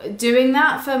comfortable doing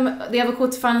that from the other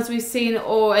quarterfinals we've seen,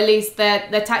 or at least their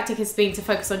tactic has been to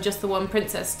focus on just the one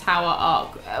Princess Tower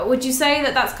arc. Would you say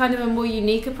that that's kind of a more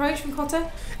unique approach from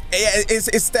Kota?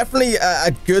 It's definitely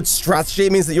a good strategy.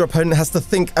 It means that your opponent has to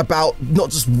think about not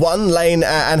just one lane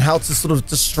and how to sort of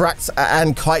distract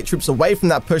and kite troops away from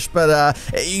that push, but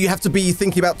you have to be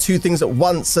thinking about 2 things at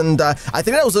once. And I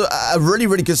think that was a really,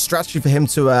 really good strategy for him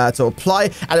to apply.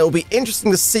 And it will be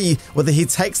interesting to see whether he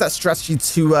takes that strategy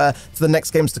to the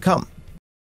next games to come.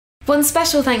 One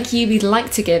special thank you we'd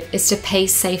like to give is to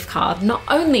PaySafeCard. Not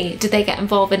only did they get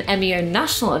involved in M.E.O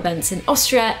national events in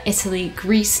Austria, Italy,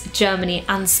 Greece, Germany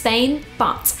and Spain,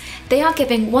 but they are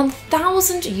giving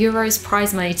 €1,000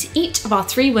 prize money to each of our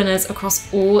 3 winners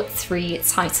across all 3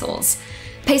 titles.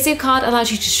 PaySafeCard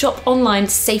allows you to shop online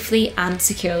safely and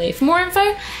securely. For more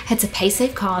info, head to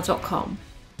paysafecard.com.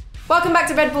 Welcome back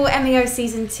to Red Bull MEO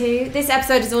Season 2. This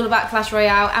episode is all about Clash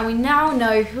Royale, and we now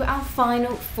know who our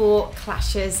final 4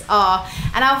 clashers are.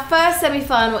 And our first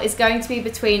semi-final is going to be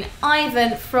between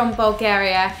Ivan from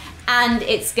Bulgaria and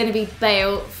it's going to be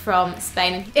Bale from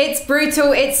Spain. It's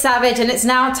brutal, it's savage, and it's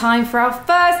now time for our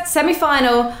first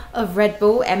semi-final of Red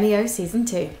Bull MEO Season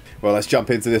 2. Well, let's jump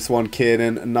into this one,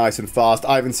 Kieran, nice and fast.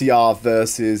 Ivan CR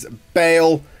versus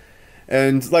Bale.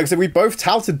 And like I said, we both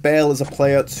touted Bale as a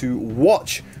player to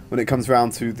watch when it comes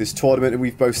around to this tournament, and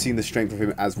we've both seen the strength of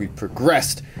him as we've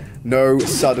progressed. No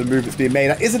sudden movements being made.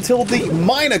 That is until the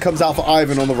miner comes out for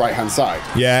Ivan on the right-hand side.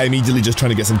 Yeah, immediately just trying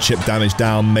to get some chip damage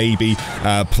down, maybe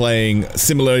playing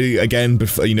similarly again.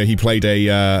 Before, you know, he played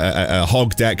a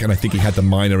hog deck, and I think he had the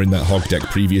miner in that hog deck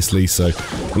previously, so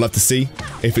we'll have to see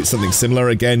if it's something similar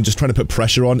again, just trying to put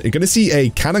pressure on. You're going to see a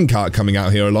cannon cart coming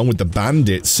out here along with the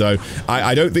bandits, so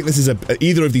I don't think this is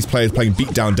either of these players playing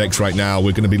beatdown decks right now.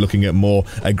 We're going to be looking at more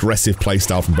aggressive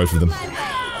playstyle from both of them.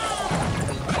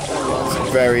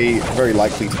 Very, very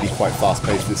likely to be quite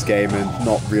fast-paced this game and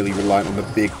not really reliant on the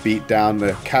big beatdown.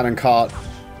 The cannon cart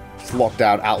is locked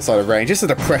down outside of range. It's a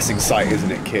depressing sight, isn't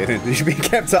it, kid? It should be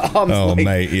kept at arm's length.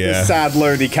 Mate, yeah. The sad,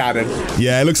 lonely cannon.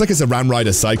 Yeah, it looks like it's a Ram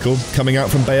Rider cycle coming out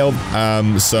from Bale.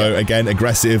 So again,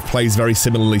 aggressive, plays very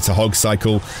similarly to Hog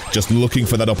Cycle, just looking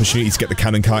for that opportunity to get the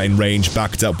cannon cart in range,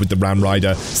 backed up with the Ram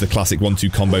Rider. It's the classic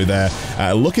 1-2 combo there.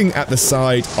 Looking at the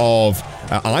side of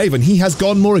Ivan, he has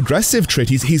gone more aggressive, Trit.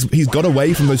 He's got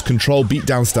away from those control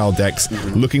beatdown style decks,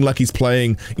 looking like he's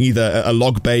playing either a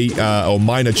log bait or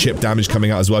minor chip damage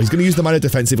coming out as well. He's going to use the miner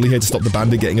defensively here to stop the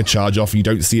bandit getting a charge off. You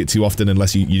don't see it too often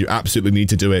unless you absolutely need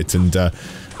to do it. And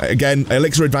again,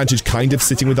 Elixir advantage kind of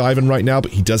sitting with Ivan right now,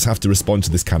 but he does have to respond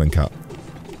to this cannon cut.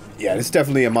 Yeah, it's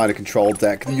definitely a minor control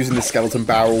deck. Using the Skeleton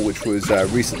Barrel, which was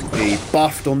recently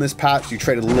buffed on this patch, you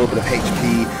traded a little bit of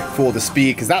HP for the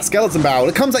speed, because that Skeleton Barrel,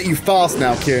 it comes at you fast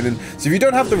now, Kieran. So if you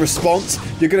don't have the response,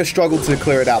 you're going to struggle to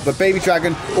clear it out. But Baby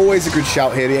Dragon, always a good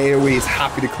shout here. The AoE is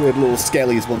happy to clear the little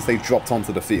skellies once they've dropped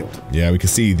onto the field. Yeah, we can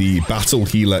see the Battle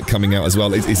Healer coming out as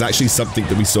well. It's actually something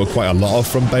that we saw quite a lot of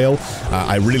from Bale.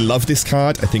 I really love this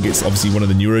card. I think it's obviously one of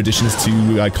the newer additions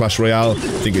to Clash Royale. I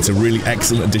think it's a really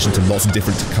excellent addition to lots of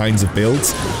different kinds kinds of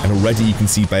builds, and already you can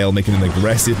see Bale making an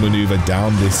aggressive maneuver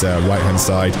down this right-hand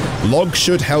side. Log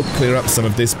should help clear up some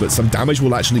of this, but some damage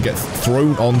will actually get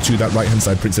thrown onto that right-hand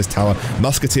side Princess Tower.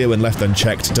 Musketeer, when left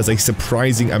unchecked, does a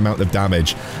surprising amount of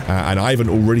damage, and Ivan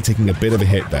already taking a bit of a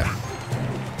hit there.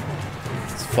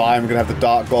 Fine, we're going to have the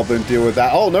Dark Goblin deal with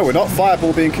that. Oh no, we're not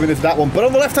Fireball being committed to that one. But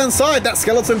on the left-hand side, that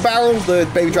Skeleton Barrel, the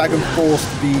Baby Dragon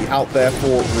forced to be out there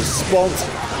for response,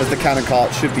 as the cannon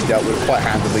cart should be dealt with quite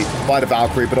handily by the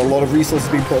Valkyrie, but a lot of resources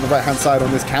being put on the right-hand side on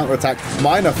this counter-attack.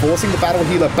 Miner forcing the Battle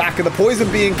Healer back, and the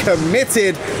poison being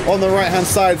committed on the right-hand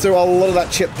side, so a lot of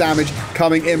that chip damage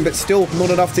coming in, but still not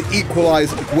enough to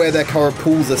equalize where their current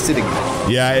pools are sitting.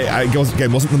 Yeah,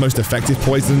 again, wasn't the most effective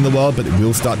poison in the world, but it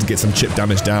will start to get some chip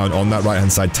damage down on that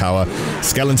right-hand side tower.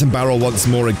 Skeleton Barrel once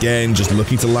more again, just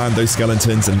looking to land those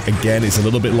skeletons, and again, it's a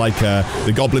little bit like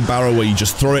the Goblin Barrel, where you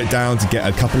just throw it down to get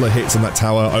a couple of hits on that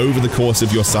tower. Over the course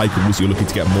of your cycles, you're looking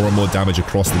to get more and more damage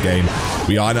across the game.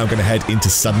 We are now going to head into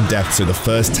sudden death, so the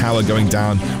first tower going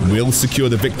down will secure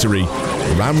the victory.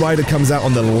 Ram Rider comes out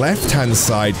on the left-hand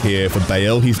side here for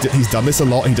Bale. He's done this a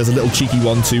lot. He does a little cheeky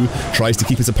 1-2, tries to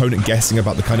keep his opponent guessing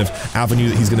about the kind of avenue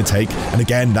that he's going to take. And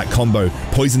again, that combo.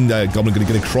 Poison Goblin going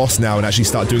to get across now and actually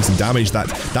start doing some damage. That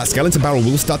Skeleton Barrel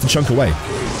will start to chunk away.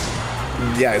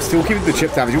 Yeah, it's still keeping the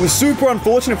chip damage. It was super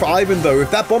unfortunate for Ivan, though.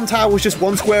 If that bomb tower was just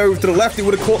one square over to the left, it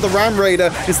would have caught the Ram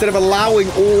Raider instead of allowing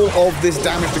all of this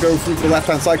damage to go through to the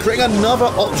left-hand side, creating another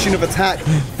option of attack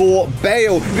for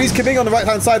Bale. But he's coming on the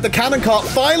right-hand side. The cannon cart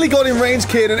finally got in range,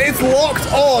 kid, and it's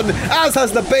locked on, as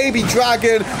has the Baby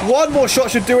Dragon. One more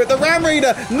shot should do it. The Ram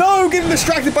Raider, no, getting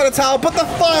distracted by the tower, but the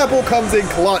Fireball comes in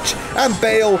clutch, and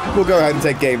Bale will go ahead and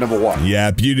take game number 1. Yeah,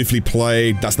 beautifully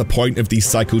played. That's the point of these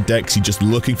cycle decks. You're just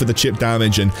looking for the chip damage,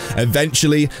 and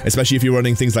eventually, especially if you're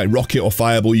running things like Rocket or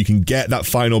Fireball, you can get that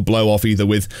final blow off either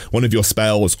with one of your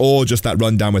spells or just that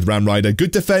rundown with Ram Rider.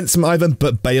 Good defense from Ivan,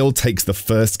 but Bale takes the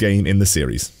first game in the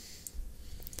series.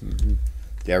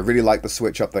 Yeah, I really like the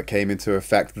switch up that came into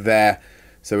effect there.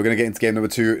 So we're going to get into game number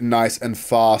 2 nice and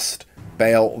fast.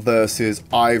 Bale versus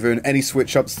Ivan. Any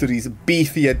switch ups to these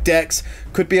beefier decks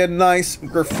could be a nice,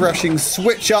 refreshing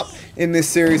switch up in this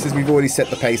series, as we've already set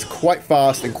the pace quite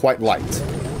fast and quite light.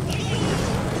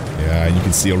 Yeah, you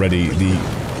can see already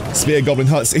the Spear Goblin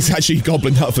Huts. It's actually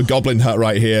Goblin Hut for Goblin Hut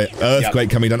right here. Earthquake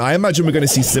coming down. I imagine we're going to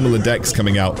see similar decks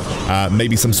coming out.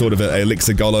 Maybe some sort of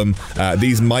Elixir Golem.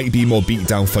 These might be more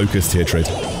beatdown focused here, Trid.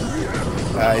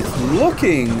 It's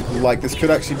looking like this could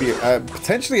actually be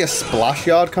potentially a Splash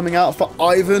Yard coming out for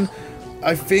Ivan.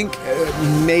 I think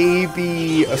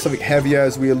maybe something heavier,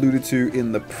 as we alluded to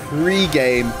in the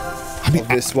pre-game of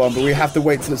this one, but we have to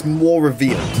wait till it's more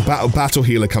revealed. Battle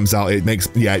Healer comes out. It makes,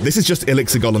 yeah, this is just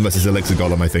Elixir Golem versus Elixir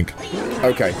Golem, I think.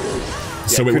 Okay.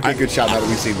 So it could be a good shout now that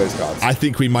we've seen those cards. I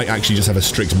think we might actually just have a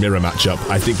strict mirror matchup.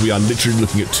 I think we are literally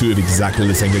looking at 2 of exactly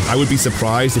the same things. I would be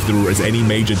surprised if there was any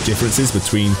major differences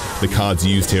between the cards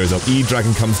used here as well.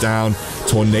 E-Dragon comes down,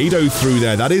 Tornado through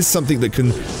there. That is something that can...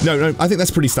 No, I think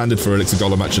that's pretty standard for Elixir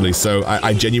Golem, actually. So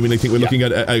I genuinely think we're looking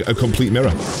at a complete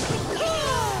mirror.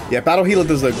 Yeah, Battle Healer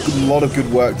does a lot of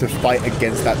good work to fight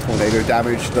against that tornado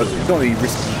damage. Does not only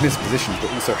miss positions,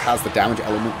 but also has the damage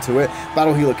element to it.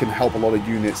 Battle Healer can help a lot of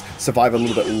units survive a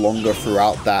little bit longer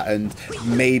throughout that, and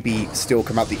maybe still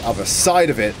come out the other side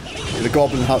of it. The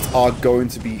Goblin Huts are going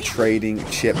to be trading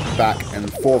chip back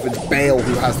and forth. It's Bale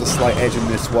who has the slight edge in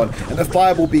this one, and the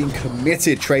Fireball being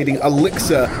committed, trading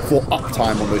Elixir for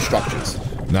uptime on those structures.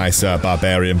 Nice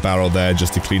Barbarian Barrel there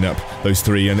just to clean up those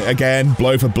 3. And again,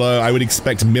 blow for blow, I would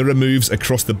expect mirror moves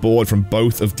across the board from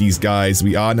both of these guys.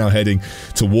 We are now heading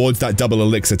towards that double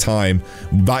Elixir time.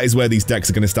 That is where these decks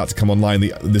are going to start to come online.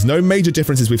 There's no major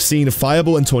differences. We've seen a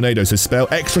Fireball and Tornado, so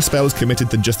extra spells committed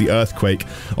than just the Earthquake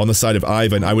on the side of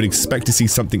Ivan. I would expect to see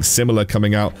something similar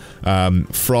coming out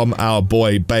from our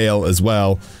boy Bale as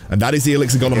well. And that is the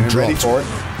Elixir Golem dropped.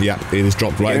 Yeah, it is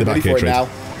dropped right in the back here, Trade.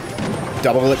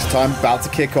 Double Elixir time about to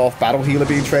kick off. Battle Healer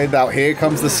being traded out. Here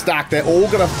comes the stack. They're all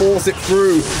going to force it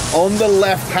through on the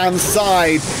left-hand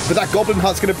side. But that Goblin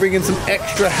Hut's going to bring in some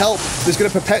extra help that's going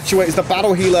to perpetuate as the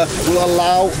Battle Healer will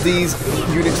allow these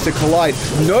units to collide.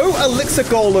 No Elixir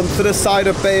Golem for the side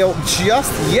of Bale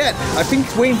just yet. I think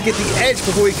he's waiting to get the edge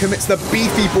before he commits the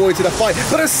beefy boy to the fight.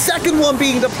 But a second one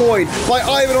being deployed by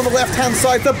Ivan on the left-hand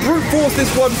side to brute force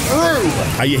this one through.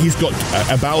 Yeah, he's got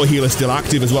a Battle Healer still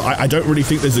active as well. I don't really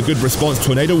think there's a good response.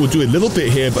 Tornado will do a little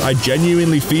bit here, but I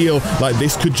genuinely feel like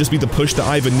this could just be the push that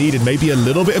Ivan needed. Maybe a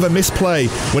little bit of a misplay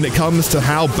when it comes to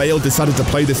how Bale decided to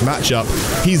play this matchup.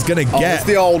 He's going to get... it's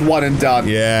the old one and done.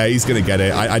 Yeah, he's going to get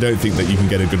it. I don't think that you can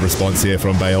get a good response here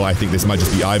from Bale. I think this might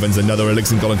just be Ivan's. Another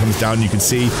Elixir Golem comes down. You can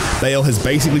see Bale has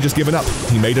basically just given up.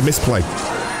 He made a misplay.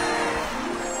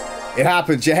 It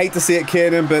happens. You hate to see it,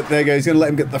 Kiernan, but there you go. He's going to let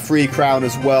him get the free crown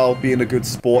as well, being a good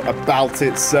sport about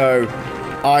it. So,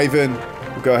 Ivan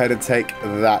will go ahead and take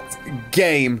that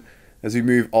game as we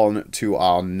move on to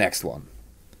our next one.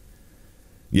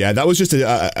 Yeah, that was just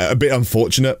a bit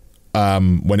unfortunate.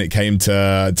 When it came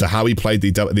to how he played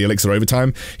the Elixir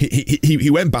Overtime. He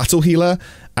went Battle Healer,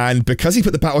 and because he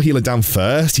put the Battle Healer down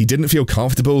first, he didn't feel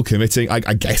comfortable committing. I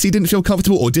guess he didn't feel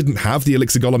comfortable or didn't have the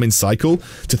Elixir Golem in cycle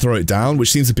to throw it down,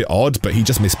 which seems a bit odd, but he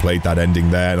just misplayed that ending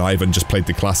there, and Ivan just played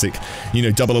the classic, you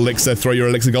know, double Elixir, throw your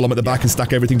Elixir Golem at the back and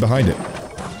stack everything behind it.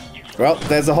 Well,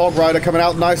 there's a Hog Rider coming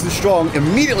out nice and strong.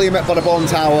 Immediately met by the Bomb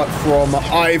Tower from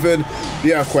Ivan.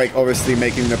 The Earthquake obviously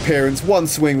making an appearance. One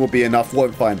swing will be enough,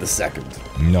 won't find the second.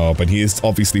 No, but he is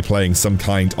obviously playing some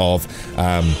kind of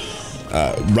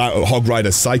Hog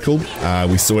Rider cycle.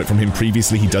 We saw it from him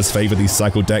previously. He does favor these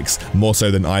cycle decks more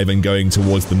so than Ivan, going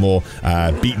towards the more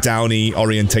beatdowny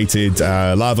orientated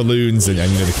lava loons and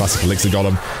you know, the classic Elixir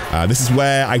Golem. This is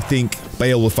where I think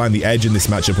Bale will find the edge in this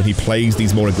matchup when he plays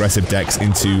these more aggressive decks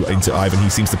into Ivan. He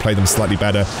seems to play them slightly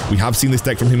better. We have seen this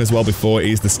deck from him as well before. It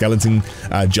is the Skeleton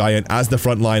Giant as the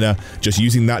frontliner, just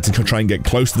using that to try and get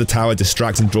close to the tower,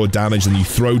 distract and draw damage, and you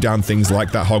throw down things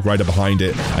like that Hog Rider behind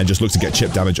it and just look to get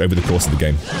chip damage over the course of the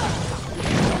game.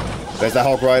 There's that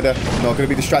Hog Rider, not going to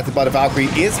be distracted by the Valkyrie,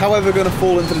 is however going to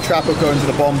fall into the trap or go into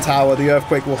the Bomb Tower. The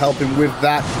Earthquake will help him with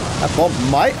that. That bomb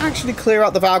might actually clear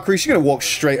out the Valkyrie. She's going to walk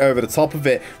straight over the top of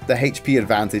it. The HP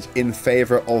advantage in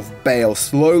favor of Bale,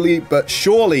 slowly but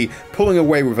surely pulling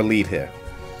away with a lead here.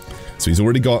 So he's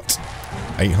already got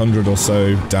 800 or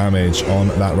so damage on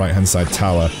that right-hand side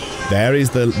tower. There is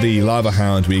the Lava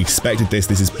Hound. We expected this.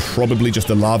 This is probably just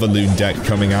a Lava Loon deck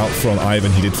coming out from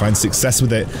Ivan. He did find success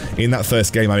with it in that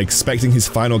first game. I'm expecting his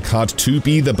final card to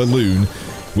be the Balloon,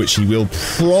 which he will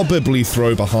probably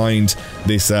throw behind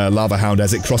this Lava Hound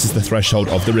as it crosses the threshold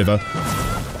of the river.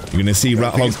 You're going to see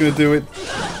Rat Hog. He's going to do it.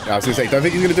 I was going to say, don't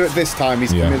think he's going to do it this time.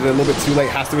 He's committed a little bit too late.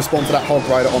 Has to respond to that Hog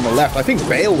Rider on the left. I think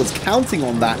Bale was counting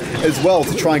on that as well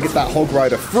to try and get that Hog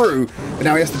Rider through. But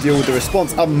now he has to deal with the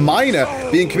response. A miner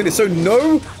being committed. So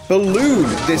no Balloon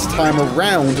this time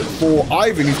around for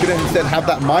Ivan. He's going to instead have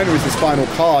that miner as his final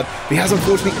card. He has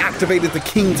unfortunately activated the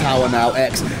King Tower now,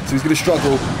 X. So he's going to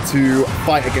struggle to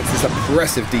fight against this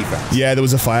oppressive defense. Yeah, there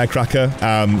was a Firecracker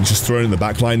just thrown in the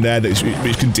backline there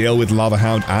which can deal with Lava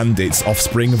Hound and its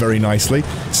offspring very nicely.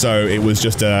 So it was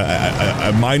just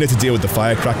a miner to deal with the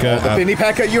Firecracker. The Binny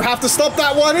Pecker, you have to stop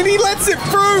that one, and he lets it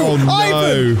through! Oh, no.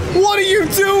 Ivan, what are you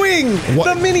doing?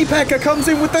 What? The Mini Pecker comes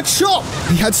in with the chop!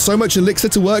 He had so much Elixir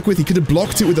to work with. He could have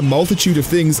blocked it with a multitude of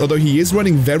things, although he is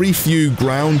running very few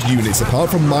ground units.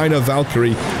 Apart from Miner,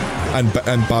 Valkyrie, and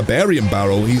Barbarian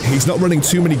Barrel, he's not running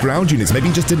too many ground units. Maybe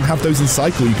he just didn't have those in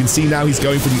cycle. You can see now he's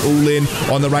going for the all-in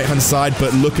on the right-hand side,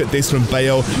 but look at this from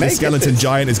Bale. The Skeleton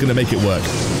Giant is going to make it work.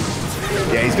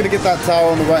 Yeah, he's going to get that tower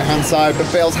on the right-hand side,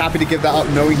 but Bale's happy to give that up,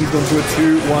 knowing he's gone to a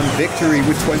 2-1 victory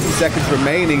with 20 seconds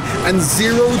remaining and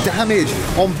 0 damage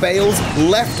on Bale's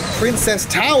left Princess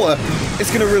Tower. It's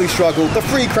going to really struggle. The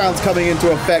free crown's coming into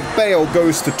effect. Bale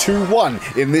goes to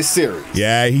 2-1 in this series.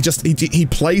 Yeah, he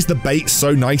plays the bait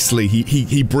so nicely.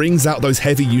 He brings out those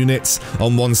heavy units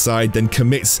on one side, then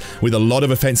commits with a lot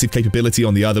of offensive capability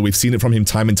on the other. We've seen it from him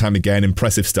time and time again.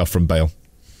 Impressive stuff from Bale.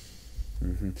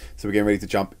 So we're getting ready to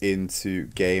jump into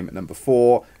game number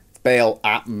 4. It's Bale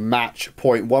at match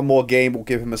point. One more game will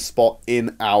give him a spot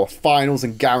in our finals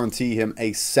and guarantee him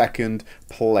a second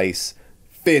place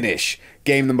finish.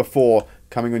 Game number 4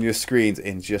 coming on your screens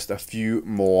in just a few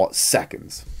more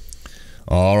seconds.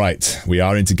 All right, we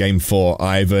are into game 4.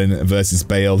 Ivan versus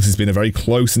Bale. This has been a very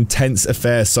close and tense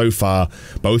affair so far.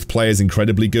 Both players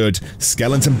incredibly good.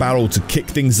 Skeleton Barrel to kick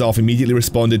things off, immediately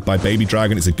responded by Baby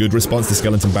Dragon. It's a good response to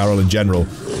Skeleton Barrel in general.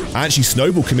 Actually,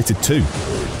 Snowball committed too.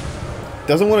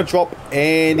 Doesn't want to drop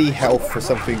any health for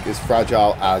something as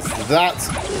fragile as that.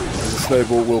 The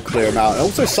Snowball will clear him out. And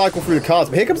also cycle through the cards.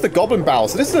 But here comes the Goblin Barrel.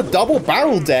 So this is a double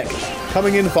barrel deck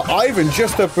coming in for Ivan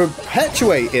just to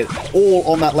perpetuate it all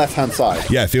on that left-hand side.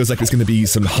 Yeah, it feels like it's going to be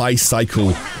some high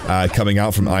cycle coming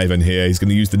out from Ivan here. He's going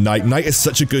to use the Knight. Knight is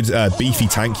such a good beefy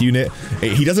tank unit.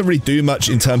 He doesn't really do much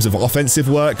in terms of offensive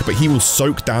work, but he will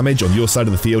soak damage on your side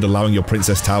of the field, allowing your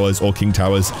Princess Towers or King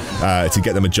Towers to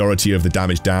get the majority of the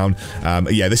damage down.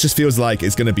 Yeah, this just feels like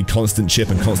it's going to be constant chip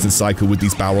and constant cycle with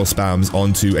these barrel spams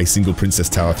onto a single Princess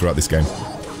Tower throughout this game.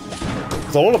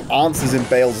 There's a lot of answers in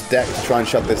Bale's deck to try and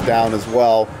shut this down as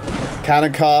well.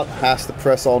 Cannon Cart has to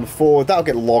press on forward. That'll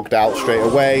get logged out straight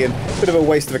away, and a bit of a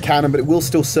waste of a cannon, but it will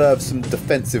still serve some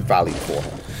defensive value for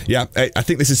him. Yeah, I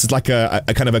think this is like a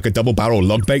kind of like a double barrel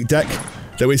log bait deck.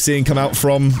 that we're seeing come out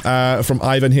from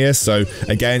Ivan here. So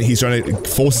again, he's trying to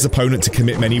force his opponent to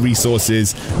commit many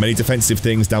resources, many defensive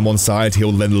things down one side.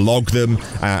 He'll then log them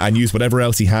and use whatever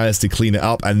else he has to clean it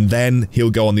up, and then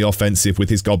he'll go on the offensive with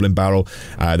his Goblin Barrel.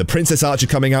 The Princess Archer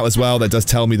coming out as well. That does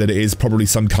tell me that it is probably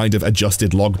some kind of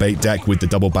adjusted log bait deck with the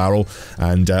double barrel,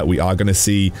 and we are going to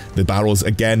see the barrels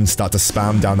again start to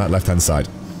spam down that left-hand side.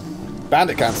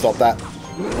 Bandit can't stop that.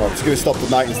 Well, it's going to stop the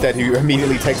knight instead, who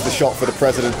immediately takes the shot for the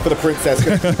president, for the princess,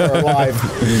 going to keep her alive.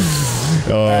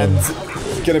 And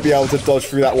going to be able to dodge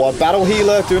through that one. Battle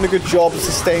Healer doing a good job of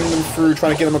sustaining them through,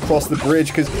 trying to get them across the bridge,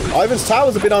 because Ivan's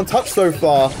towers have been untouched so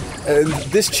far. And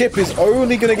this chip is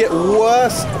only going to get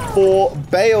worse for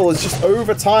Bale. It's just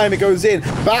over time it goes in.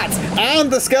 Bats and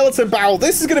the Skeleton Barrel.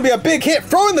 This is going to be a big hit.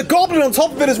 Throwing the Goblin on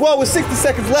top of it as well with 60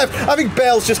 seconds left. I think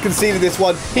Bale's just conceded this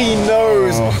one. He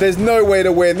knows there's no way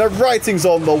to win. The writing's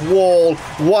on the wall.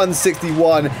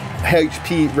 161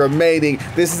 HP remaining.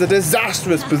 This is a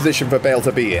disastrous position for Bale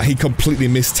to be in. He completely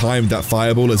mistimed that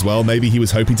fireball as well. Maybe he was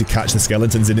hoping to catch the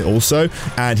skeletons in it also,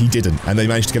 and he didn't. And they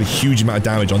managed to get a huge amount of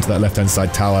damage onto that left-hand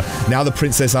side tower. Now the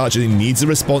Princess Archer needs a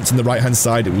response on the right-hand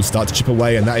side. It will start to chip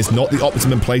away, and that is not the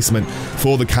optimum placement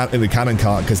for the cannon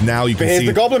cart, because now you can see... Here's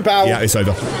the Goblin Barrel. Yeah, it's over.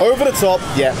 Over the top.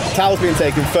 Yeah, tower's being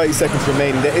taken. 30 seconds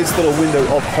remaining. There is still a window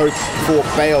of hope for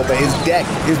Bale, but his deck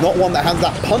is not one that has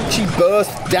that punchy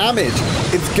burst damage.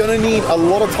 It's going to need a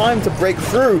lot of time to break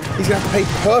through. He's going to have to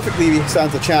play perfectly if he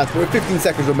stands a chance, but with 15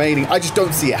 seconds remaining, I just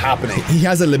don't see it happening. He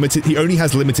only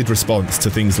has limited response to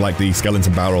things like the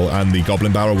Skeleton Barrel and the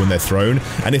Goblin Barrel when they're thrown,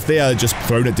 and if they are just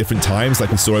thrown at different times,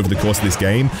 like we saw over the course of this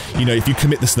game, you know, if you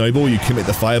commit the snowball, you commit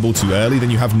the fireball too early, then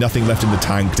you have nothing left in the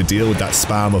tank to deal with that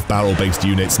spam of barrel-based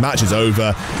units. Match is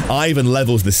over. Ivan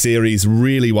levels the series.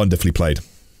 Really wonderfully played.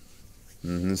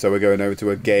 So we're going over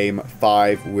to a game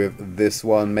 5 with this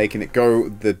one, making it go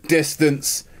the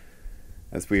distance,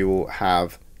 as we will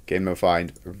have game number 5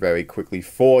 very quickly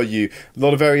for you. A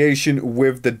lot of variation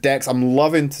with the decks. I'm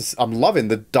loving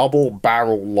the double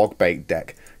barrel log bait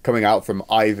deck coming out from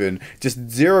Ivan.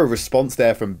 Just zero response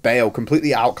there from Bale,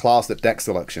 completely outclassed at deck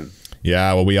selection.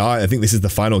 Yeah, well, we are. I think this is the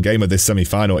final game of this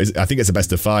semi-final. I think it's a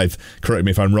best of 5. Correct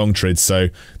me if I'm wrong, Trid. So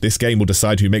this game will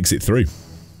decide who makes it through.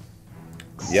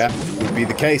 Yeah, would be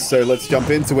the case, so let's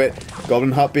jump into it.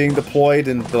 Goblin Hut being deployed,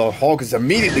 and the Hog is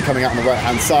immediately coming out on the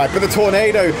right-hand side, but the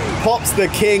Tornado pops the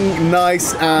King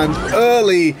nice and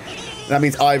early. That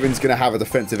means Ivan's going to have a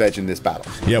defensive edge in this battle.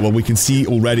 Yeah, well, we can see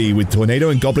already with Tornado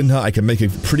and Goblin Hut, I can make a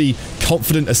pretty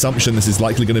confident assumption this is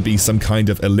likely going to be some kind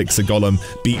of Elixir Golem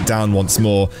beat down once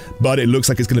more, but it looks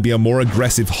like it's going to be a more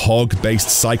aggressive Hog-based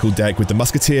cycle deck with the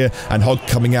Musketeer and Hog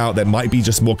coming out. That might be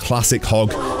just more classic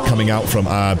Hog coming out from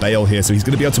Bale here, so he's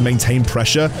going to be able to maintain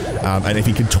pressure, and if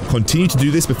he can continue to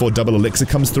do this before double Elixir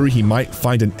comes through, he might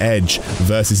find an edge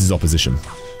versus his opposition.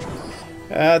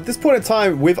 At this point in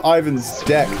time, with Ivan's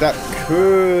deck, that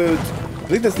could... I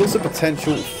believe there's lots of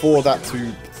potential for that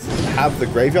to have the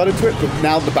graveyard into it, but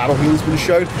now the battle heal has been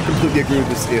shown. Completely agree with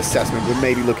this assessment. We're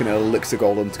maybe looking at Elixir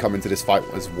Golem to come into this fight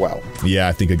as well. Yeah,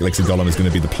 I think Elixir Golem is going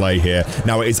to be the play here.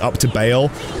 Now it is up to Bale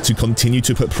to continue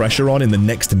to put pressure on in the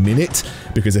next minute,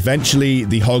 because eventually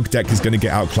the Hog deck is going to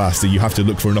get outclassed, so you have to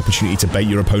look for an opportunity to bait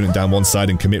your opponent down one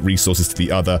side and commit resources to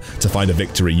the other to find a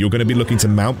victory. You're going to be looking to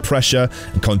mount pressure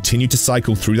and continue to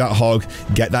cycle through that Hog,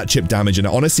 get that chip damage, and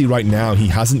honestly right now he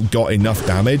hasn't got enough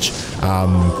damage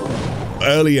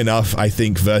early enough, I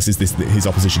think, versus his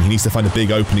opposition. He needs to find a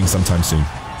big opening sometime soon.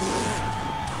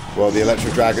 Well, the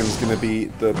Electric Dragon's going to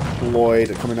be deployed,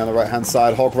 coming down the right-hand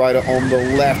side. Hog Rider on the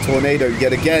left. Tornado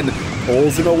yet again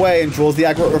pulls him away and draws the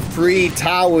aggro of 3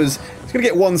 towers. He's going to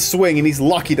get one swing, and he's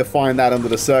lucky to find that under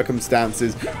the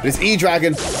circumstances. But his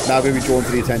E-Dragon now going to be drawn to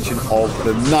the attention of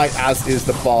the Knight, as is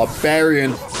the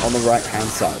Barbarian on the right-hand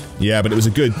side. Yeah, but it was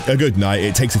a good Knight.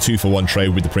 It takes a 2-for-1 trade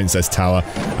with the Princess Tower.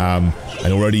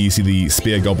 And already you see the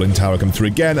Spear Goblin Tower come through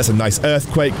again. That's a nice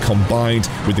Earthquake combined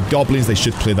with the Goblins. They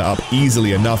should clear that up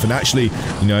easily enough. And actually,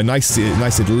 you know, a nice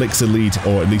Elixir lead,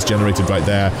 or at least generated right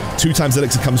there. 2 times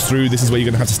Elixir comes through. This is where you're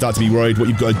going to have to start to be worried. What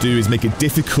you've got to do is make it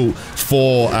difficult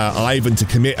for Ivan to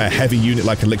commit a heavy unit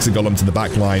like Elixir Golem to the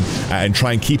back line and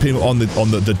try and keep him on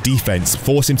the defense.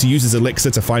 Force him to use his Elixir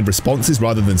to find responses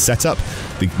rather than setup.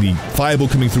 The Fireball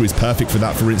coming through is perfect for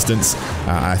that, for instance.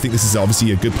 I think this is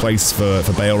obviously a good place for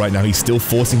Bale right now. He's still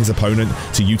forcing his opponent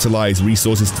to utilize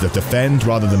resources to defend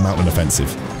rather than mount an offensive.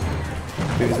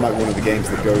 I think this might be one of the games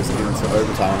that goes into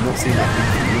overtime. I'm not seeing that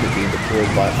unit being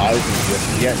deployed by Ivan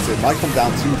just yet, so it might come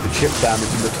down to the chip damage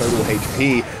and the total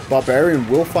HP. Barbarian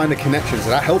will find a connection, so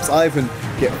that helps Ivan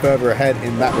get further ahead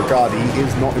in that regard. He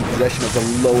is not in possession of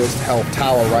the lowest health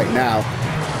tower right now,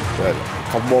 but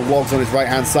A couple more logs on his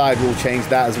right-hand side will change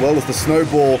that, as well as the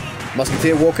snowball.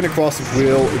 Musketeer walking across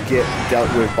will get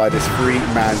dealt with by this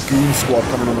three-man goon squad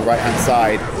coming on the right-hand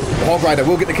side. The Hog Rider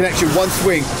will get the connection. One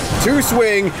swing, two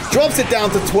swing, drops it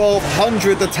down to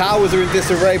 1200. The towers are in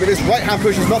disarray, but this right-hand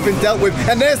push has not been dealt with.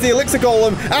 And there's the Elixir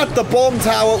Golem at the bomb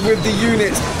tower with the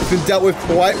units. It's been dealt with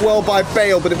quite well by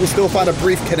Bale, but it will still find a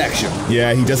brief connection.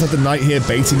 Yeah, he does have the Knight here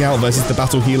baiting out versus the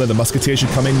Battle Healer. The Musketeer should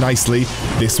come in nicely.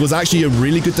 This was actually a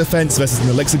really good defense versus an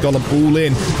Elixir Golem all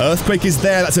in. Earthquake is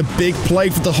there. That's a big play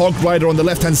for the Hog Rider on the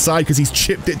left-hand side because he's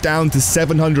chipped it down to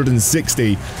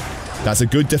 760. That's a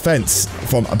good defense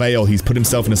from Bale. He's put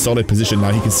himself in a solid position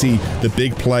now. He can see the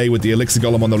big play with the Elixir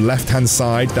Golem on the left-hand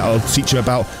side. That'll teach him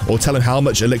about, or tell him how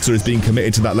much Elixir is being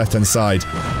committed to that left-hand side.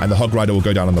 And the Hog Rider will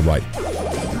go down on the right.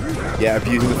 Yeah,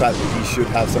 abusing the fact that he should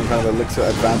have some kind of Elixir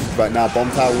advantage right now. Bomb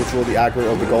Tower will draw the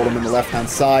aggro of the Golem on the left-hand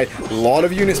side. A lot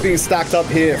of units being stacked up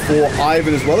here for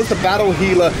Ivan, as well as the Battle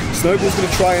Healer. Snowball's going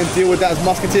to try and deal with that as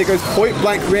Musketeer goes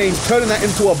point-blank range, turning that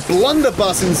into a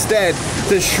blunderbuss instead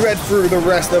to shred through the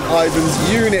rest of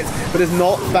Ivan's units, but has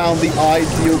not found the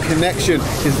ideal connection.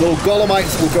 His little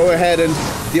Golemites will go ahead and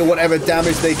deal whatever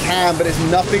damage they can, but it's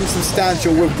nothing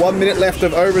substantial with 1 minute left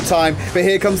of overtime. But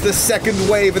here comes the second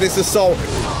wave of this assault.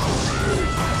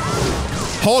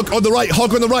 Hog on the right,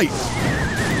 Hog on the right.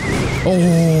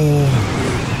 Oh.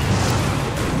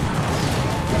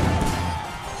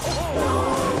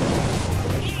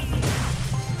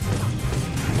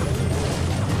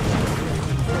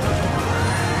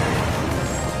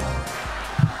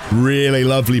 Really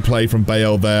lovely play from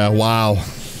Bale there. Wow.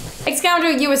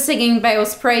 Excalibur, you were singing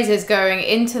Bale's praises going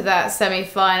into that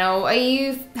semi-final. Are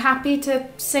you happy to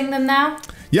sing them now?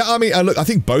 Yeah, I mean, look, I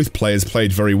think both players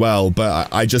played very well, but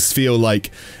I just feel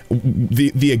like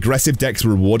the aggressive decks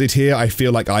were rewarded here. I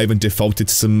feel like Ivan defaulted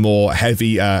to some more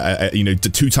heavy, you know,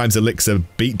 2 times Elixir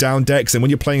beatdown decks, and when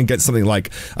you're playing against something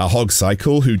like a Hog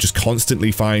Cycle, who just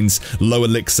constantly finds low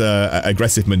Elixir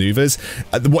aggressive maneuvers,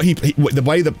 the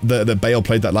way that Bale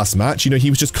played that last match, you know, he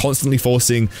was just constantly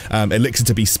forcing Elixir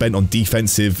to be spent on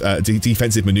defensive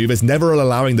maneuvers, never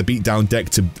allowing the beatdown deck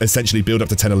to essentially build up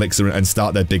to 10 Elixir and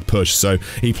start their big push. So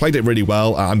he played it really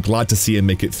well. I'm glad to see him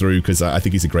make it through because I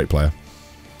think he's a great player.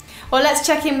 Well, let's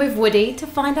check in with Woody to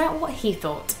find out what he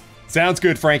thought. Sounds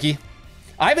good, Frankie.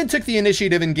 Ivan took the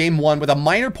initiative in Game 1 with a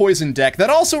minor poison deck that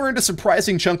also earned a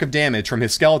surprising chunk of damage from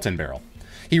his Skeleton Barrel.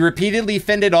 He repeatedly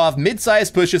fended off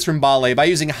mid-sized pushes from Bale by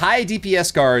using high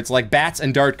DPS guards like Bats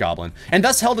and Dart Goblin, and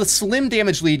thus held a slim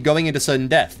damage lead going into sudden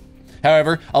death.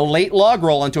 However, a late log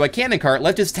roll onto a cannon cart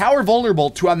left his tower vulnerable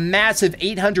to a massive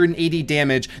 880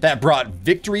 damage that brought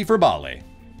victory for Bale.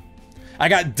 I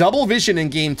got double vision in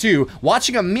Game 2,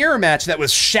 watching a mirror match that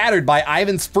was shattered by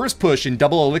Ivan's first push in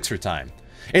double elixir time.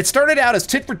 It started out as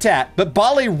tit for tat, but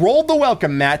Bale rolled the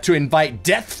welcome mat to invite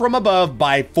death from above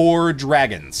by 4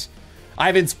 dragons.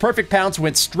 Ivan's perfect pounce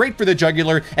went straight for the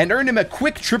jugular and earned him a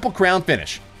quick triple crown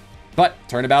finish. But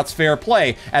turnabout's fair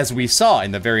play, as we saw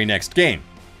in the very next game.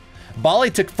 Bale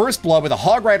took first blood with a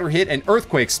Hog Rider hit and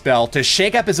Earthquake spell to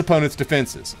shake up his opponent's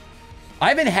defenses.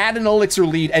 Ivan had an elixir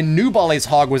lead and knew Bale's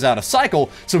Hog was out of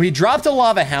cycle, so he dropped a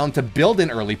Lava Hound to build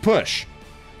an early push.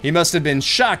 He must have been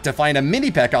shocked to find a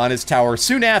mini-P.E.K.K.A on his tower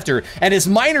soon after, and his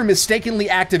miner mistakenly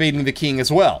activating the king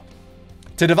as well.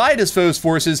 To divide his foe's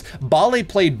forces, Bale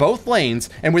played both lanes,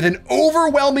 and with an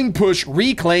overwhelming push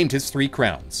reclaimed his 3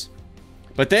 crowns.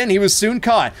 But then he was soon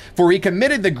caught, for he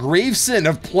committed the grave sin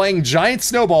of playing Giant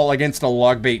Snowball against a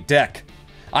Logbait deck.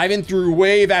 Ivan threw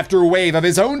wave after wave of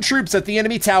his own troops at the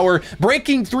enemy tower,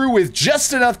 breaking through with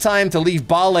just enough time to leave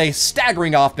Bale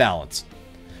staggering off balance.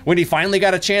 When he finally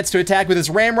got a chance to attack with his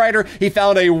Ram Rider, he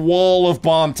found a wall of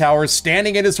bomb towers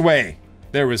standing in his way.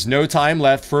 There was no time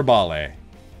left for Bale.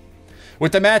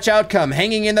 With the match outcome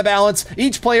hanging in the balance,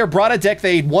 each player brought a deck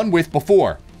they'd won with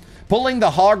before. Pulling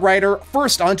the Hog Rider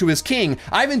first onto his king,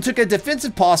 Ivan took a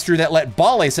defensive posture that let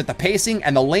Bale set the pacing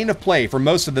and the lane of play for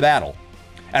most of the battle.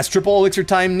 As triple elixir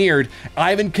time neared,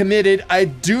 Ivan committed a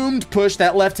doomed push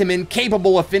that left him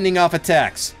incapable of fending off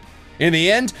attacks. In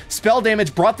the end, spell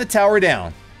damage brought the tower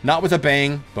down, not with a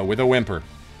bang, but with a whimper.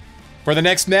 For the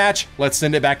next match, let's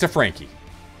send it back to Frankie.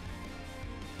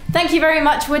 Thank you very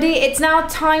much, Woody. It's now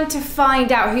time to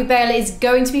find out who Bale is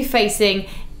going to be facing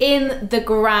in the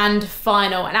grand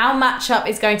final. And our matchup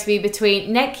is going to be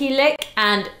between Nekilik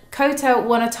and Kota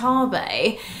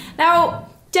Wanatabe. Now,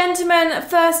 gentlemen,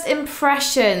 first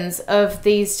impressions of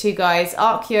these two guys.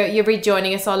 Ark, you're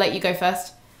rejoining us. I'll let you go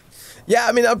first. Yeah,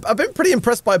 I mean, I've been pretty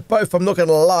impressed by both, I'm not going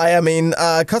to lie. I mean,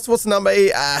 Kota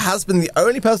Watanabe has been the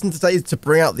only person today to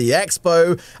bring out the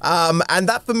Expo, and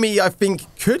that for me, I think,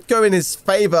 could go in his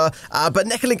favor, but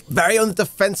Nekilink very on the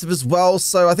defensive as well,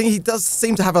 so I think he does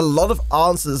seem to have a lot of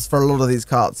answers for a lot of these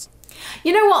cards.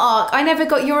 You know what, Ark? I never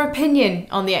got your opinion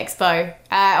on the Expo.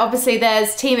 Obviously,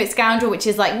 there's Team Scoundrel, which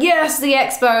is like, yes, the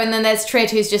Expo, and then there's Trid,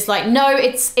 who's just like, no,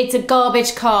 it's a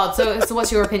garbage card. So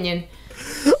what's your opinion?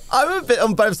 I'm a bit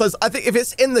on both sides. I think if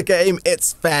it's in the game,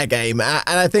 it's fair game. And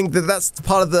I think that that's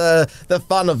part of the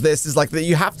fun of this, is like that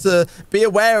you have to be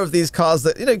aware of these cards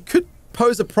that, you know, could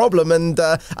pose a problem. And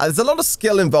there's a lot of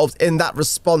skill involved in that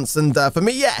response. And for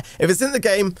me, yeah, if it's in the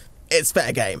game, it's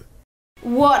fair game.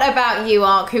 What about you,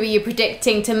 Ark? Who are you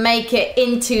predicting to make it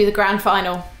into the grand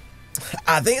final?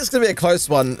 I think it's going to be a close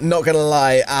one, not going to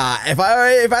lie. If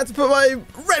I had to put my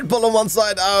Red Bull on one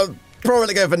side, I'll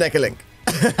probably go for Nekilink.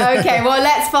 Okay, well,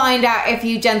 let's find out if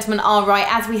you gentlemen are right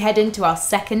as we head into our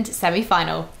second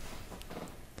semi-final.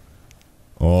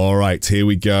 All right, here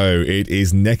we go. It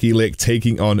is Nekilink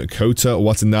taking on Kota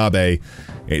Watanabe.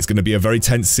 It's going to be a very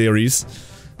tense series.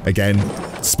 Again,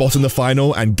 spot in the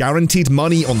final and guaranteed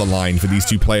money on the line for these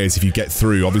two players if you get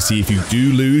through. Obviously, if you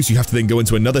do lose, you have to then go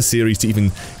into another series to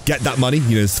even get that money.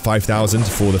 You know, it's 5,000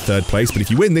 for the third place. But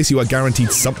if you win this, you are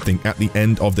guaranteed something at the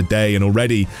end of the day. And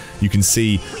already you can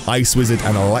see Ice Wizard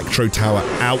and Electro Tower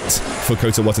out for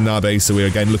Kota Watanabe. So we're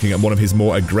again looking at one of his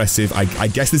more aggressive, I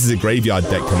guess this is a graveyard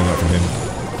deck coming up from him.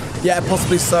 Yeah,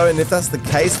 possibly so, and if that's the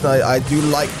case, then I do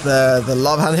like the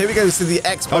Lava Hand. Here we go, we see the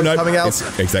Expo coming out. It's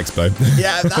Expo.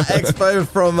 Yeah, that Expo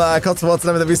from Kota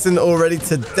Watanabe that we've seen already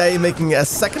today, making a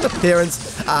second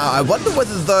appearance. I wonder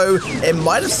whether, though, it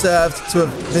might have served to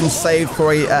have been saved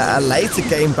for a later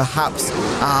game, perhaps.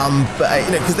 But,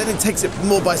 you know, because then it takes it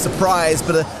more by surprise.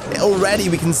 But already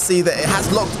we can see that it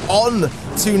has locked on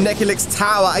to Nekilink's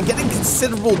tower and getting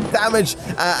considerable damage,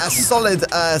 a solid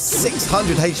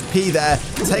 600 HP there,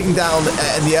 taking down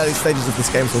in the early stages of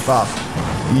this game so far.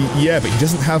 Yeah, but he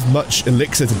doesn't have much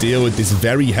elixir to deal with this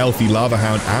very healthy Lava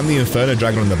Hound and the Inferno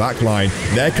Dragon on the back line.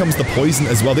 There comes the poison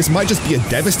as well. This might just be a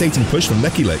devastating push from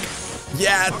Nekilink.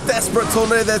 Yeah, desperate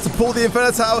tornado there to pull the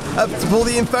Inferno Tower, to pull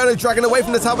the Inferno Dragon away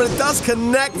from the tower, but it does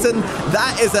connect, and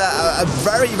that is a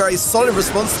very, very solid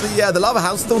response. The Lava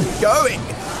Hound still going.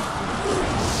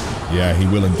 Yeah, he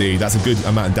will indeed. That's a good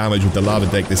amount of damage with the Lava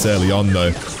deck this early on,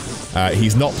 though.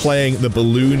 He's not playing the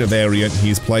Balloon variant,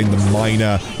 he's playing the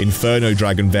Minor Inferno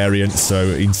Dragon variant,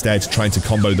 so instead trying to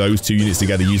combo those two units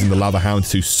together using the Lava Hound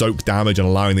to soak damage and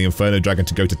allowing the Inferno Dragon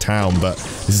to go to town. But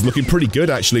this is looking pretty good,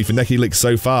 actually, for Nekilink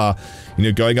so far. You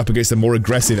know, going up against a more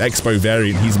aggressive Expo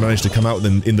variant, he's managed to come out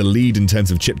in the lead in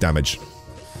terms of chip damage.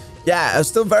 Yeah, I was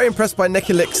still very impressed by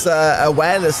Nekilink's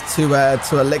awareness to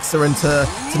Elixir and to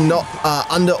not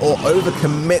under or over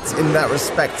commit in that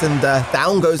respect. And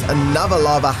down goes another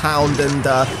Lava Hound, and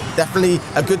definitely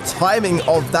a good timing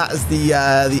of that as the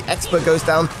Expo goes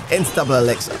down into double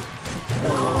Elixir.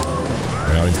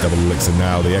 We are into double elixir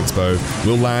now. The Expo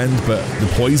will land, but the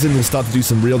poison will start to do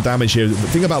some real damage here. The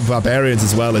thing about Barbarians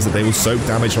as well is that they will soak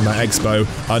damage from that Expo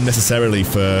unnecessarily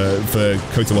for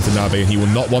Kota Watanabe, and he will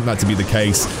not want that to be the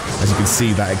case. As you can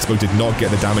see, that Expo did not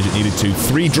get the damage it needed to.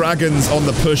 3 dragons on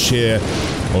the push here,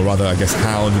 or rather, I guess,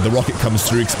 Hound. The rocket comes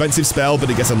through. Expensive spell, but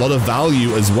it gets a lot of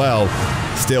value as well.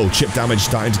 Still, chip damage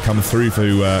starting to come through for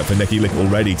Nekilink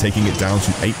already, taking it down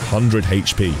to 800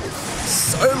 HP.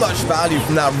 So much value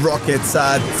from that rocket.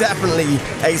 Definitely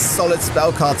a solid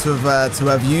spell card to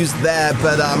have used there.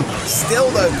 But still,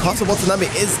 though, Kota Watanabe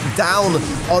is down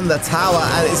on the tower,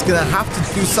 and it's going to have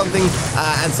to do something,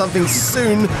 and something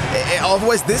soon.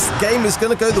 Otherwise, this game is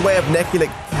going to go the way of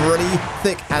Nekilink pretty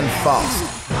thick and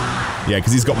fast. Yeah,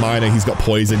 because he's got Minor, he's got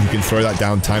Poison, he can throw that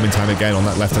down time and time again on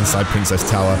that left-hand side Princess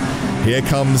Tower. Here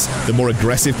comes the more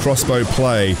aggressive crossbow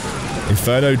play.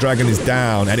 Inferno Dragon is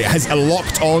down, and it has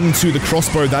locked on to the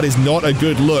crossbow. That is not a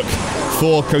good look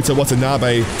for Kota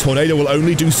Watanabe. Tornado will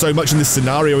only do so much in this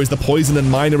scenario as the Poison and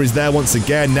Minor is there once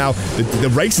again. Now, the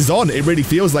race is on. It really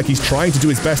feels like he's trying to do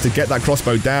his best to get that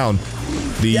crossbow down.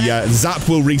 The zap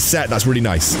will reset. That's really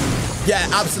nice. Yeah,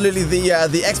 absolutely.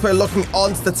 The Expo locking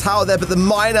onto the tower there, but the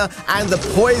Minor and the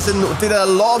Poison did a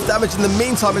lot of damage in the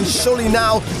meantime, and surely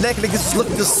now Nekilink is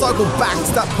looking to cycle back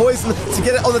to that Poison to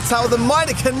get it on the tower. The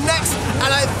Minor connects,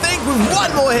 and I think with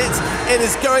one more hit, it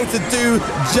is going to do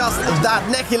just that.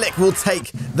 Nekilink will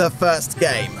take the first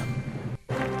game.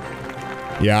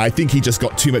 Yeah, I think he just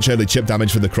got too much early chip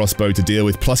damage for the crossbow to deal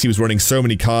with. Plus, he was running so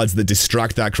many cards that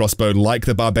distract that crossbow, like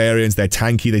the barbarians. They're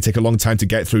tanky. They take a long time to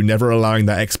get through, never allowing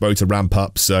that Expo to ramp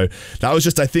up. So that was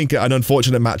just, I think, an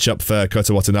unfortunate matchup for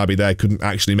Kota Watanabe there. Couldn't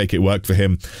actually make it work for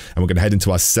him. And we're going to head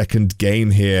into our second game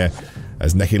here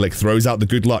as Nekilik throws out the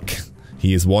good luck.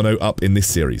 He is 1-0 up in this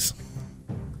series.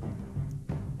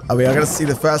 We are going to see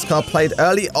the first card played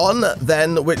early on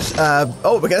then, which, we're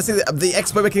going to see the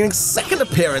Expo making a second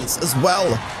appearance as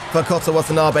well for Kota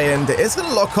Watanabe, and it's going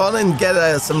to lock on and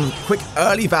get some quick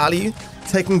early value,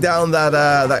 taking down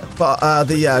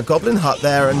the Goblin Hut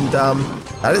there, and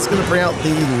that is going to bring out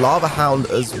the Lava Hound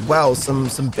as well.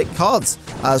 Some big cards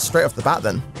straight off the bat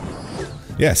then.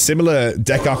 Yeah, similar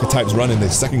deck archetypes run in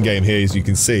this second game here, as you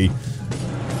can see.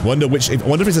 Wonder if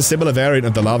it's a similar variant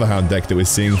of the Lava Hound deck that we're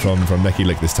seeing from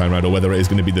Nekilik this time around, or whether it is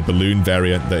going to be the Balloon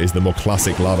variant that is the more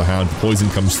classic Lava Hound. Poison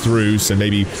comes through, so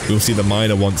maybe we'll see the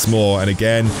Miner once more. And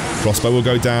again, Crossbow will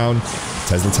go down.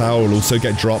 Tesla Tower will also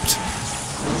get dropped.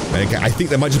 And again, I think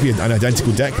there might just be an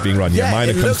identical deck being run. Yeah,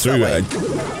 Miner comes through.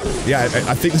 Yeah,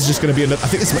 I think this is just going to be another. I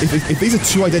think if these are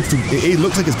two identical, it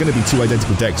looks like it's going to be two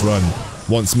identical decks run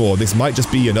once more. This might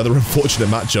just be another unfortunate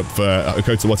matchup for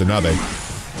Kota Watanabe.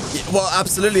 Well,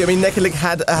 absolutely. I mean, Nekilik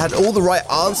had all the right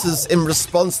answers in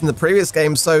response in the previous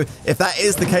game, so if that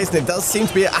is the case, and it does seem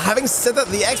to be, having said that,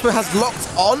 the Expo has locked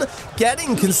on,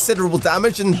 getting considerable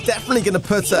damage, and definitely going to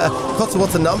put Kota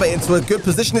Watanabe into a good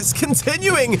position. It's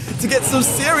continuing to get some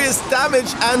serious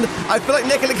damage, and I feel like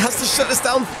Nekilik has to shut this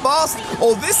down fast,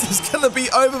 or this is going to be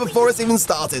over before it's even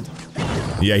started.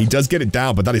 Yeah, he does get it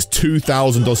down, but that is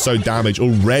 2,000 or so damage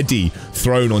already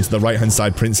thrown onto the right-hand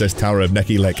side Princess Tower of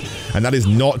Nekilik. And that is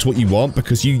not what you want,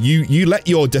 because you let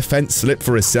your defense slip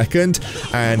for a second,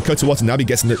 and Kota Watanabe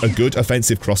gets a good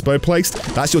offensive crossbow placed.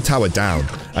 That's your tower down,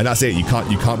 and that's it. You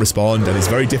can't respond, and it's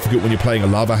very difficult when you're playing a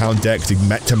Lava Hound deck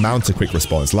to mount a quick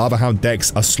response. Lava Hound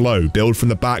decks are slow. Build from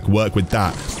the back, work with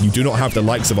that. You do not have the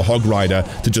likes of a Hog Rider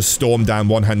to just storm down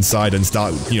one-hand side and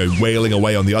start, wailing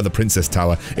away on the other Princess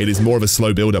Tower. It is more of a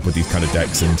slow build up with these kind of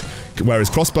decks, and whereas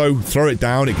Crossbow, throw it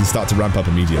down, it can start to ramp up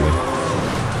immediately.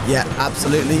 Yeah,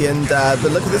 absolutely, and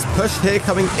but look at this push here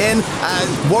coming in,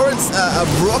 and warrants a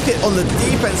rocket on the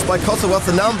defense by Kota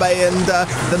Watanabe, and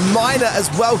the Miner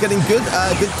as well getting good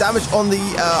damage on the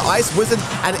Ice Wizard,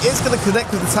 and it's going to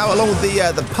connect with the tower along with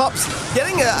the pups,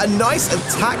 getting a nice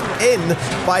attack in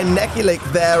by Nekilik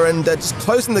there, and just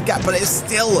closing the gap, but it's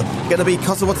still going to be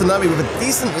Kota Watanabe with a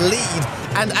decent lead.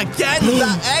 And again,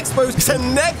 that Expo's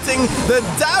connecting, the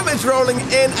damage rolling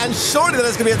in, and surely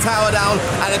there's going to be a tower down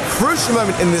at a crucial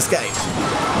moment in this game.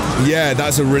 Yeah,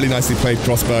 that's a really nicely played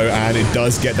crossbow, and it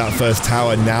does get that first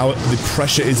tower. Now the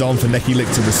pressure is on for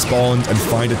Nekilik to respond and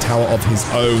find a tower of his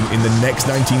own in the next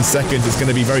 19 seconds. It's going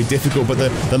to be very difficult, but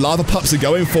the Lava Pups are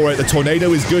going for it. The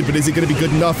Tornado is good, but is it going to be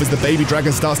good enough as the Baby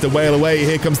Dragon starts to wail away?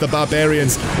 Here comes the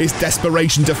Barbarians. It's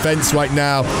desperation defense right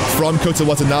now from Kota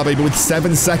Watanabe, but with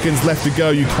 7 seconds left to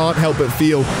go, you can't help but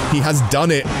feel he has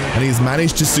done it, and he's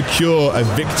managed to secure a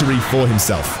victory for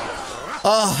himself.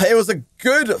 It was a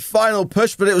good final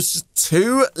push, but it was just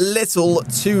too little,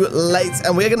 too late,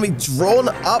 and we're going to be drawn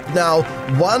up now,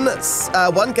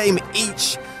 one game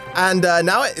each, and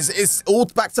now it's all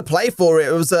back to play for it.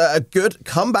 It was a good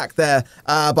comeback there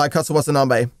by Kota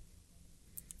Watanabe.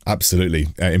 Absolutely.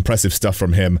 Impressive stuff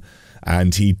from him.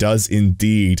 And he does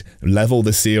indeed level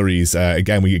the series.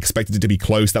 Again, we expected it to be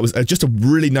close. That was just a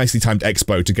really nicely timed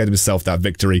Expo to get himself that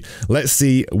victory. Let's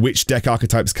see which deck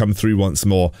archetypes come through once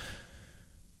more.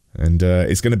 And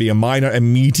it's going to be an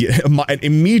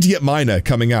immediate Miner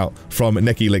coming out from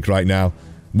Nekilik right now,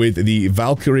 with the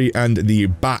Valkyrie and the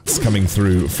Bats coming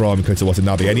through from Kota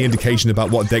Watanabe. Any indication about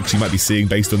what decks you might be seeing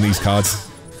based on these cards?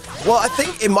 Well, I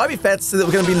think it might be fair to say that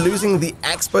we're going to be losing the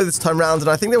Expo this time round,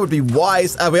 and I think that would be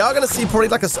wise. We are going to see probably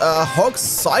like a Hog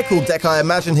Cycle deck, I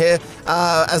imagine, here,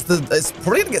 as it's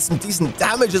probably going to get some decent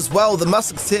damage as well. The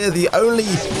Musketeer, the only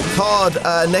card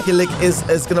Nekilik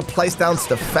is going to place down to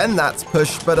defend that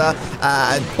push, but a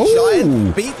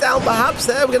giant beatdown perhaps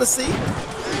there we're going to see.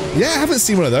 Yeah, I haven't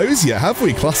seen one of those yet, have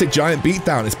we? Classic Giant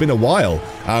Beatdown. It's been a while.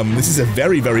 This is a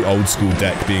very, very old school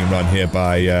deck being run here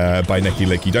by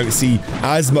Nekilik. You don't see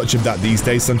as much of that these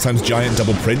days. Sometimes Giant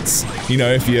double prints,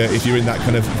 if you're in that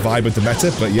kind of vibe of the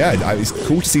meta. But yeah, it's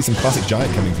cool to see some classic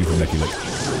Giant coming through from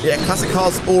Nekilik. Yeah, classic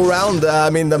cards all around. I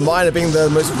mean, the Miner being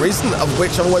the most recent of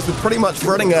which, otherwise we're pretty much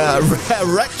running a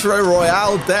retro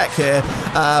Royale deck here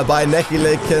by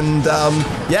Nekilik. And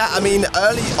yeah, I mean,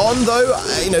 early on though,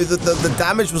 the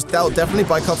damage was dealt definitely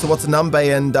by Kota Watanabe,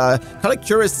 and kind of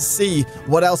curious to see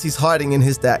what else he's hiding in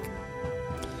his deck.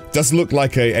 does look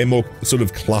like a more sort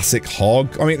of classic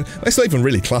hog. I mean, it's not even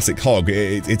really classic hog.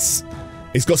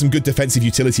 It's got some good defensive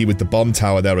utility with the bomb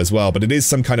tower there as well, but it is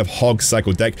some kind of hog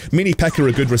cycle deck. Mini P.E.K.K.A,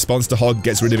 a good response to hog,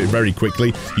 gets rid of it very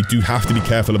quickly. You do have to be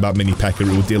careful about Mini P.E.K.K.A,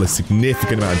 it will deal a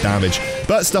significant amount of damage.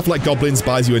 But stuff like goblins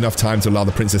buys you enough time to allow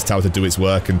the Princess Tower to do its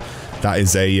work, and that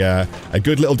is a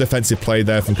good little defensive play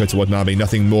there from Kota Watanabe.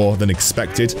 Nothing more than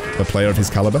expected for a player of his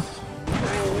caliber.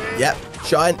 Yep.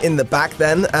 Giant in the back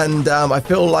then, and I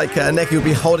feel like Neki will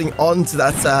be holding on to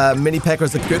that Mini P.E.K.K.A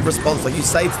as a good response, like you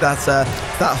say, to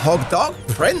that Hog Dog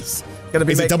Prince. Gonna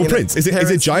be is it double Prince? Is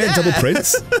it Giant double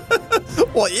Prince?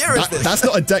 What year is this? That's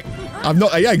not a deck. I'm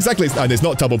not. Yeah, exactly. And it's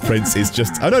not double Prince. It's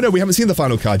just. Oh no, we haven't seen the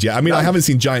final card yet. I mean, I haven't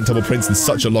seen Giant double Prince in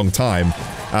such a long time.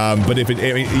 But if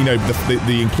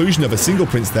the inclusion of a single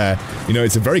Prince there,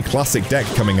 it's a very classic deck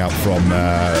coming out from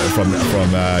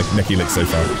Neki Lick so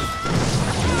far.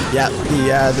 Yeah,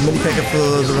 the Mini P.E.K.K.A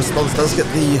for the response does get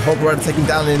the Hog Rider taken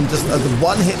down in just the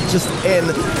one hit just in.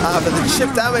 But the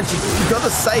chip damage, you've got to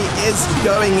say, is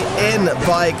going in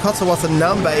by Kota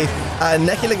Watanabe.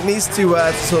 Neki Lick needs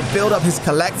to sort of build up his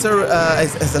collector,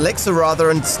 his elixir rather,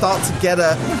 and start to get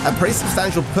a pretty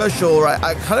substantial push. Or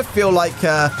I kind of feel like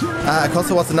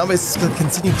Kota Watanabe is going to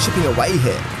continue chipping away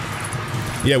here.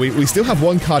 Yeah, we still have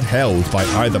one card held by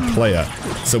either player,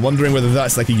 so wondering whether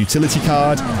that's like a utility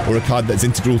card or a card that's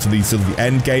integral to the sort of the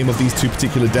end game of these two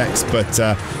particular decks.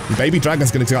 But Baby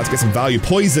Dragon's going to turn out to get some value.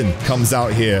 Poison comes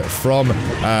out here from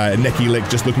Neki Lick,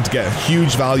 just looking to get a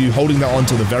huge value, holding that on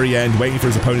till the very end, waiting for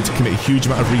his opponent to commit a huge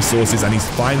amount of resources, and he's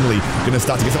finally going to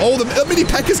start to get... Oh, the Mini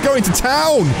P.E.K.K.A's going to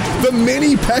town! The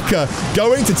Mini P.E.K.K.A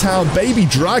going to town. Baby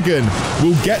Dragon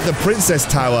will get the Princess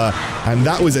Tower, and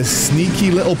that was a sneaky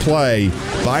little play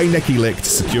by Neki Lick to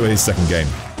secure his second game.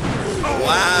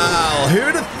 Wow,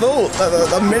 who'd have thought that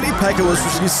the Mini P.E.K.K.A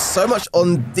was used so much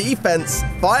on defense,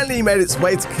 finally made its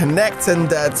way to connect and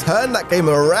turn that game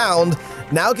around,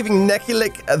 now giving Neki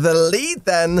Lick the lead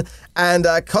then, and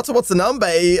Kota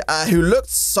Watanabe, who looked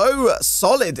so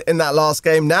solid in that last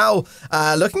game, now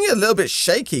looking a little bit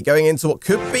shaky going into what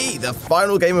could be the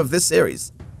final game of this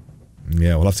series.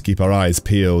 Yeah, we'll have to keep our eyes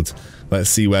peeled. Let's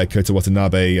see where Kota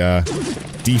Watanabe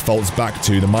defaults back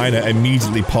to. The miner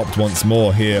immediately popped once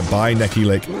more here by Neki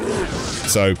Lick.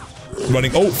 So,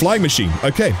 running... Oh, Flying Machine.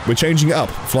 Okay, we're changing it up.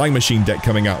 Flying Machine deck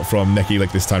coming out from Neki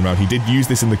Lick this time around. He did use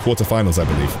this in the quarterfinals, I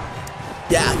believe.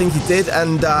 Yeah, I think he did,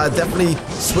 and definitely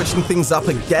switching things up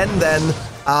again then.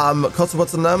 Kota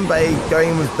Watanabe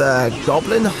going with the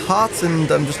Goblin Heart,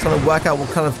 and I'm just trying to work out what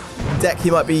kind of deck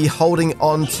he might be holding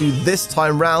on to this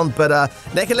time round, but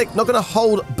Neki Lick not going to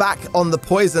hold back on the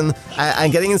poison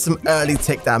and getting in some early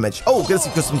tick damage. Oh, good to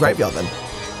see some Graveyard then.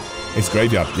 It's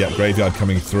Graveyard. Yeah, Graveyard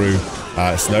coming through.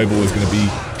 Snowball is going to be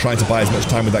trying to buy as much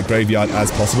time with that Graveyard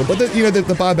as possible, but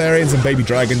the Barbarians and Baby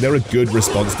Dragon, they're a good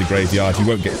response to Graveyard. He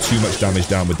won't get too much damage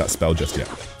down with that spell just yet.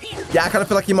 Yeah, I kind of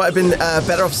feel like he might have been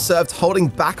better off served holding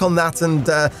back on that and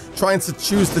trying to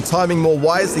choose the timing more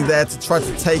wisely there to try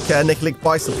to take Neki Lick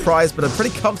by surprise, but a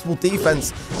pretty comfortable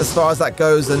defense as far as that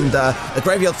goes, and the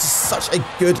Graveyard's just such a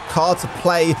good card to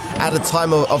play at a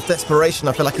time of desperation.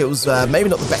 I feel like it was maybe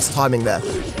not the best timing there.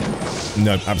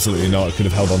 No, absolutely not. I could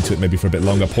have held on to it maybe for a bit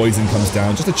longer. Poison comes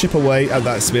down just to chip away at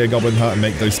that Spear Goblin Hut and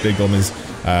make those Spear Goblins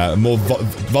more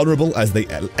vulnerable as they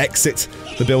exit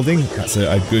the building. That's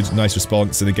a good, nice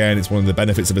response. And again, it's one of the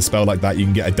benefits of a spell like that. You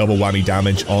can get a double whammy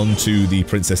damage onto the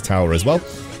Princess Tower as well.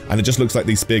 And it just looks like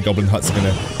these Spear Goblin Huts are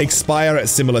going to expire at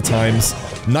similar times.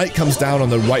 Night comes down on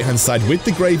the right-hand side with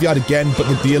the Graveyard again,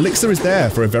 but the Elixir is there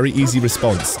for a very easy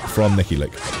response from Neki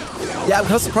Lick. Yeah, I'm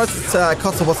kind of surprised that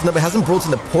Kota Watanabe hasn't brought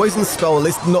in a poison spell, at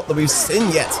least not that we've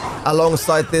seen yet,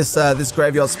 alongside this this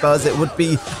Graveyard spell, as it would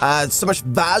be so much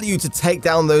value to take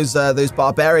down those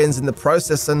barbarians in the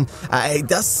process. And it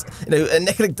does,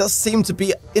 Neki Lick does seem to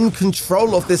be in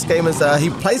control of this game as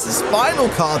he plays his final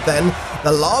card then,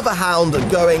 the Lava Hound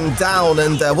going down.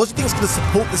 And what do you think is going to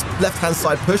support this left-hand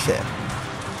side push here?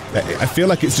 I feel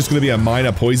like it's just going to be a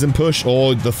minor poison push,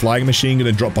 or the Flying Machine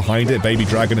going to drop behind it. Baby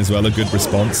Dragon as well, a good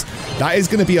response. That is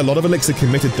going to be a lot of Elixir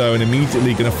committed though, and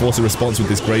immediately going to force a response with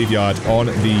this Graveyard on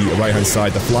the right-hand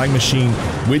side. The Flying Machine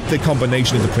with the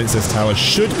combination of the Princess Tower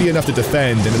should be enough to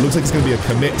defend, and it looks like it's going to be a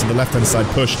commit to the left-hand side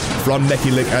push from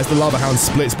Neki Lick as the Lava Hound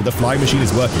splits, but the Flying Machine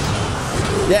is working.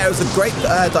 Yeah, it was a great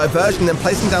diversion, then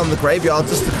placing down the graveyard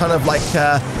just to kind of like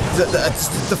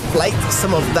just to deflate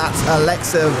some of that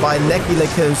elixir by Nekilik,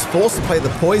 who's forced to play the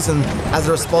poison as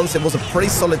a response. It was a pretty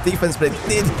solid defense, but it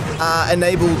did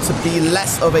enable to be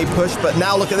less of a push. But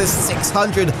now look at this,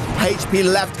 600 HP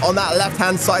left on that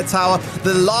left-hand side tower.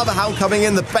 The Lava Hound coming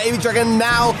in, the Baby Dragon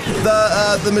now,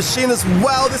 the machine as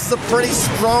well. This is a pretty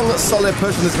strong, solid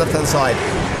push on this left-hand side.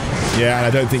 Yeah, and I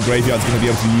don't think Graveyard's going to be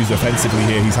able to be used offensively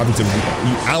here. He's having to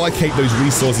allocate those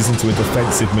resources into a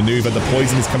defensive maneuver. The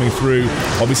poison is coming through.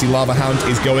 Obviously, Lava Hound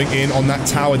is going in on that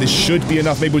tower. This should be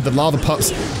enough, maybe with the Lava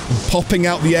Pups popping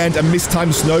out the end. A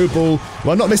mistimed Snowball.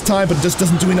 Well, not mistimed, but just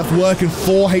doesn't do enough work. And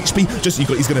 4 HP.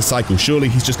 He's going to cycle. Surely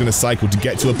he's just going to cycle to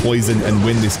get to a poison and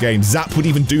win this game. Zap would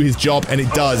even do his job, and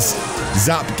it does.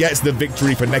 Zap gets the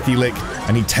victory for Nekilik,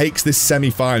 and he takes this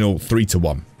semi-final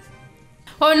 3-1.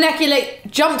 Well, Nekilik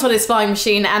jumped on his flying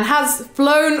machine and has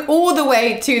flown all the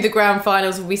way to the grand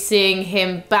finals. We'll be seeing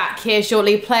him back here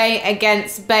shortly, playing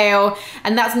against M.E.O.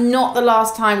 And that's not the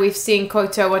last time we've seen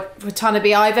Koto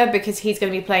Watanabe either, because he's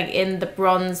going to be playing in the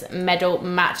bronze medal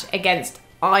match against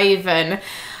Ivan.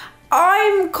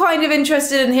 I'm kind of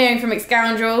interested in hearing from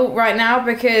Xscoundrel right now,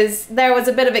 because there was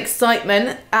a bit of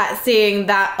excitement at seeing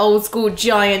that old school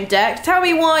giant deck. Tell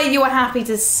me why you were happy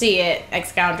to see it,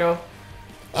 Xscoundrel.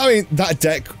 I mean, that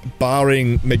deck,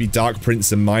 barring maybe Dark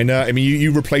Prince and Miner, I mean,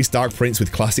 you replace Dark Prince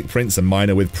with Classic Prince and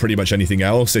Miner with pretty much anything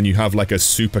else, and you have like a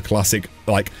super classic,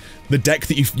 like the deck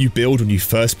that you build when you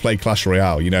first play Clash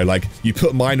Royale. You know, like you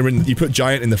put Miner in, you put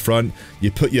Giant in the front,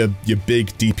 you put your big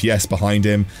DPS behind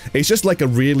him. It's just like a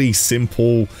really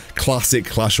simple, classic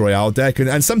Clash Royale deck,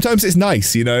 and sometimes it's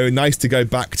nice, you know, nice to go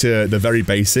back to the very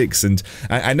basics. And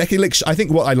Nekilik, I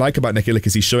think what I like about Nekilik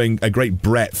is he's showing a great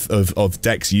breadth of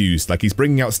decks used. Like he's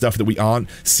bringing out stuff that we aren't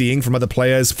seeing from other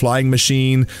players, Flying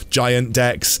Machine, Giant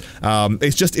decks.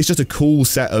 It's just a cool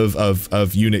set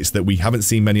of units that we haven't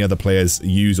seen many other players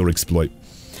use or exploit.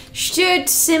 Should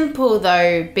Simple,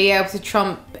 though, be able to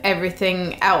trump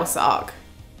everything else, Ark?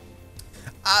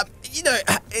 You know,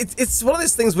 it's one of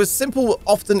those things where Simple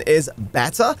often is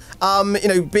better. You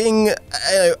know, being...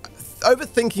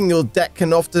 overthinking your deck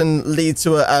can often lead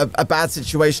to a bad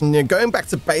situation. You know, going back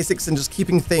to basics and just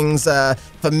keeping things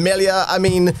familiar. I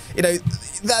mean, you know,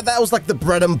 that was like the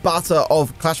bread and butter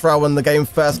of Clash Royale when the game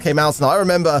first came out. And I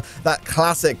remember that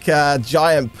classic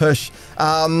giant push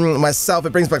myself.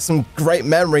 It brings back some great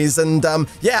memories. And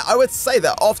yeah, I would say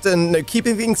that often, you know,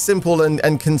 keeping things simple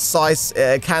and concise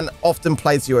can often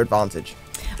play to your advantage.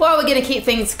 Well, we're going to keep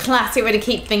things classic, we're going to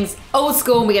keep things old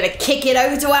school, and we're going to kick it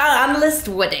over to our analyst,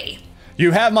 Woody.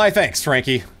 You have my thanks,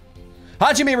 Frankie.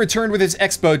 Hajime returned with his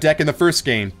Expo deck in the first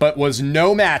game, but was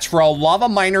no match for a Lava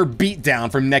Miner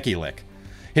beatdown from Nekilik.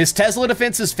 His Tesla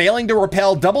defenses failing to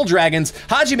repel double dragons,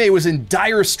 Hajime was in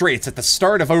dire straits at the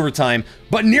start of overtime,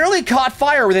 but nearly caught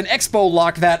fire with an Expo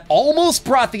lock that almost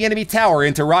brought the enemy tower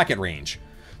into rocket range.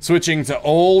 Switching to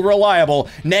old reliable,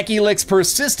 Nekilik's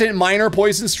persistent minor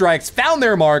poison strikes found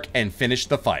their mark and finished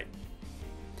the fight.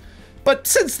 But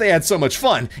since they had so much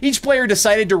fun, each player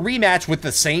decided to rematch with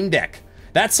the same deck.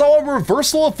 That saw a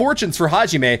reversal of fortunes for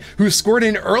Hajime, who scored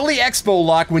an early Expo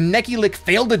lock when Nekilik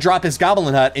failed to drop his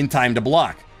Goblin Hut in time to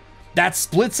block. That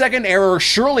split-second error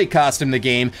surely cost him the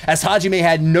game, as Hajime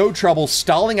had no trouble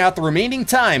stalling out the remaining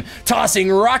time,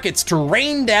 tossing rockets to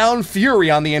rain down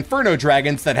fury on the Inferno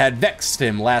Dragons that had vexed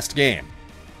him last game.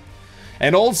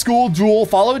 An old-school duel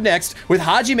followed next, with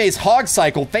Hajime's Hog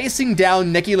Cycle facing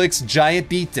down Nekilik's Giant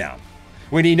Beatdown.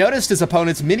 When he noticed his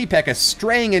opponent's Mini P.E.K.K.A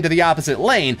straying into the opposite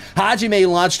lane,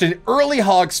 Hajime launched an early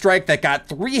Hog Strike that got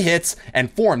 3 hits and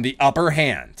formed the upper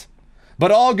hand.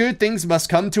 But all good things must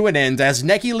come to an end, as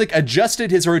Nekilik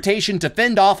adjusted his rotation to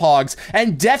fend off Hogs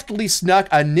and deftly snuck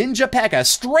a Ninja P.E.K.K.A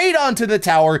straight onto the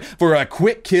tower for a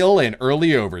quick kill in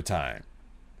early overtime.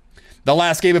 The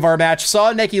last game of our match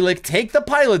saw Nekilik take the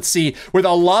pilot seat with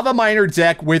a Lava Miner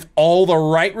deck with all the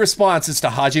right responses to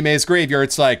Hajime's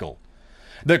Graveyard Cycle.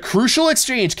 The crucial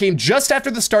exchange came just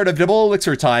after the start of Double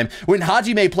Elixir time, when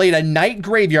Hajime played a Knight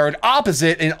Graveyard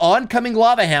opposite an oncoming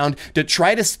Lava Hound to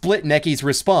try to split Neki's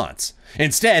response.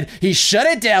 Instead, he shut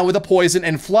it down with a poison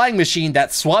and Flying Machine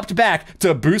that swapped back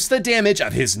to boost the damage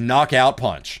of his knockout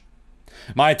punch.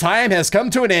 My time has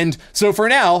come to an end, so for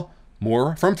now,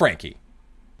 more from Frankie.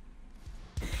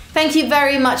 Thank you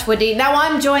very much, Woody. Now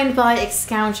I'm joined by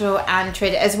Xscoundrel and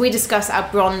Trid as we discuss our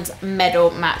bronze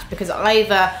medal match, because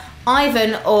either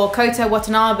Ivan or Koto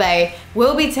Watanabe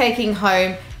will be taking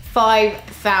home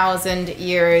 5,000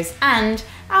 euros and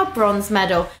our bronze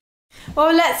medal.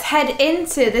 Well, let's head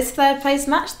into this third place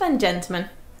match then, gentlemen.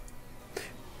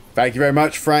 Thank you very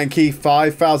much, Frankie.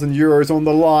 5,000 euros on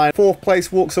the line. 4th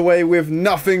place walks away with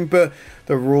nothing, but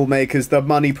the rule makers, the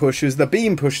money pushers, the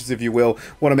beam pushers, if you will,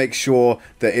 want to make sure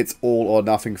that it's all or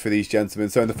nothing for these gentlemen.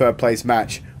 So in the 3rd place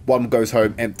match, one goes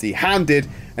home empty-handed,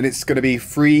 and it's going to be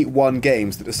 3-1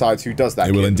 games that decides who does that.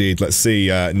 It will indeed. Let's see.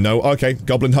 No. Okay,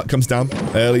 Goblin Hut comes down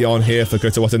early on here for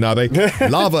Kota Watanabe.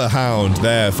 Lava Hound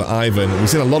there for Ivan. We've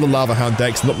seen a lot of Lava Hound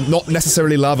decks, not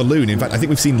necessarily Lava Loon. In fact, I think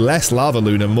we've seen less Lava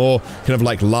Loon and more kind of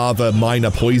like Lava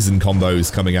Minor Poison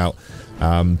combos coming out.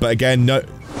 But again, no.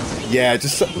 Yeah,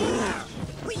 just...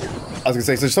 I was going to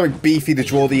say, so there's something beefy to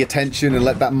draw the attention and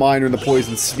let that miner and the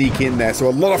poison sneak in there. So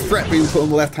a lot of threat being put on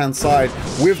the left-hand side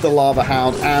with the Lava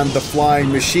Hound and the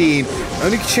Flying Machine.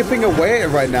 Only chipping away at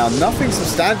it right now. Nothing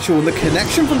substantial. And the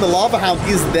connection from the Lava Hound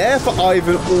is there for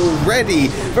Ivan already.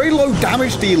 Very low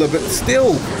damage dealer, but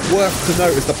still worth to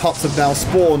note as the pups have now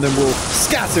spawned and will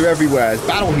scatter everywhere. As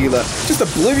Battle Healer, just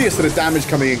oblivious to the damage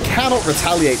coming in, cannot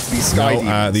retaliate to these Sky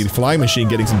Demons. The Flying Machine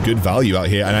getting some good value out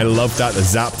here. And I love that. The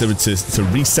Zap to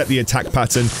reset the attack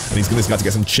pattern, and he's going to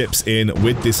get some chips in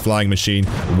with this Flying Machine.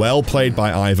 Well played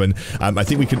by Ivan. I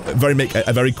think we can make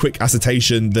a very quick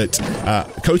assertion that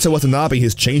Kota Watanabe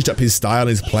has changed up his style and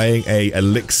is playing a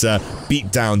Elixir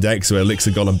beatdown deck, so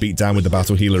Elixir Golem beatdown with the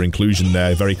Battle Healer inclusion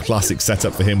there. Very classic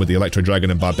setup for him with the Electro Dragon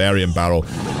and Barbarian Barrel.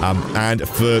 And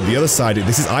for the other side,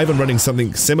 this is Ivan running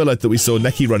something similar that we saw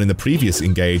Neki run in the previous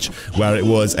engage, where it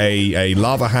was a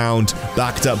Lava Hound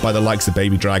backed up by the likes of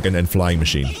Baby Dragon and Flying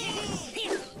Machine.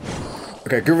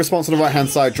 Okay, good response on the right-hand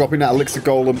side, dropping that Elixir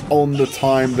Golem on the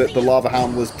time that the Lava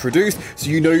Hound was produced, so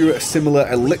you know you're at similar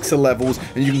Elixir levels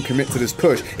and you can commit to this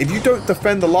push. If you don't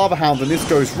defend the Lava Hound and this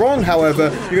goes wrong, however,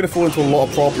 you're going to fall into a lot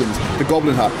of problems. The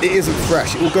Goblin Hut, it isn't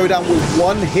fresh. It will go down with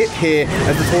one hit here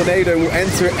as the Tornado will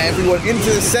enter everyone into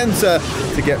the center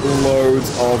to get loads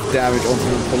of damage onto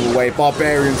them from the way.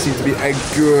 Barbarian seems to be a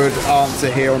good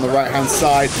answer here on the right-hand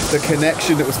side. The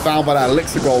connection that was found by that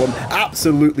Elixir Golem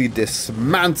absolutely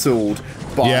dismantled.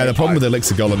 Yeah, the problem with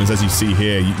Elixir Golem is, as you see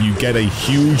here, you get a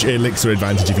huge Elixir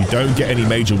advantage. If you don't get any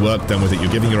major work done with it,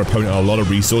 you're giving your opponent a lot of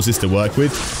resources to work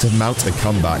with to mount a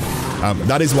comeback.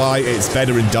 That is why it's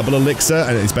better in double Elixir,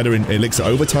 and it's better in Elixir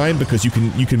Overtime, because you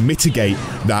can mitigate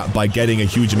that by getting a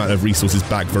huge amount of resources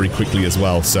back very quickly as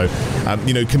well. So,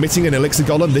 you know, committing an Elixir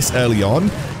Golem this early on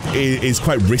is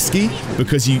quite risky,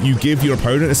 because you give your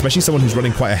opponent, especially someone who's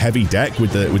running quite a heavy deck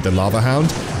with the Lava Hound,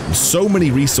 so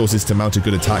many resources to mount a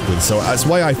good attack with. So that's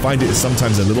why I find it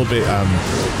sometimes a little bit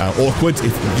awkward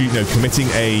if you know committing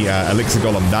a Elixir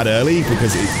Golem that early,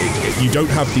 because you don't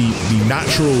have the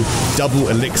natural double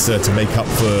Elixir to make up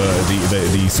for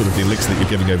the sort of the Elixir that you're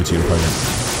giving over to your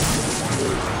opponent.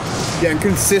 Yeah, and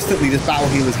consistently this Battle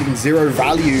Healer is getting zero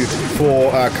value for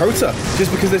Kota,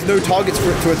 just because there's no targets for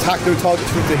it to attack, no targets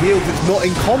for it to heal, because it's not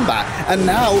in combat. And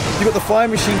now you've got the Flying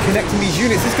Machine connecting these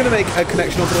units. It's going to make a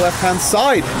connection onto the left-hand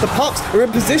side. The pups are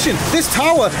in position. This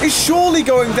tower is surely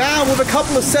going down with a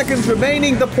couple of seconds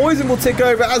remaining. The poison will tick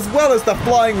over, as well as the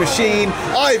Flying Machine.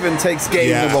 Ivan takes game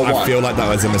number 1. I feel like that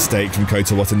was a mistake from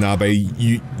Kota Watanabe.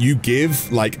 You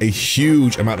give like a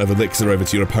huge amount of Elixir over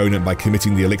to your opponent by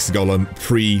committing the Elixir Golem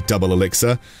pre-double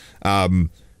Elixir, and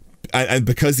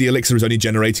because the Elixir is only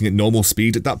generating at normal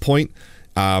speed at that point,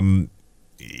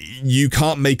 you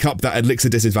can't make up that Elixir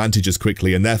disadvantage as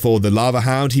quickly, and therefore the Lava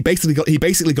Hound, he basically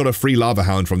got a free Lava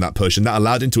Hound from that push, and that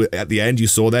allowed him to, at the end, you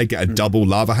saw there, get a double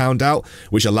Lava Hound out,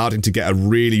 which allowed him to get a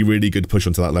really, really good push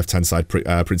onto that left-hand side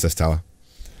Princess Tower.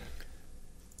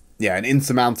 Yeah, an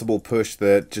insurmountable push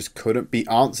that just couldn't be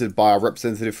answered by our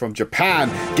representative from Japan.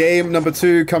 Game number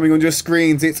 2 coming on your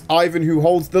screens. It's Ivan who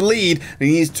holds the lead, and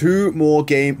he needs 2 more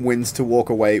game wins to walk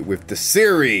away with the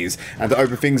series. And to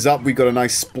open things up, we got a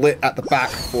nice split at the back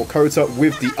for Kota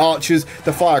with the archers.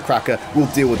 The Firecracker will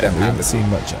deal with them. We haven't seen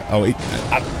much. Oh,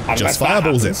 just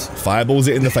fireballs it. Fireballs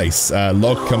it in the face.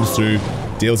 Log comes through,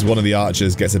 deals with one of the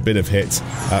archers, gets a bit of hit.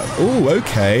 Oh,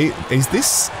 okay. Is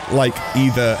this like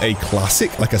either a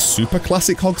classic, like a super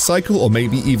classic Hog Cycle, or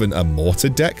maybe even a Mortar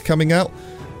deck coming out?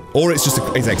 Or it's just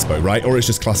it's Expo, right? Or it's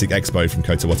just classic Expo from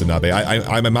Kota Watanabe.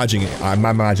 I'm imagining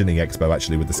Expo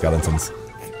actually with the skeletons.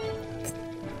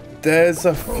 There's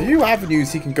a few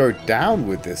avenues he can go down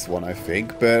with this one, I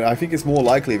think, but I think it's more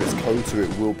likely if it's Kota,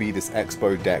 it will be this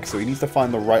Expo deck, so he needs to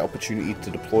find the right opportunity to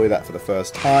deploy that for the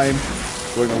first time.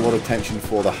 Drawing a lot of attention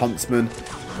for the Huntsman.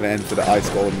 Going to end for the Ice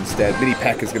Golem instead. Mini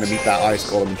Pekka's going to meet that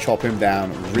Ice Golem and chop him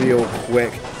down real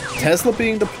quick. Tesla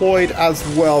being deployed as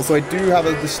well, so I do have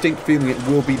a distinct feeling it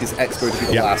will be this Expo to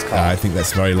be the last card. I think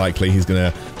that's very likely. He's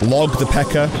going to log the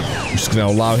Pekka, which is going to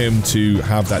allow him to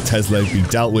have that Tesla be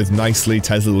dealt with nicely.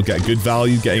 Tesla will get good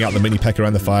value getting out the Mini Pekka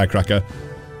and the Firecracker.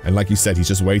 And like you said, he's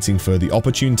just waiting for the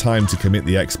opportune time to commit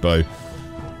the Expo.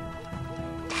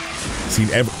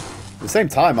 At the same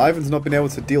time, Ivan's not been able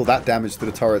to deal that damage to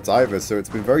the turrets either, so it's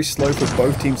been very slow for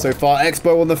both teams so far.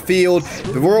 Expo on the field.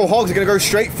 The Royal Hogs are going to go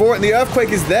straight for it, and the Earthquake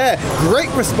is there. Great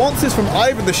responses from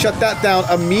Ivan to shut that down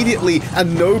immediately,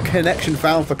 and no connection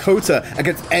found for Kota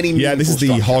against any meaningful this is the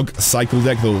structure. Hog cycle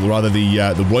deck, or rather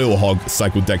the Royal Hog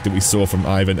cycle deck that we saw from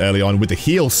Ivan early on, with the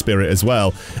Heal Spirit as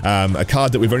well. A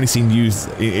card that we've only seen used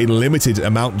in a limited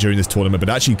amount during this tournament, but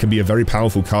actually can be a very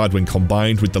powerful card when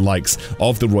combined with the likes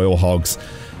of the Royal Hogs.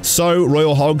 So,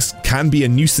 Royal Hogs can be a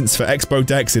nuisance for Expo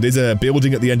decks. It is a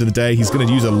building at the end of the day. He's going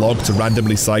to use a log to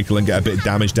randomly cycle and get a bit of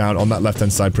damage down on that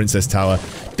left-hand side Princess Tower.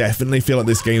 Definitely feel like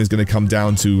this game is going to come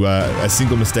down to a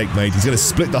single mistake made. He's going to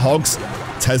split the Hogs.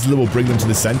 Tesla will bring them to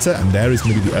the center, and there is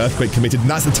going to be the Earthquake committed, and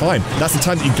that's the time. That's the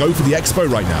time that you go for the Expo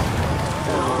right now.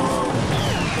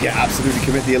 Yeah, absolutely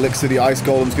commit the Elixir. The Ice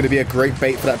Golem's going to be a great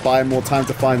bait for that, buying more time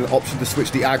to find an option to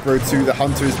switch the aggro to. The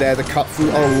Hunter is there to cut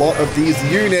through a lot of these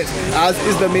units, as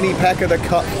is the Mini P.E.K.K.A to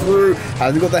cut through.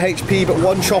 Hasn't got the HP, but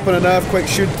one chop and an Earthquake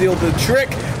should deal the trick.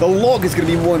 The log is going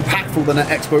to be more impactful than an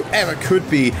Expo ever could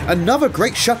be. Another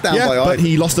great shutdown by Ivan. But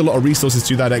he lost a lot of resources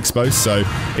to that Expo, so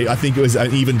I think it was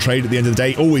an even trade at the end of the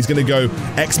day. Oh, he's going to go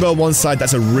Expo on one side.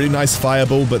 That's a really nice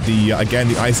fireball, but again,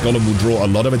 the Ice Golem will draw a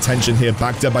lot of attention here,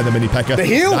 backed up by the Mini P.E.K.K.A. The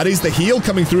heal? That is the heal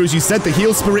coming through, as you said. The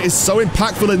Heal Spirit is so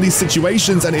impactful in these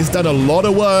situations, and it's done a lot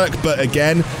of work, but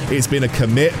again, it's been a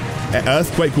commit.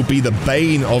 Earthquake will be the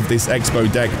bane of this Expo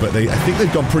deck, but I think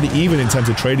they've gone pretty even in terms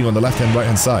of trading on the left-hand,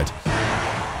 right-hand side.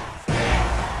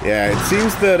 Yeah, it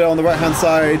seems that on the right-hand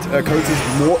side,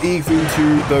 Kota's more even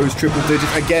to those triple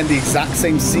digits. Again, the exact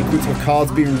same sequence of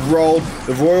cards being rolled.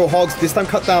 The Royal Hogs, this time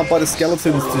cut down by the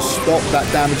Skeletons to stop that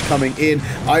damage coming in.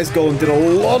 Ice Golem did a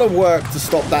lot of work to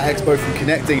stop that Expo from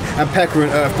connecting, and P.E.K.K.A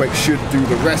and Earthquake should do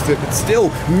the rest of it. But still,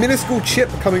 minuscule chip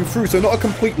coming through, so not a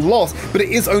complete loss, but it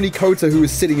is only Kota who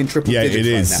is sitting in triple digits it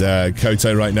is. right now.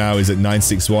 Kota right now is at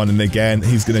 961, and again,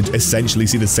 he's going to essentially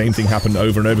see the same thing happen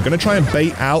over and over. Going to try and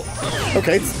bait out.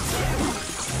 Okay.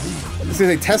 I was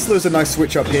going to say, Tesla's a nice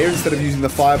switch up here instead of using the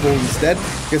Fireball instead.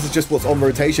 I guess it's just what's on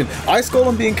rotation. Ice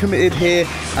Golem being committed here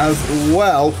as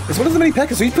well. As well as the Mini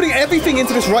P.E.K.K.A, so he's putting everything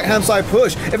into this right-hand side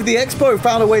push. If the Expo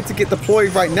found a way to get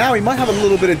deployed right now, he might have a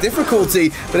little bit of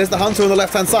difficulty. But there's the Hunter on the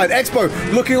left-hand side. Expo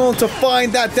looking on to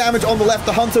find that damage on the left.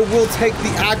 The Hunter will take the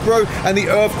aggro, and the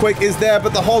Earthquake is there,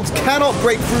 but the Hogs cannot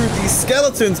break through these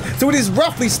Skeletons, so it is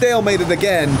roughly stalemated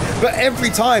again. But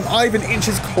every time, Ivan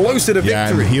inches closer to victory. Yeah,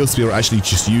 and the Heal Spear actually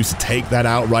just used to take that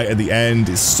out right at the end.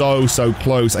 It's so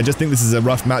close. I just think this is a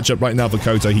rough matchup right now for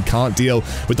Kota. He can't deal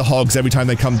with the Hogs every time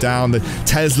they come down. The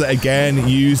Tesla again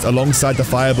used alongside the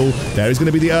Fireball. There is going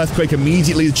to be the Earthquake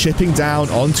immediately chipping down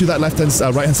onto that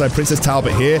right-hand side Princess Tower,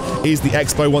 but here is the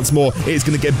Expo once more. It's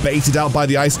going to get baited out by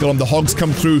the Ice Golem. The Hogs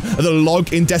come through. The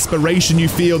log in desperation, you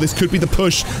feel. This could be the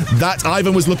push that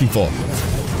Ivan was looking for.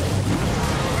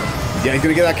 Yeah, he's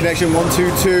going to get that connection.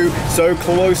 1-2-2. So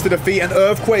close to defeat. And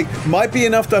Earthquake might be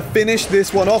enough to finish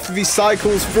this one off if he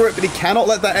cycles through it, but he cannot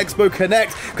let that Expo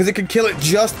connect because it can kill it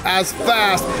just as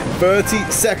fast. 30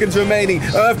 seconds remaining.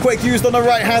 Earthquake used on the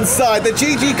right-hand side. The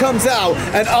GG comes out,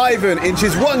 and Ivan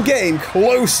inches one game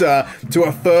closer to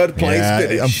a third-place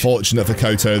finish. Unfortunate for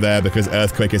Kota there, because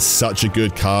Earthquake is such a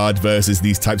good card versus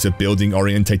these types of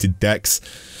building-orientated decks.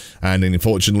 And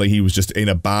unfortunately, he was just in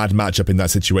a bad matchup in that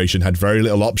situation, had very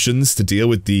little options to deal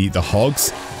with the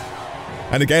Hogs.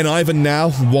 And again, Ivan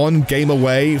now one game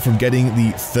away from getting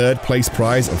the third place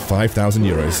prize of 5,000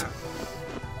 euros.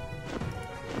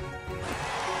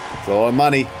 It's a lot of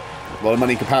money. A lot of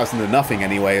money in comparison to nothing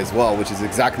anyway as well, which is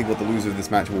exactly what the loser of this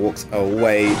match walks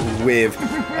away with.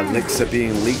 Elixir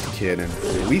being leaked, kid. And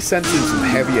are we sensing some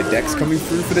heavier decks coming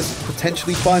through for this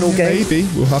potentially final game? Maybe.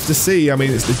 We'll have to see. I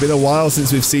mean, it's been a while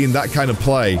since we've seen that kind of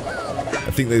play. I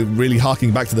think they're really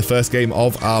harking back to the first game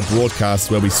of our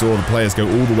broadcast where we saw the players go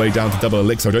all the way down to double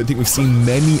Elixir. I don't think we've seen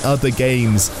many other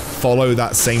games follow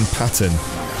that same pattern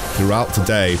throughout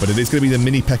today, but it is going to be the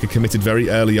Mini P.E.K.K.A committed very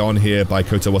early on here by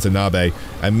Kota Watanabe.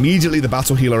 Immediately the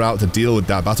Battle Healer out to deal with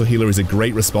that. Battle Healer is a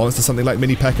great response to something like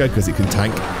Mini P.E.K.K.A because it can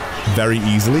tank very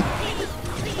easily.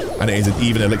 And it is an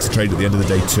even Elixir trade at the end of the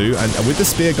day too. And with the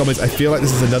Spear Goblins, I feel like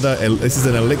this is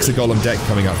an Elixir Golem deck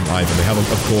coming out from Ivan. They have,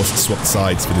 of course, swapped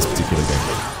sides for this particular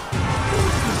game.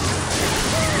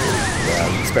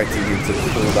 Expecting him to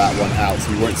pull that one out, so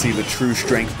we won't see the true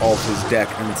strength of his deck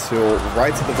until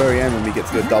right at the very end when we get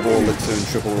to the double Elixir and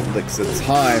triple Elixir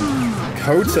time.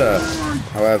 Kota,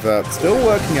 however, still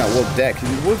working out what deck.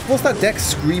 What's that deck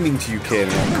screaming to you, Kin,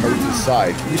 on Kota's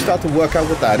side? Can you start to work out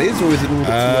what that is, or is it a little bit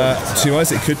too early? To be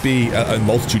honest, it could be a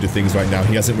multitude of things right now.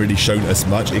 He hasn't really shown us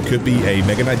much. It could be a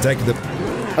Mega Knight deck that...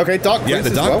 Okay, Dark Prince. Yeah,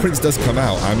 the Dark Prince does come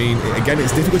out. I mean, again,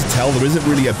 it's difficult to tell. There isn't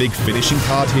really a big finishing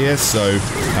card here, so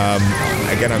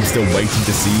again, I'm still waiting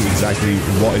to see exactly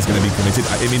what is going to be committed.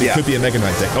 I mean, it could be a Mega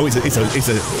Knight deck. Oh, it's a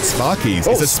Sparkies.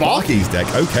 Oh, it's a Sparkies deck.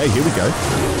 Okay, here we go.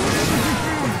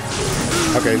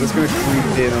 Okay, let's go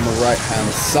creep in on the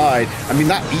right-hand side. I mean,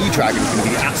 that E-Dragon is going to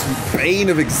be the absolute bane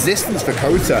of existence for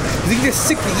Kota. Because he can just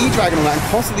sick the E-Dragon on that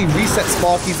and constantly reset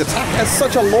Sparky's attack. It has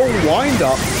such a long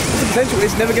wind-up. The potential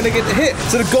is never going to get the hit.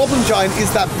 So the Goblin Giant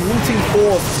is that blunting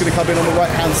force that's going to come in on the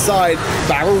right-hand side.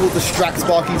 Barrel will distract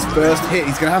Sparky's first hit.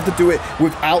 He's going to have to do it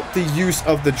without the use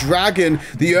of the Dragon.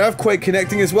 The Earthquake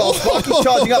connecting as well. Sparky's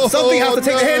charging up. Something has to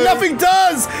take the hit. Nothing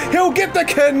does! He'll get the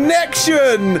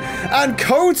connection! And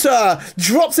Kota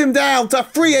drops him down to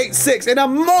 386 in a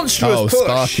monstrous push. Oh,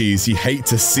 Sparkies, you hate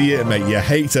to see it, mate. You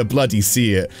hate to bloody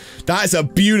see it. That is a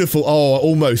beautiful,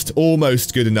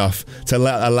 almost good enough to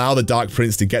allow the Dark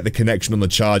Prince to get the connection on the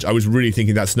charge. I was really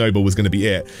thinking that snowball was going to be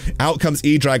it. Out comes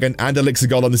E-Dragon and Elixir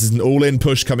Golem. This is an all-in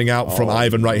push coming out from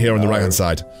Ivan right here on the right-hand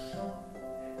side.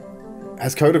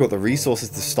 Has Kota got the resources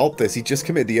to stop this? He just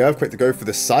committed the Earthquake to go for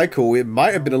the cycle. It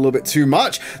might have been a little bit too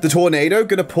much. The Tornado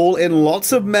going to pull in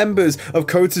lots of members of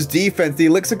Kota's defense. The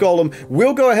Elixir Golem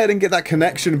will go ahead and get that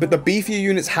connection, but the beefier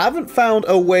units haven't found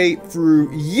a way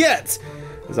through yet.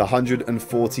 There's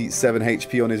 147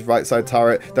 HP on his right side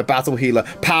turret. The Battle Healer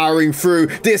powering through.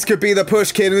 This could be the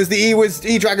push, Kid. As the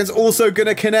E-Dragon's also going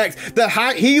to connect. The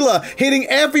Healer hitting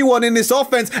everyone in this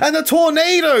offense. And the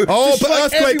Tornado. Oh,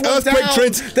 but Earthquake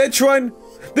Trid. They're trying...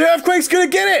 The Earthquake's going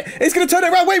to get it. It's going to turn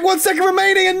it around. Wait, 1 second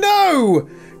remaining and no!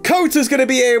 Kota's going to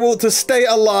be able to stay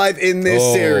alive in this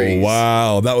series.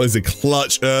 Wow. That was a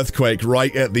clutch Earthquake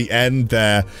right at the end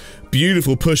there.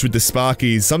 Beautiful push with the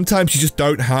Sparkies. Sometimes you just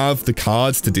don't have the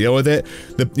cards to deal with it.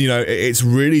 You know, it's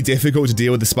really difficult to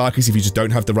deal with the Sparkies if you just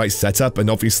don't have the right setup. And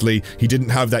obviously, he didn't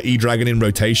have that E-Dragon in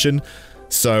rotation.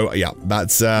 So yeah,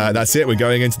 that's it. We're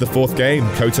going into the 4th game.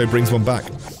 Koto brings one back.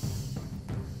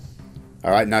 All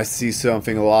right, nice to see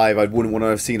something live. I wouldn't want to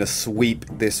have seen a sweep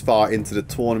this far into the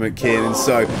tournament, Kid. And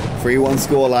so, 3-1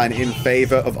 scoreline in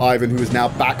favor of Ivan, who is now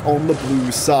back on the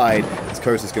blue side. As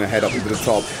Kota's going to head up into the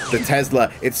top. The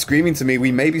Tesla, it's screaming to me.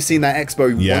 We may be seeing that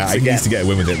Expo once again. He needs to get a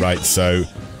win with it, right? So,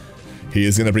 he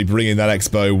is going to be bringing that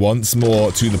Expo once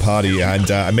more to the party.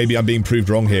 And maybe I'm being proved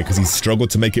wrong here because he's struggled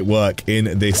to make it work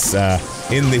in this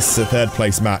 3rd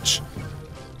place match.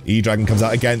 E-Dragon comes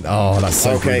out again. Oh, that's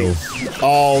so brutal.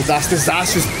 Oh, that's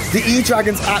disastrous. The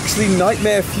E-Dragon's actually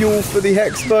nightmare fuel for the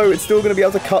Expo. It's still going to be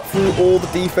able to cut through all the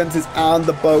defenses and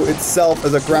the bow itself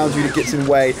as a ground unit gets in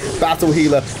way. Battle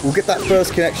Healer will get that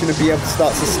first connection and be able to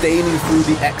start sustaining through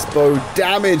the Expo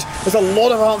damage. There's a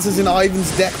lot of answers in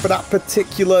Ivan's deck for that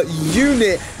particular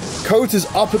unit. Kota's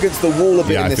up against the wall a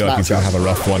bit in this matchup. I feel like he's going to have a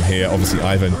rough one here. Obviously,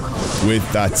 Ivan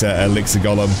with that Elixir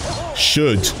Golem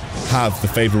should have the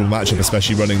favorable matchup,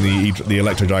 especially running the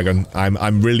Electro Dragon.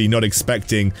 I'm really not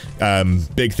expecting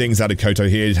big things out of Koto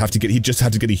here. He'd just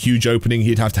have to get a huge opening.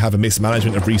 He'd have to have a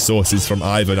mismanagement of resources from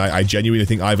Ivan. I genuinely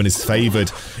think Ivan is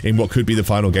favored in what could be the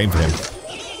final game for him.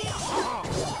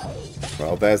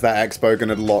 Well, there's that Expo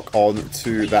going to lock on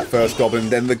to that first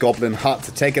Goblin, then the Goblin Hut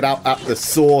to take it out at the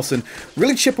source and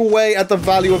really chip away at the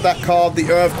value of that card.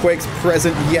 The Earthquake's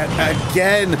present yet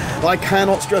again. I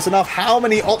cannot stress enough how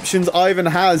many options Ivan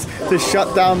has to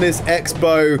shut down this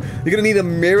Expo. You're going to need a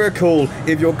miracle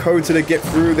if you're Kota to get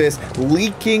through this.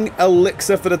 Leaking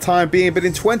Elixir for the time being, but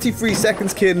in 23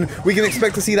 seconds, Kid, we can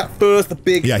expect to see that first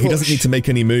big push. He doesn't need to make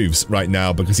any moves right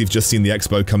now because you've just seen the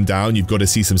Expo come down. You've got to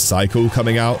see some cycle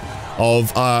coming out of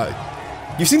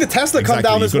you've seen the Tesla come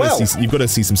down as well. You've got to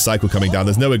see some cycle coming down.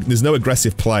 There's no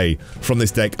aggressive play from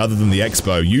this deck other than the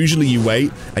Expo. Usually you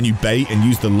wait and you bait and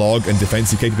use the log and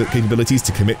defensive capabilities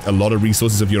to commit a lot of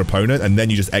resources of your opponent, and then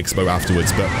you just Expo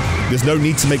afterwards. But there's no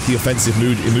need to make the offensive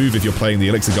move if you're playing the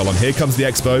Elixir Golem. Here comes the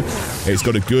Expo. It's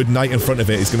got a good knight in front of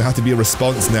it. It's going to have to be a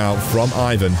response now from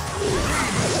Ivan.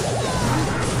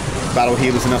 Battle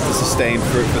Healer's enough to sustain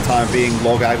for the time being.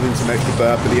 Log Ivan to make the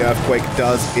burp, but the Earthquake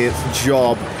does its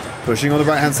job. Pushing on the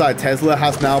right-hand side, Tesla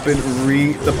has now been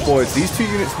redeployed. So these 2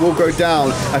 units will go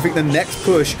down. I think the next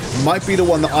push might be the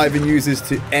one that Ivan uses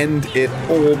to end it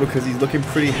all, because he's looking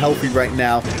pretty healthy right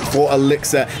now for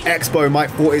Elixir. Expo might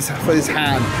for his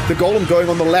hand. The Golem going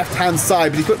on the left-hand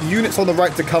side, but he's got units on the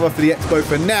right to cover for the Expo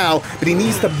for now, but he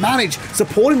needs to manage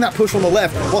supporting that push on the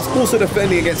left whilst also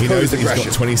defending against Coda's aggression.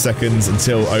 He's got 20 seconds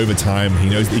until overtime. He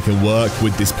knows that he can work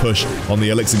with this push on the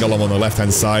Elixir Golem on the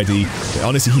left-hand side.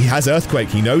 Honestly, he has Earthquake.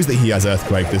 He knows that he has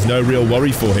Earthquake. There's no real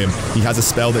worry for him. He has a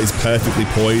spell that is perfectly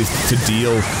poised to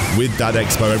deal with that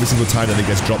Expo every single time that it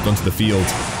gets dropped onto the field.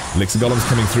 Elixir Golem's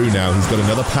coming through now. He's got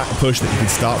another push that he can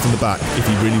start from the back if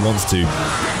he really wants to.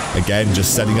 Again,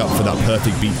 just setting up for that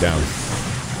perfect beatdown.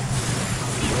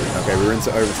 Okay, we're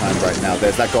into overtime right now.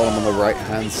 There's that Golem on the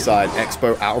right-hand side.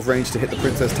 Expo out of range to hit the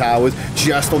Princess Towers,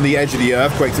 just on the edge of the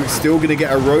Earthquake, so it's still going to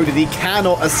get eroded. He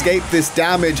cannot escape this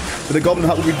damage, but the Goblin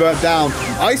Hut will be burnt down.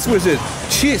 Ice Wizard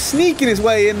sneaking his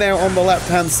way in there on the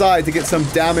left-hand side to get some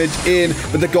damage in,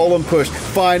 but the Golem push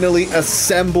finally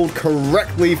assembled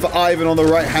correctly for Ivan on the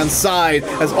right-hand side,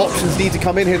 as options need to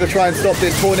come in here to try and stop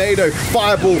this Tornado.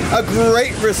 Fireball, a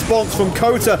great response from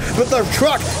Kota, but the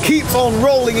truck keeps on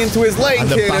rolling into his lane. And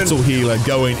the Battle Healer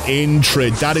going in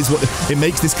Trid. That is what it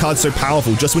makes this card so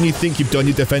powerful. Just when you think you've done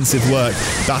your defensive work,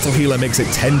 Battle Healer makes it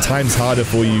 10 times harder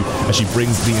for you as she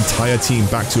brings the entire team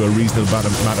back to a reasonable amount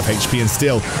of HP. And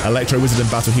still, Electro Wizard and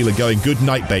Battle Healer going. Good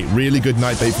night bait. Really good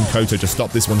night bait from Koto to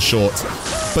stop this one short.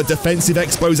 But defensive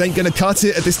Expos ain't going to cut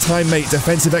it at this time, mate.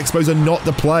 Defensive Expos are not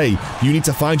the play. You need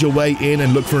to find your way in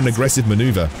and look for an aggressive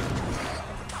maneuver.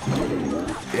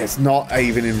 It's not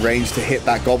even in range to hit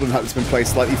that Goblin Hut that's been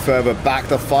placed slightly further back.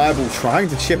 The Fireball trying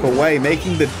to chip away,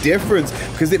 making the difference,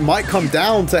 because it might come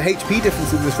down to HP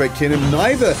difference in this rate, Kin, and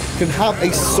neither can have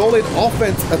a solid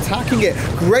offense attacking it.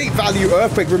 Great value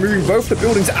Earthquake, removing both the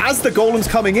buildings as the Golem's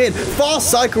coming in.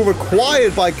 Fast cycle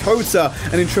required by Kota,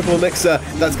 and in Triple Elixir,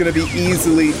 that's going to be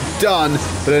easily done.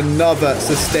 But another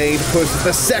sustained push.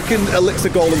 The second Elixir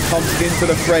Golem comes into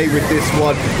the fray with this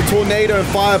one. The Tornado and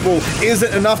Fireball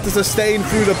isn't enough to sustain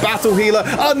through the Battle Healer.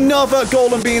 Another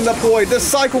Golem being deployed. The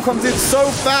cycle comes in so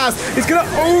fast, it's going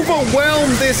to overwhelm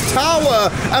this tower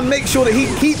and make sure that he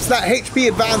keeps that HP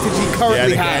advantage he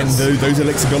currently has. Those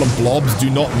Elixir Golem blobs do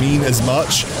not mean as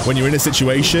much when you're in a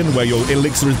situation where your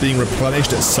Elixir is being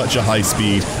replenished at such a high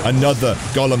speed. Another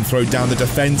Golem throw down. The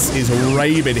defense is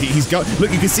rabid.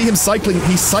 Look, you can see him cycling.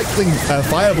 He's cycling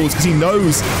fireballs because he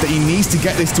knows that he needs to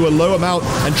get this to a low amount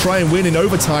and try and win in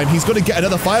overtime. He's got to get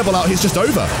another fireball out. It's just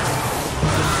over.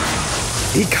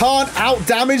 He can't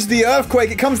out-damage the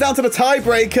Earthquake. It comes down to the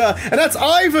tiebreaker, and that's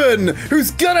Ivan, who's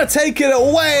gonna take it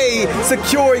away,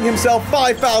 securing himself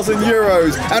 5,000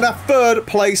 euros and a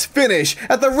third-place finish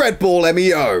at the Red Bull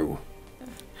MEO.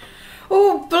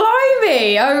 Oh,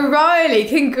 blimey, O'Reilly,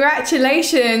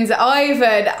 congratulations,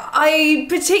 Ivan. I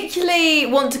particularly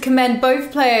want to commend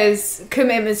both players'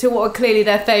 commitments to what are clearly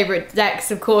their favourite decks,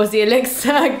 of course, the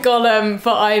Elixir Golem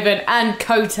for Ivan and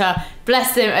Kota,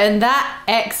 bless him, and that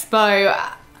Expo.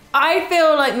 I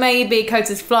feel like maybe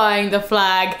Kota's flying the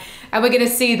flag, and we're going to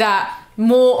see that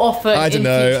more often. I don't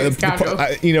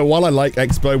know. While I like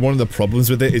Expo, one of the problems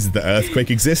with it is that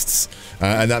Earthquake exists,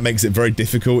 and that makes it very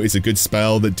difficult. It's a good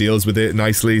spell that deals with it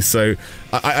nicely. So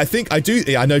I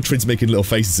know Trid's making little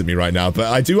faces at me right now, but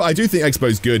I do think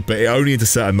Expo's good, but it only into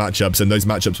certain matchups, and those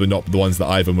matchups were not the ones that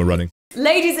Ivan were running.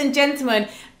 Ladies and gentlemen,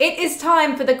 it is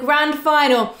time for the grand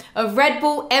final of Red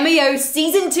Bull MEO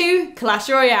Season 2 Clash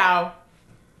Royale.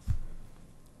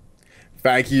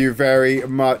 Thank you very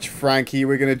much, Frankie.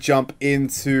 We're going to jump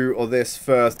into this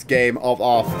first game of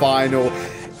our final.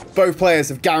 Both players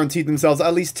have guaranteed themselves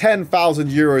at least 10,000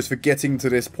 euros for getting to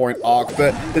this point arc,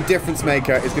 but the difference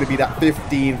maker is going to be that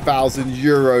 15,000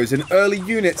 euros, and early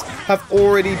units have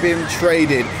already been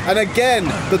traded. And again,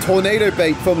 the Tornado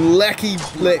bait from Necky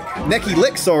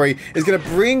Lick, is going to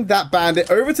bring that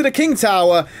bandit over to the King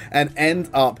Tower and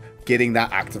end up getting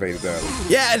that activated early.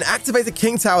 Yeah, an activated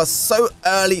King Tower so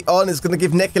early on is going to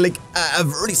give Nekilik a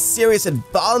really serious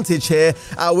advantage here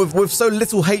with so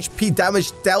little HP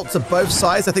damage dealt to both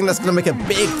sides. I think that's going to make a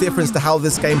big difference to how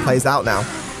this game plays out now.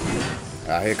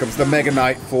 Here comes the Mega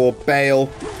Knight for Bale.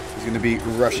 He's going to be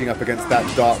rushing up against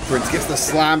that Dark Prince. Gets the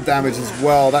slam damage as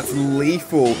well. That's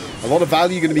lethal. A lot of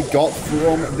value going to be got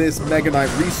from this Mega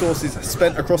Knight. Resources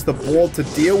spent across the board to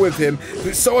deal with him. But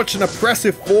it's such an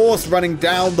oppressive force running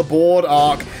down the board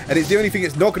arc. And it's the only thing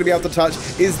it's not going to be able to touch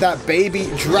is that baby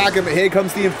dragon. But here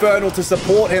comes the Infernal to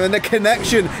support him. And the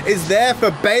connection is there for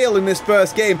Bale in this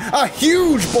first game. A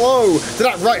huge blow to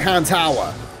that right-hand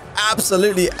tower.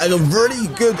 Absolutely, a really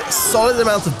good, solid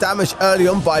amount of damage early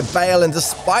on by Bale, and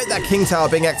despite that King Tower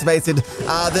being activated,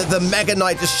 the Mega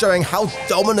Knight just showing how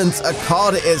dominant a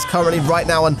card it is currently right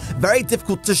now, and very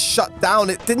difficult to shut down.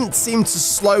 It didn't seem to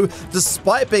slow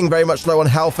despite being very much low on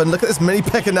health, and look at this mini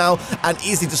P.E.K.K.A now, and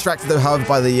easily distracted though, however,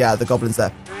 by the goblins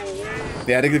there.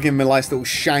 Yeah, they're going to give him a nice little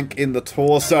shank in the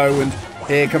torso, and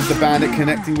here comes the bandit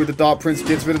connecting with the Dark Prince,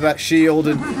 gets rid of that shield,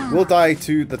 and will die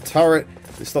to the turret.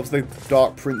 It stops the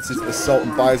Dark Prince's assault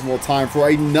and buys more time for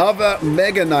another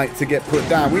Mega Knight to get put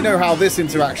down. We know how this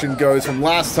interaction goes from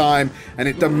last time, and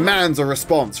it demands a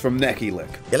response from Nekilik.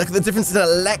 Yeah, look at the difference in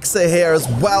Alexa here as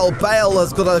well. Bale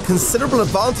has got a considerable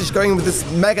advantage going with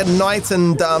this Mega Knight,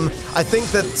 and I think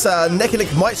that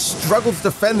Nekilik might struggle to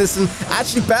defend this, and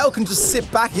actually Bale can just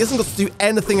sit back. He hasn't got to do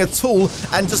anything at all,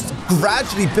 and just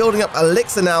gradually building up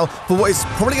Elixir now for what is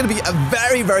probably going to be a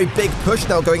very, very big push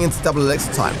now going into double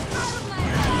Elixir time.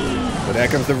 But there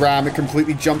comes the ram. It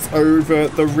completely jumps over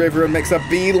the river and makes a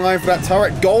beeline for that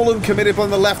turret. Golem committed on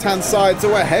the left-hand side,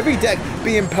 so a heavy deck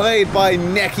being played by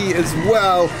Neki as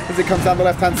well as it comes down the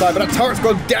left-hand side. But that turret's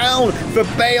gone down for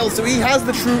Bale, so he has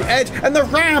the true edge, and the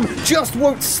ram just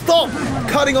won't stop,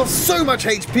 cutting off so much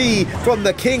HP from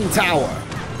the King Tower.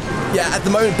 Yeah, at the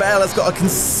moment, Bale has got a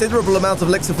considerable amount of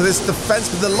elixir for this defense,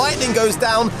 but the lightning goes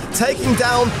down, taking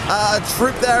down a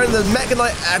troop there, and the Mega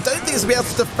Knight, I don't think it's going to be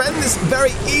able to defend this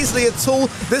very easily at all.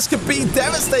 This could be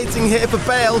devastating here for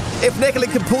Bale if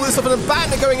Nekilik can pull this off, and a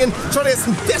bandit going in, trying to get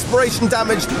some desperation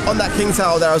damage on that King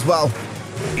Tower there as well.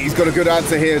 He's got a good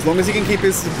answer here. As long as he can keep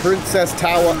his Princess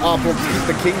Tower up, or keep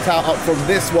the King Tower up from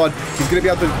this one, he's going to be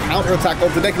able to counterattack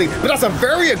onto Nekilik. But that's a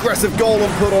very aggressive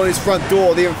golem put on his front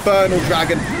door. The Infernal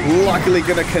Dragon luckily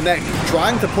going to connect,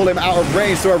 trying to pull him out of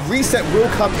range. So a reset will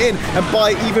come in and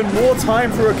buy even more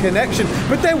time for a connection.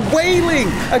 But they're wailing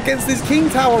against this King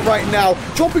Tower right now,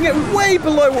 dropping it way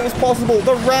below what was possible.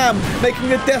 The Ram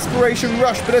making a desperation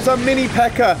rush, but there's a mini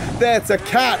P.E.K.K.A there to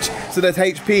catch. So there's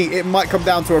HP. It might come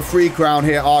down to a free crown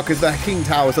here, because the King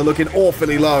Towers are looking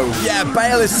awfully low. Yeah,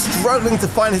 Bale is struggling to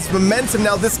find his momentum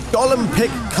now. This Golem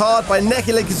pick card by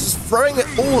Nekilik is just throwing it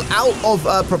all out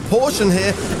of proportion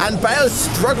here, and Bale is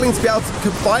struggling to be able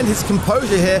to find his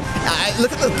composure here.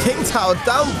 Look at the King Tower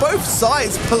down both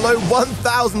sides below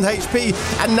 1,000 HP,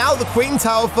 and now the Queen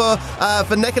Tower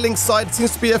for Nekilik's side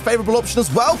seems to be a favorable option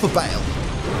as well for Bale.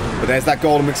 But there's that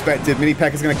golem expected. Mini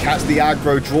P.E.K.K.A is going to catch the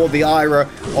aggro, draw the ira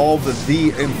of the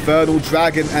Infernal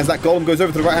Dragon as that golem goes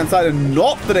over to the right-hand side, and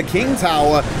not for the King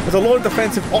Tower. There's a lot of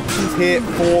defensive options here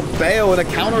for Bale, and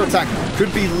a counterattack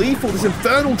could be lethal. This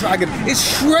Infernal Dragon is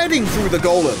shredding through the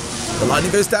golem. The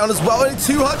lightning goes down as well, only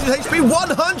 200 HP,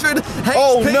 100 HP.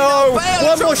 Oh no!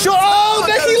 One more shot! Oh,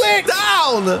 Nekilik!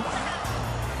 Down!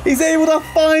 He's able to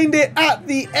find it at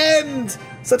the end.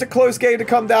 Such a close game to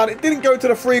come down. It didn't go to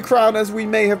the free crown as we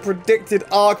may have predicted,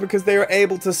 Ark, because they were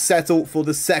able to settle for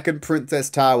the second Princess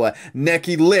Tower.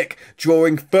 Nekilik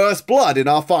drawing first blood in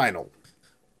our final.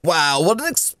 Wow, what an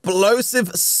explosive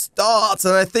start,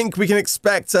 and I think we can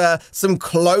expect some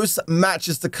close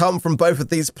matches to come from both of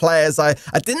these players. I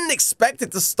didn't expect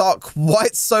it to start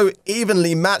quite so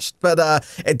evenly matched, but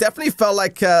it definitely felt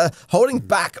like holding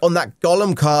back on that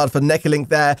Golem card for Nekilik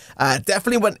there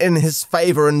definitely went in his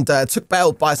favor and took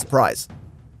Bale by surprise.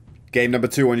 Game number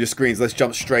 2 on your screens. Let's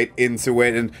jump straight into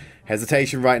it, and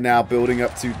hesitation right now, building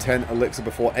up to 10 elixir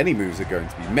before any moves are going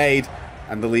to be made.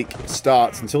 And the leak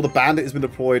starts until the bandit has been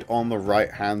deployed on the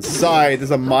right-hand side.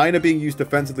 There's a miner being used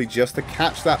defensively just to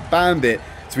catch that bandit.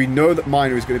 So we know that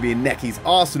miner is going to be in Neki's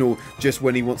arsenal just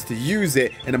when he wants to use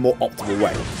it in a more optimal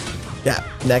way. Yeah,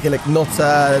 Nekilik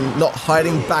not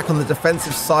hiding back on the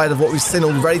defensive side of what we've seen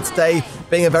already today,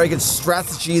 being a very good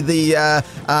strategy. The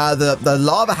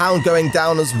Lava Hound going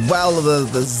down as well,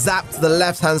 the zap to the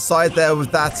left-hand side there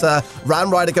with that Ram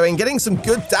Rider getting some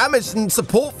good damage and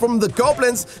support from the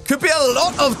Goblins. Could be a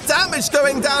lot of damage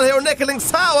going down here on Nekilik's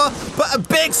tower, but a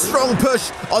big strong push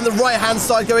on the right-hand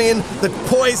side going in, the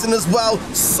poison as well.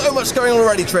 So much going on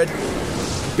already, Trid.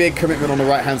 Big commitment on the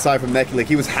right-hand side from Nekilik.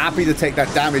 He was happy to take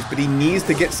that damage, but he needs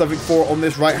to get something for it on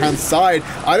this right-hand side.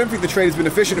 I don't think the trade has been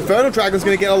efficient. Infernal Dragon's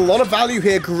going to get a lot of value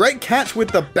here. Great catch with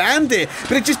the bandit,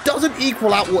 but it just doesn't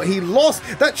equal out what he lost.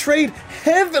 That trade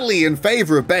heavily in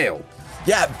favor of Bale.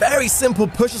 Yeah, very simple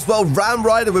push as well. Ram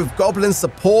Rider with Goblin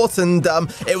support, and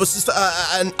it was just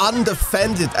an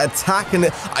undefended attack, and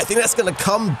I think that's going to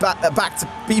come back to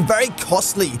be very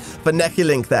costly for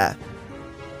Nekilik there.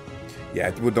 Yeah,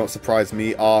 it would not surprise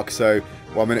me, Ark. So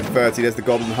 1 minute 30, there's the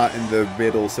Goblin Hunt in the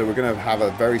middle. So we're going to have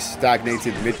a very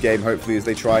stagnated mid-game, hopefully, as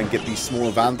they try and get these small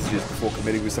advantages before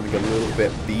committing with something a little bit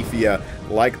beefier,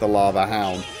 like the Lava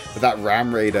Hound. But that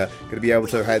Ram Raider going to be able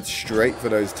to head straight for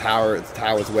those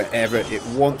towers wherever it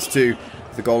wants to.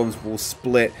 The golems will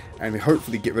split and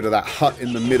hopefully get rid of that hut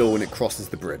in the middle when it crosses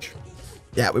the bridge.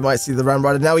 Yeah, we might see the Ram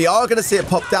Rider now. We are going to see it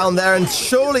pop down there, and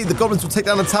surely the Goblins will take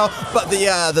down the tower, but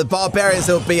the Barbarians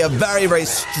will be a very, very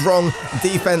strong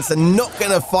defense and not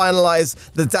going to finalize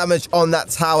the damage on that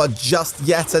tower just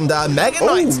yet. And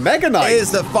Mega Knight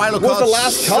is the final card. What's the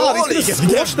last card? He's going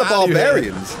to squash the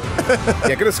Barbarians.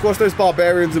 Yeah, going to squash those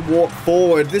Barbarians and walk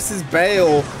forward. This is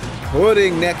Bale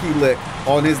putting Nekilik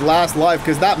on his last life,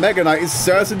 because that Mega Knight is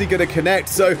certainly going to connect,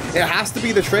 so it has to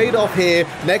be the trade-off here.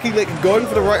 Nekilik going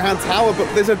for the right-hand tower,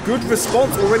 but there's a good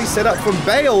response already set up from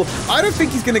Bale. I don't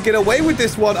think he's going to get away with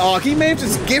this one, Ark. He may have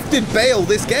just gifted Bale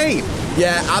this game.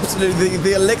 Yeah, absolutely.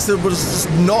 The elixir was just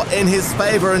not in his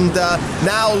favor, and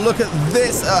now look at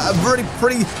this. A really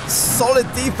pretty solid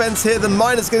defense here. The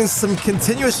Miner's getting some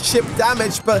continuous chip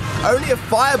damage, but only a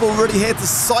Fireball really here to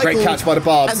cycle. Great catch by the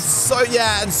Barbs.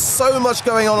 And so much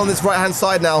going on this right-hand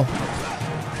side now.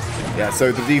 Yeah,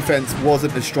 so the defense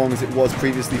wasn't as strong as it was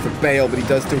previously for Bale, but he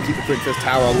does still keep the Princess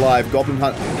Tower alive. Goblin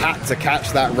Hunt had to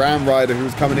catch that Ram Rider who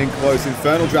was coming in close.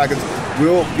 Infernal Dragons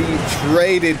will be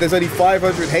traded. There's only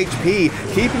 500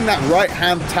 HP, keeping that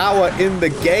right-hand tower in the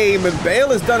game, and Bale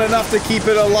has done enough to keep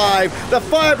it alive. The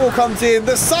Fireball comes in,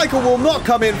 the cycle will not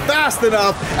come in fast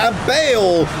enough, and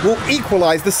Bale will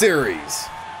equalize the series.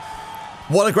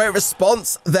 What a great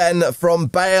response then from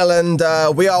Bale, and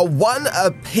we are one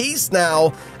apiece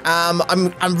now.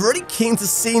 I'm really keen to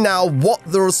see now what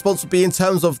the response will be in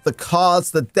terms of the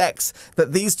cards, the decks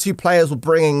that these two players will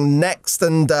bring next,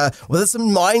 and whether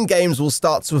some mind games will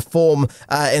start to form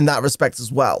in that respect as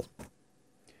well.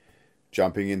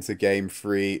 Jumping into game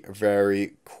 3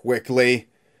 very quickly.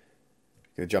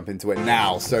 Gonna jump into it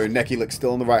now. So Nekilik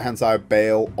still on the right-hand side,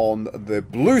 Bale on the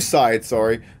blue side,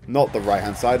 sorry. Not the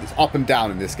right-hand side. It's up and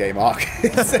down in this game, Ark.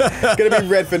 It's gonna be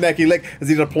red for Nekilik as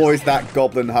he deploys that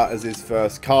Goblin Hut as his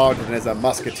first card, and there's a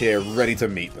Musketeer ready to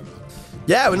meet them.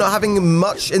 Yeah, we're not having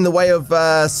much in the way of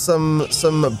some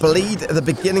bleed at the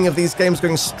beginning of these games,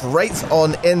 going straight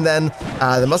on in then.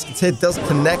 The Musketeer does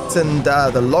connect, and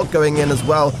the log going in as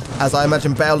well, as I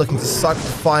imagine Bale looking to suck to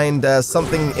find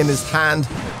something in his hand.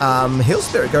 Heal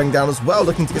Spirit going down as well,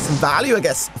 looking to get some value, I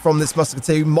guess, from this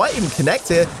Musketeer, who might even connect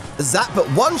here. Zap, but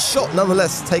one shot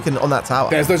nonetheless taken on that tower.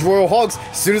 There's those Royal Hogs.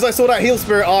 As soon as I saw that Heal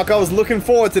Spirit Arc, I was looking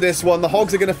forward to this one. The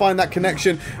Hogs are going to find that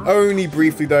connection only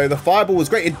briefly, though. The Fireball was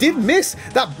great. It did miss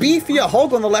that beefier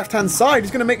Hog on the left-hand side. He's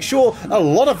going to make sure a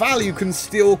lot of value can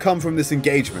still come from this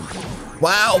engagement.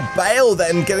 Wow, Bale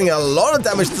then getting a lot of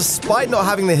damage despite not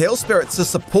having the Heal Spirit to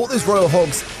support those Royal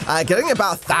Hogs, getting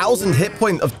about 1,000 hit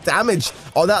point of damage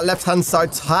on that left-hand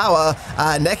side tower.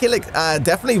 Nekilik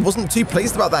definitely wasn't too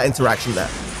pleased about that interaction there.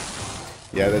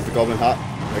 Yeah, there's the Goblin Hut.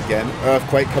 Again,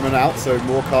 Earthquake coming out, so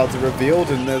more cards are revealed,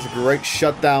 and there's a great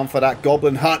shutdown for that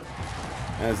Goblin Hut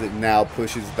as it now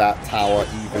pushes that tower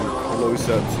even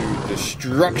closer to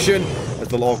destruction as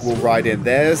the log will ride in.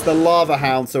 There's the Lava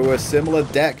Hound, so a similar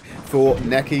deck for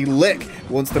Nekilik.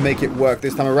 Wants to make it work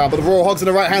this time around, but the Royal Hogs on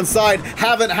the right-hand side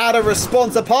haven't had a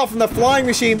response apart from the Flying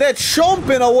Machine. They're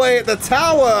chomping away at the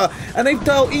tower, and they've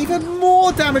dealt even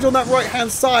more damage on that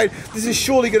right-hand side. This is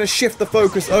surely going to shift the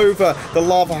focus over. The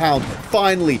Lava Hound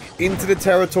finally into the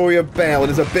territory of Bale,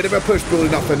 and there's a bit of a push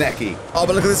building up for Neki. Oh,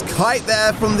 but look at this kite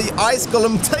there from the Ice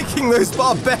Golem taking those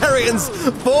Barbarians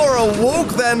for a walk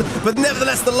then, but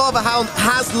nevertheless the Lava Hound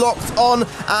has locked on,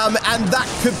 and that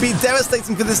could be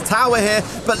devastating for this tower here.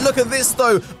 But look at this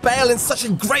though, Bale in such a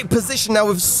great position now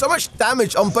with so much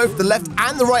damage on both the left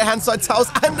and the right hand side towers,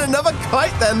 and another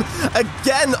kite then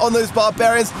again on those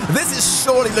Barbarians. This is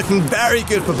surely looking very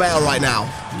good for Bale right now.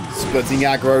 Splitting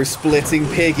aggro, splitting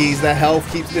piggies, their health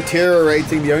keeps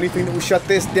deteriorating. The only thing that will shut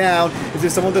this down is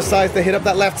if someone decides to hit up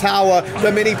that left tower.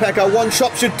 The mini P.E.K.K.A. one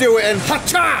shot should do it, and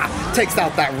hacha takes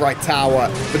out that right tower.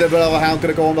 But the Lava Hound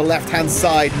going to go on the left-hand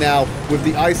side now with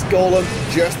the Ice Golem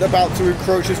just about to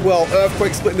encroach as well.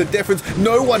 Earthquake splitting the difference.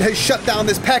 No one has shut down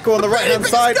this P.E.K.K.A. on the right-hand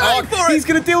side. He's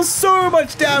going to deal so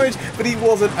much damage, but he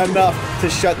wasn't enough to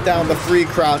shut down the free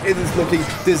crown. It is looking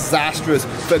disastrous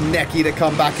for Neki to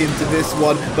come back into this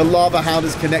one. The Lava Hound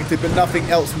is connected, but nothing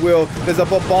else will. There's a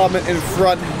bombardment in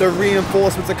front. The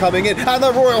reinforcements are coming in, and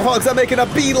the Royal Hogs are making a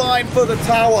beeline for the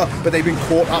tower, but they've been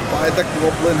caught up by the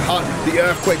Goblin Hut. The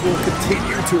Earthquake will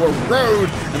continue to erode,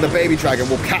 and the Baby Dragon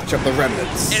will catch up the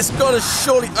remnants. It's got to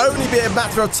surely only be a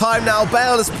matter of time now.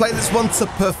 Bale has played this one to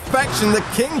perfection. The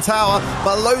King Tower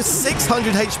below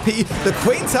 600 HP, the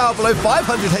Queen Tower below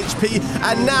 500 HP,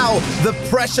 and now the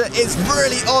pressure is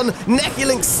really on.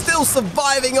 Nekilik still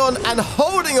surviving on and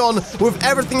holding on on with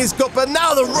everything he's got, but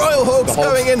now the Royal Hawk's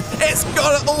going in. It's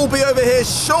gotta all be over here,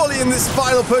 surely, in this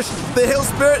final push. The Hill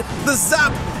Spirit, the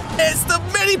Zap, it's the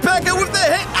Mini P.E.K.K.A with the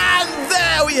hit, and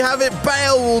there we have it.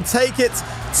 Bale will take it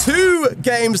 2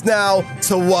 games now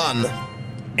to 1.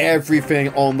 Everything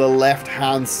on the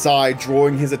left-hand side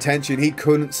drawing his attention. He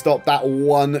couldn't stop that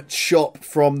one chop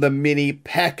from the Mini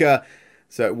P.E.K.K.A.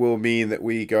 So it will mean that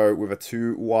we go with a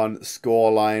 2-1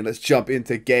 scoreline. Let's jump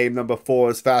into game number 4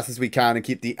 as fast as we can and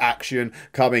keep the action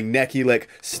coming. nekilik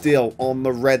still on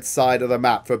the red side of the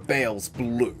map for Bale's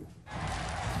blue.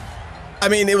 I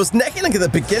mean, it was nekilik at the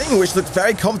beginning, which looked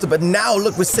very confident, but now,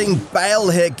 look, we're seeing Bale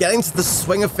here getting to the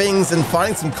swing of things and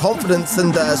finding some confidence,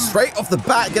 and straight off the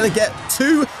bat, going to get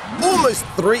 2, almost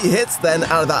 3 hits then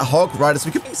out of that Hog Rider. So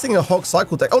we could be seeing a Hog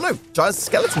Cycle deck. Oh no, Giant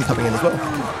Skeleton coming in as well.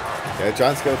 Yeah,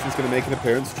 Giant Skeleton's going to make an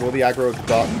appearance, draw the aggro of the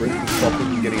Dark Prince, and stop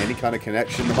him from getting any kind of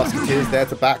connection. The Musketeer's there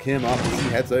to back him up as he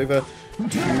heads over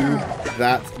to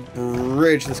that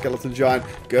bridge. The Skeleton Giant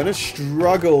going to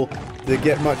struggle to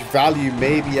get much value,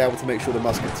 may be able to make sure the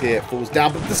Musketeer falls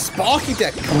down, but the Sparky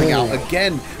deck coming out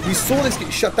again. We saw this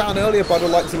get shut down earlier by the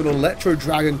likes of an Electro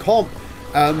Dragon comp,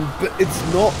 but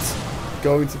it's not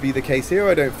going to be the case here.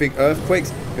 I don't think Earthquake's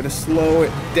going to slow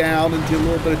it down and do a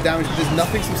little bit of damage, but there's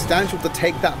nothing substantial to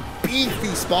take that beefy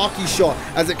Sparky shot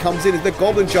as it comes in, as the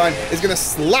Goblin Giant is going to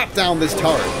slap down this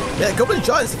turret. Yeah, Goblin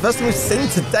Giant's the first time we've seen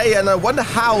today, and I wonder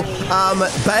how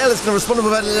Bale is going to respond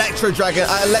with an Electro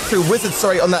Wizard,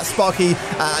 sorry, on that Sparky.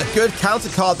 Good counter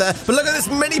card there, but look at this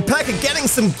Mini P.E.K.K.A getting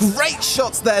some great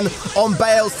shots then on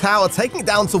Bale's tower, taking it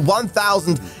down to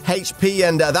 1000 HP,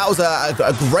 and that was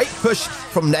a great push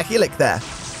from nekilik there.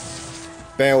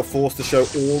 Bale forced to show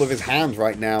all of his hand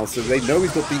right now, so they know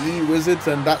he's got the E-Wizards,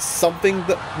 and that's something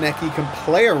that Neki can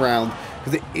play around,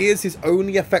 because it is his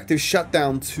only effective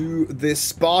shutdown to this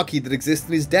Sparky that exists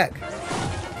in his deck.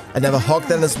 Another Hog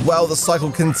then as well. The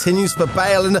cycle continues for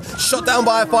Bale, and shot down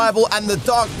by a Fireball, and the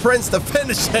Dark Prince to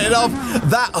finish it off.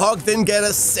 That Hog didn't get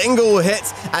a single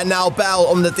hit, and now Bale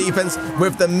on the defense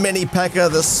with the Mini P.E.K.K.A,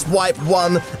 the swipe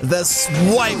 1, the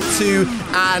swipe 2,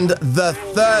 and the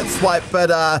 3rd swipe. But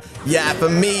yeah, for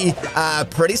me,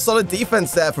 pretty solid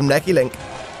defense there from nekilik.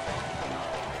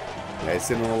 Yeah, he's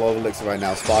sitting on a lot of elixir right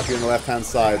now. Sparky on the left-hand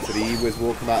side, so the E-Wiz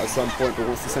will come out at some point, but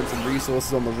wants to send some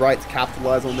resources on the right to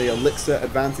capitalize on the elixir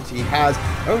advantage he has.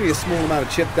 Only a small amount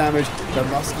of chip damage. The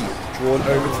Muskie drawn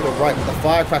over to the right, but the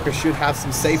Firecracker should have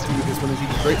some safety with this one as he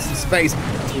creates some space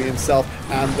between himself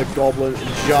and the Goblin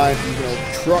Giant. He's going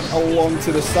to truck along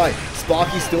to the site.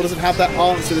 Sparky still doesn't have that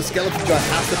answer. The Skeleton Giant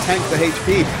has to tank the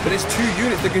HP, but it's 2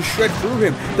 units that can shred through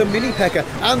him. The Mini P.E.K.K.A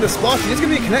and the Sparky. There's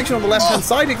going to be a connection on the left-hand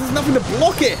side because there's nothing to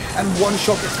block it. And one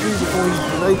shot gets through before he's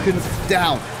broken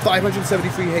down.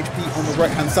 573 HP on the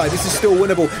right-hand side. This is still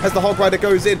winnable as the Hog Rider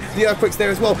goes in. The Earthquake's there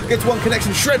as well. Gets one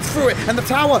connection, shreds through it, and the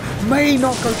tower may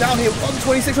not go down here.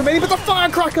 126 remaining, but the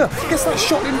Firecracker gets that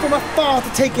shot in from afar to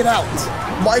take it out.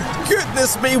 My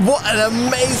goodness me, what an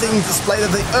amazing display there.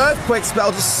 The Earthquake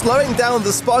spell just slowing down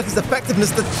the Sparky's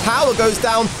effectiveness. The tower goes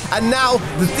down, and now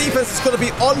the defense is going to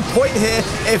be on point here.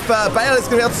 If Bale is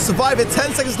going to be able to survive it,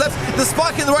 10 seconds left. The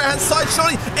Sparky on the right-hand side,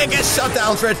 surely it gets shut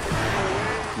down, Fred.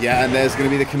 Yeah, and there's going to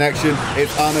be the connection.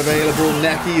 It's unavailable.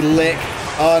 nekilik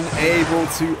unable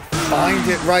to find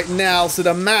it right now, so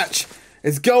the match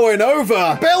is going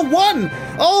over. Bale won!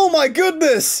 Oh my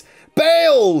goodness!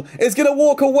 Bale is going to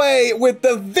walk away with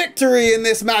the victory in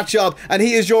this matchup, and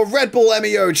he is your Red Bull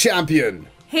MEO champion.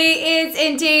 He is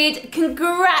indeed.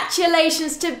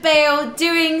 Congratulations to Bale,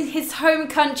 doing his home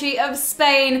country of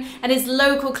Spain and his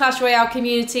local Clash Royale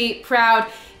community proud.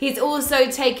 He's also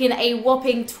taken a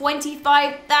whopping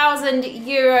 25,000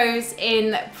 euros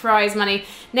in prize money.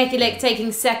 nekilik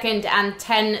taking second and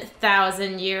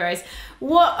 10,000 euros.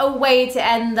 What a way to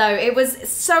end though. It was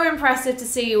so impressive to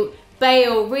see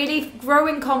Bale really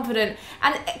growing confidence,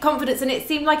 and it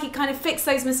seemed like he kind of fixed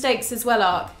those mistakes as well,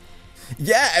 Ark.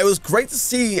 Yeah, it was great to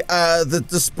see the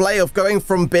display of going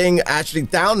from being actually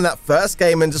down in that first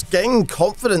game and just gaining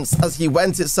confidence as he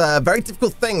went. It's a very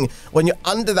difficult thing when you're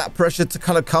under that pressure to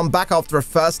kind of come back after a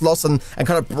first loss and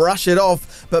kind of brush it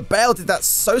off. But Bale did that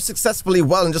so successfully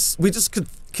well, and we just could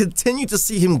continue to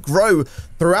see him grow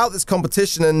throughout this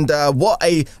competition, and what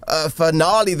a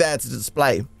finale there to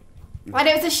display. And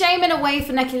it was a shame in a way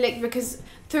for nekilik, because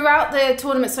throughout the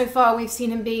tournament so far, we've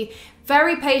seen him be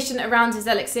very patient around his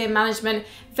elixir management,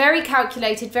 very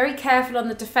calculated, very careful on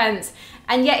the defense,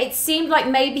 and yet it seemed like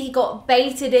maybe he got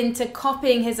baited into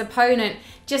copying his opponent,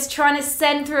 just trying to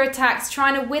send through attacks,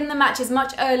 trying to win the matches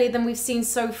much earlier than we've seen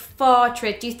so far,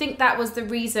 Trid. Do you think that was the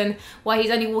reason why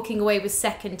he's only walking away with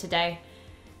second today?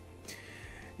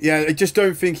 Yeah, I just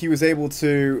don't think he was able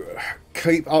to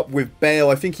keep up with Bale.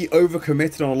 I think he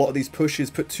overcommitted on a lot of these pushes,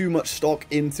 put too much stock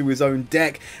into his own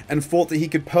deck, and thought that he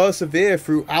could persevere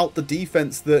throughout the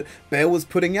defense that Bale was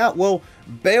putting out. Well,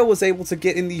 Bale was able to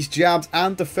get in these jabs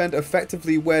and defend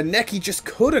effectively where Neki just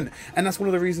couldn't, and that's one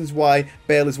of the reasons why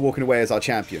Bale is walking away as our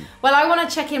champion. Well, I want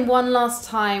to check in one last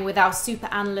time with our super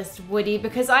analyst Woody,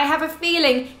 because I have a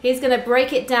feeling he's going to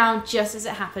break it down just as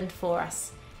it happened for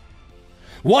us.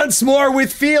 Once more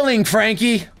with feeling,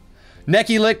 Frankie.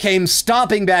 Neki came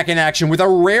stomping back in action with a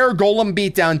rare Golem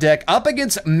beatdown deck up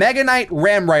against Mega Knight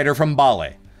Ram Rider from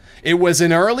Bale. It was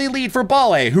an early lead for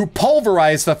Bale, who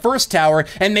pulverized the first tower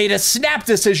and made a snap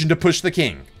decision to push the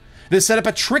king. This set up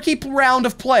a tricky round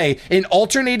of play in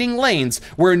alternating lanes,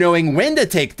 where knowing when to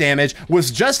take damage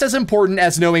was just as important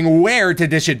as knowing where to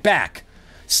dish it back.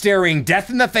 Staring death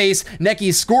in the face,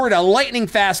 Neki scored a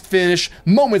lightning-fast finish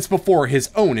moments before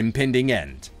his own impending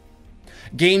end.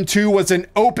 Game 2 was an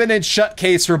open and shut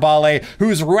case for Bale,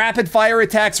 whose rapid-fire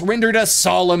attacks rendered a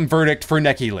solemn verdict for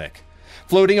Neki.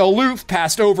 Floating aloof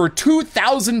past over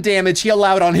 2,000 damage he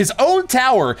allowed on his own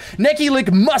tower,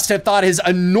 Neki must have thought his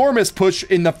enormous push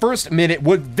in the first minute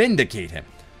would vindicate him.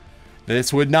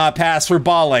 This would not pass for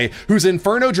Bale, whose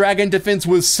Inferno Dragon defense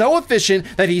was so efficient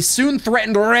that he soon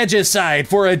threatened regicide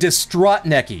for a distraught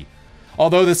Neki.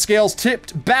 Although the scales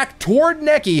tipped back toward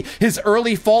Neki, his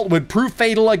early fault would prove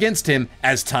fatal against him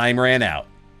as time ran out.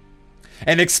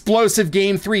 An explosive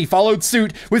Game 3 followed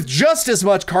suit with just as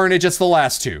much carnage as the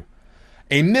last two.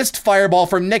 A missed fireball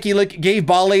from Neki gave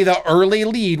Bale the early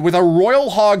lead with a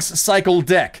Royal Hogs cycle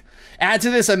deck. Add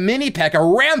to this a mini P.E.K.K.A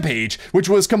Rampage, which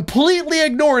was completely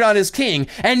ignored on his king,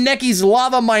 and Neki's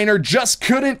Lava Miner just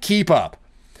couldn't keep up.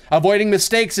 Avoiding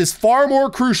mistakes is far more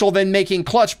crucial than making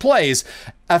clutch plays,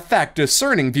 a fact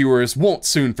discerning viewers won't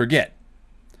soon forget.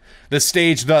 The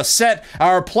stage thus set,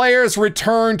 our players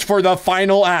returned for the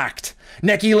final act.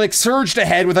 Neki surged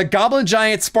ahead with a Goblin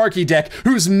Giant Sparky deck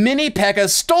whose mini P.E.K.K.A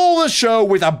stole the show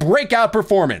with a breakout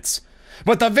performance.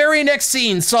 But the very next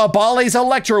scene saw Bale's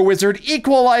Electro Wizard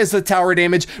equalize the tower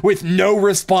damage with no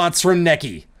response from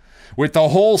Neki. With the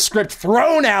whole script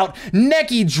thrown out,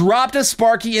 Neki dropped a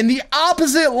Sparky in the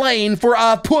opposite lane for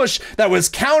a push that was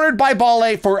countered by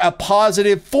Bale for a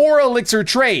positive 4 elixir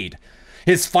trade.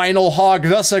 His final hog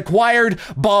thus acquired,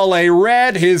 Bale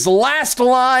read his last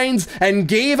lines and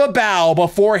gave a bow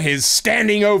before his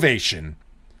standing ovation.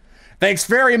 Thanks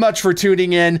very much for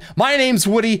tuning in. My name's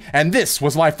Woody, and this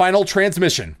was my final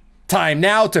transmission. Time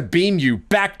now to beam you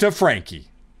back to Frankie.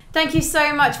 Thank you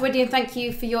so much, Woody, and thank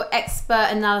you for your expert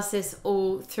analysis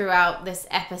all throughout this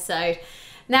episode.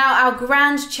 Now, our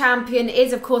grand champion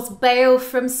is, of course, Bale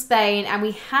from Spain, and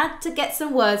we had to get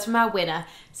some words from our winner.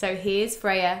 So here's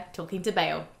Freya talking to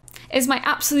Bale. It's my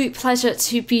absolute pleasure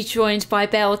to be joined by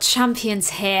Bale champions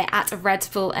here at Red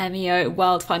Bull MEO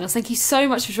World Finals. Thank you so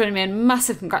much for joining me, and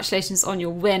massive congratulations on your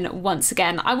win once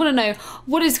again. I want to know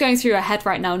what is going through your head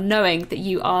right now knowing that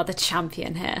you are the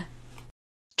champion here.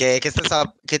 ¿Qué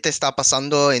te está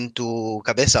pasando en tu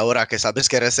cabeza ahora que sabes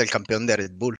que eres el campeón de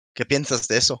Red Bull? ¿Qué piensas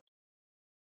de eso?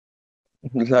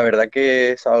 La verdad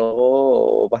que es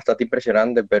algo bastante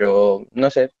impresionante, pero no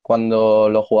sé, cuando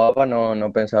lo jugaba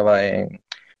no pensaba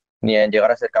ni en llegar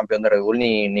a ser campeón de Red Bull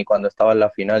ni cuando estaba en la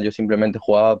final. Yo simplemente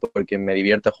jugaba porque me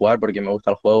divierte jugar, porque me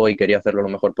gusta el juego y quería hacerlo lo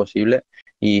mejor posible,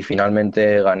 y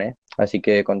finalmente gané, así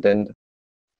que contento.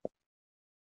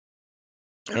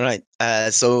 All right.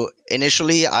 So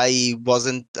initially I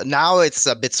wasn't. Now it's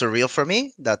a bit surreal for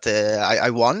me that I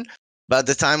won. But at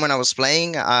the time when I was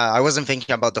playing, I wasn't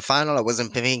thinking about the final. I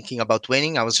wasn't thinking about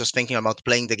winning. I was just thinking about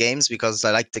playing the games because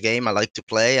I like the game. I like to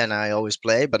play, and I always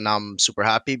play. But now I'm super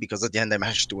happy because at the end I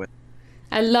managed to win.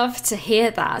 I love to hear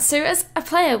that. So as a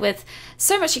player with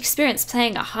so much experience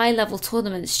playing at high-level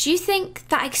tournaments, do you think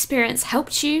that experience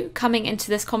helped you coming into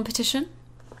this competition?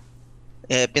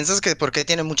 ¿Piensas que porque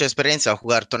tiene mucha experiencia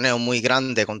jugar torneo muy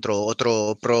grande contra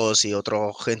otros pros y otra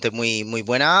gente muy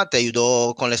buena, te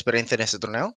ayudó con la experiencia en ese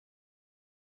torneo?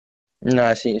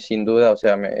 No, sí, sin duda, o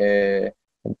sea,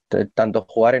 tanto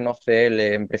jugar en OCL,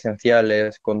 en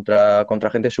presenciales, contra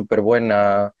gente súper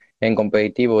buena, en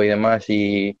competitivo y demás,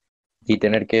 y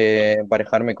tener que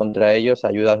emparejarme contra ellos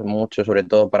ayuda mucho, sobre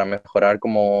todo para mejorar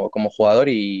como jugador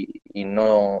y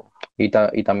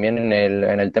también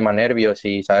en el tema nervios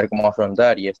y saber cómo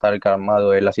afrontar y estar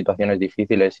calmado en las situaciones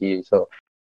difíciles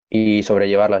y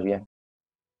sobrellevarlas bien.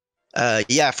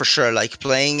 Yeah, for sure. Like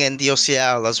playing in the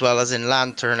OCL as well as in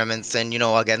LAN tournaments and,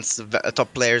 against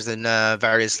top players in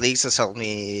various leagues has helped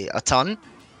me a ton.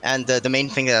 And the main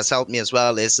thing that has helped me as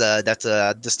well is that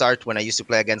at the start when I used to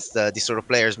play against these sort of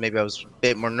players, maybe I was a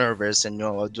bit more nervous and,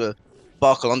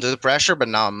 buckle under the pressure, but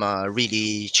now I'm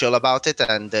really chill about it,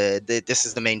 and this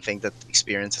is the main thing that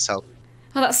experience has helped.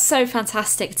 Well, that's so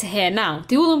fantastic to hear. Now,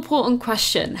 the all-important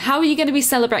question, how are you going to be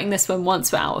celebrating this one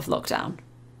once we're out of lockdown?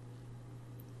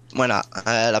 Bueno,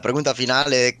 la pregunta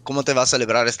final es ¿cómo te vas a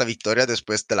celebrar esta victoria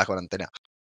después de la cuarentena?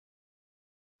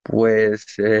 Pues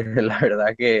la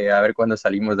verdad que a ver cuándo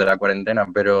salimos de la cuarentena,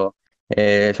 pero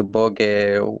supongo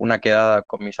que una quedada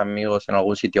con mis amigos en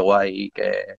algún sitio guay y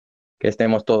que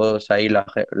estemos todos ahí, la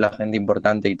gente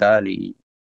importante y tal, y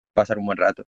pasar un buen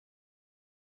rato.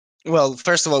 Well,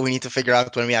 first of all, we need to figure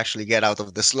out when we actually get out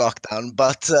of this lockdown.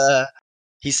 But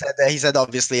he said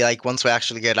obviously, like once we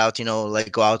actually get out,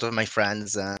 like go out with my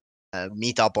friends,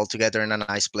 meet up all together in a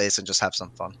nice place, and just have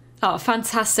some fun. Oh,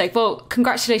 fantastic. Well,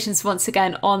 congratulations once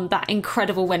again on that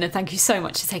incredible win, and thank you so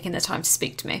much for taking the time to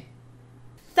speak to me.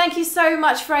 Thank you so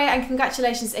much, Freya, and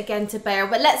congratulations again to Bale.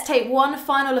 But let's take one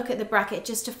final look at the bracket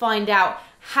just to find out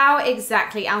how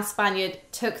exactly our Spaniard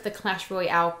took the Clash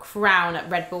Royale crown at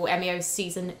Red Bull MEO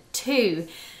Season 2.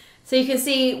 So you can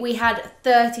see we had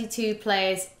 32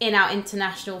 players in our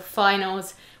international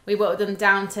finals. We whittled them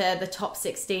down to the top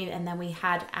 16, and then we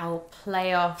had our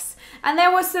playoffs. And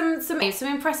there was some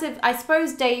impressive, I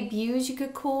suppose, debuts, you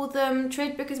could call them,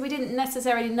 Trid, because we didn't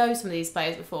necessarily know some of these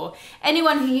players before.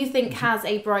 Anyone who you think has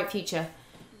a bright future?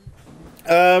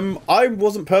 I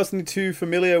wasn't personally too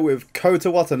familiar with Kota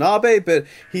Watanabe, but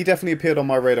he definitely appeared on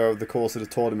my radar over the course of the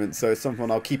tournament, so it's something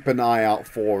I'll keep an eye out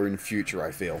for in future,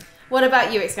 I feel. What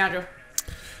about you, Scoundrel?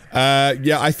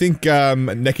 Yeah, I think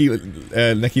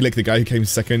Neki Lick, the guy who came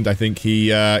second, I think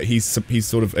he's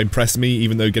sort of impressed me,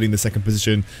 even though getting the second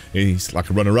position, he's like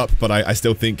a runner-up, but I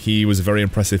still think he was a very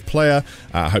impressive player.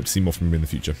 I hope to see more from him in the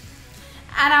future.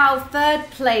 And our third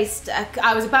placed,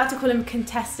 I was about to call him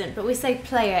contestant, but we say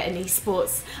player in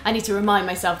esports. I need to remind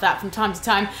myself that from time to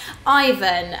time.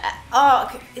 Ivan,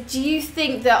 Ark, do you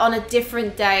think that on a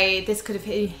different day this could have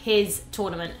been his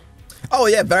tournament? Oh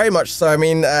yeah, very much so. I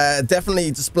mean,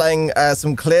 definitely displaying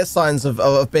some clear signs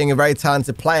of being a very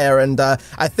talented player, and I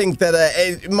think that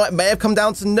it may have come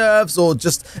down to nerves or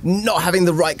just not having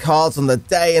the right cards on the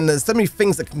day, and there's so many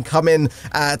things that can come in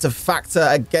to factor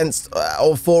against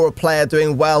or for a player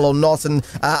doing well or not, and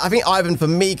I think Ivan, for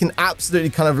me, can absolutely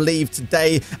kind of leave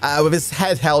today with his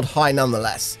head held high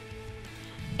nonetheless.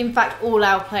 In fact, all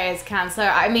our players can. So,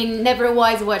 I mean, never a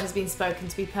wiser word has been spoken,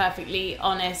 to be perfectly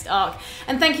honest, Ark.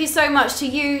 And thank you so much to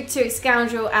you, to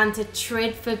Scoundrel, and to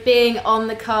Trid for being on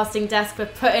the casting desk, for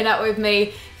putting up with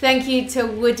me. Thank you to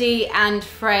Woody and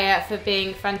Freya for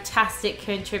being fantastic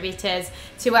contributors,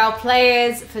 to our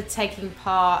players for taking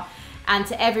part, and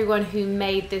to everyone who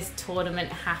made this tournament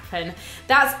happen.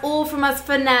 That's all from us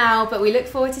for now, but we look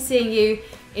forward to seeing you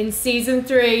in Season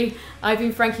 3. I've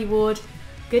been Frankie Ward.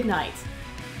 Good night.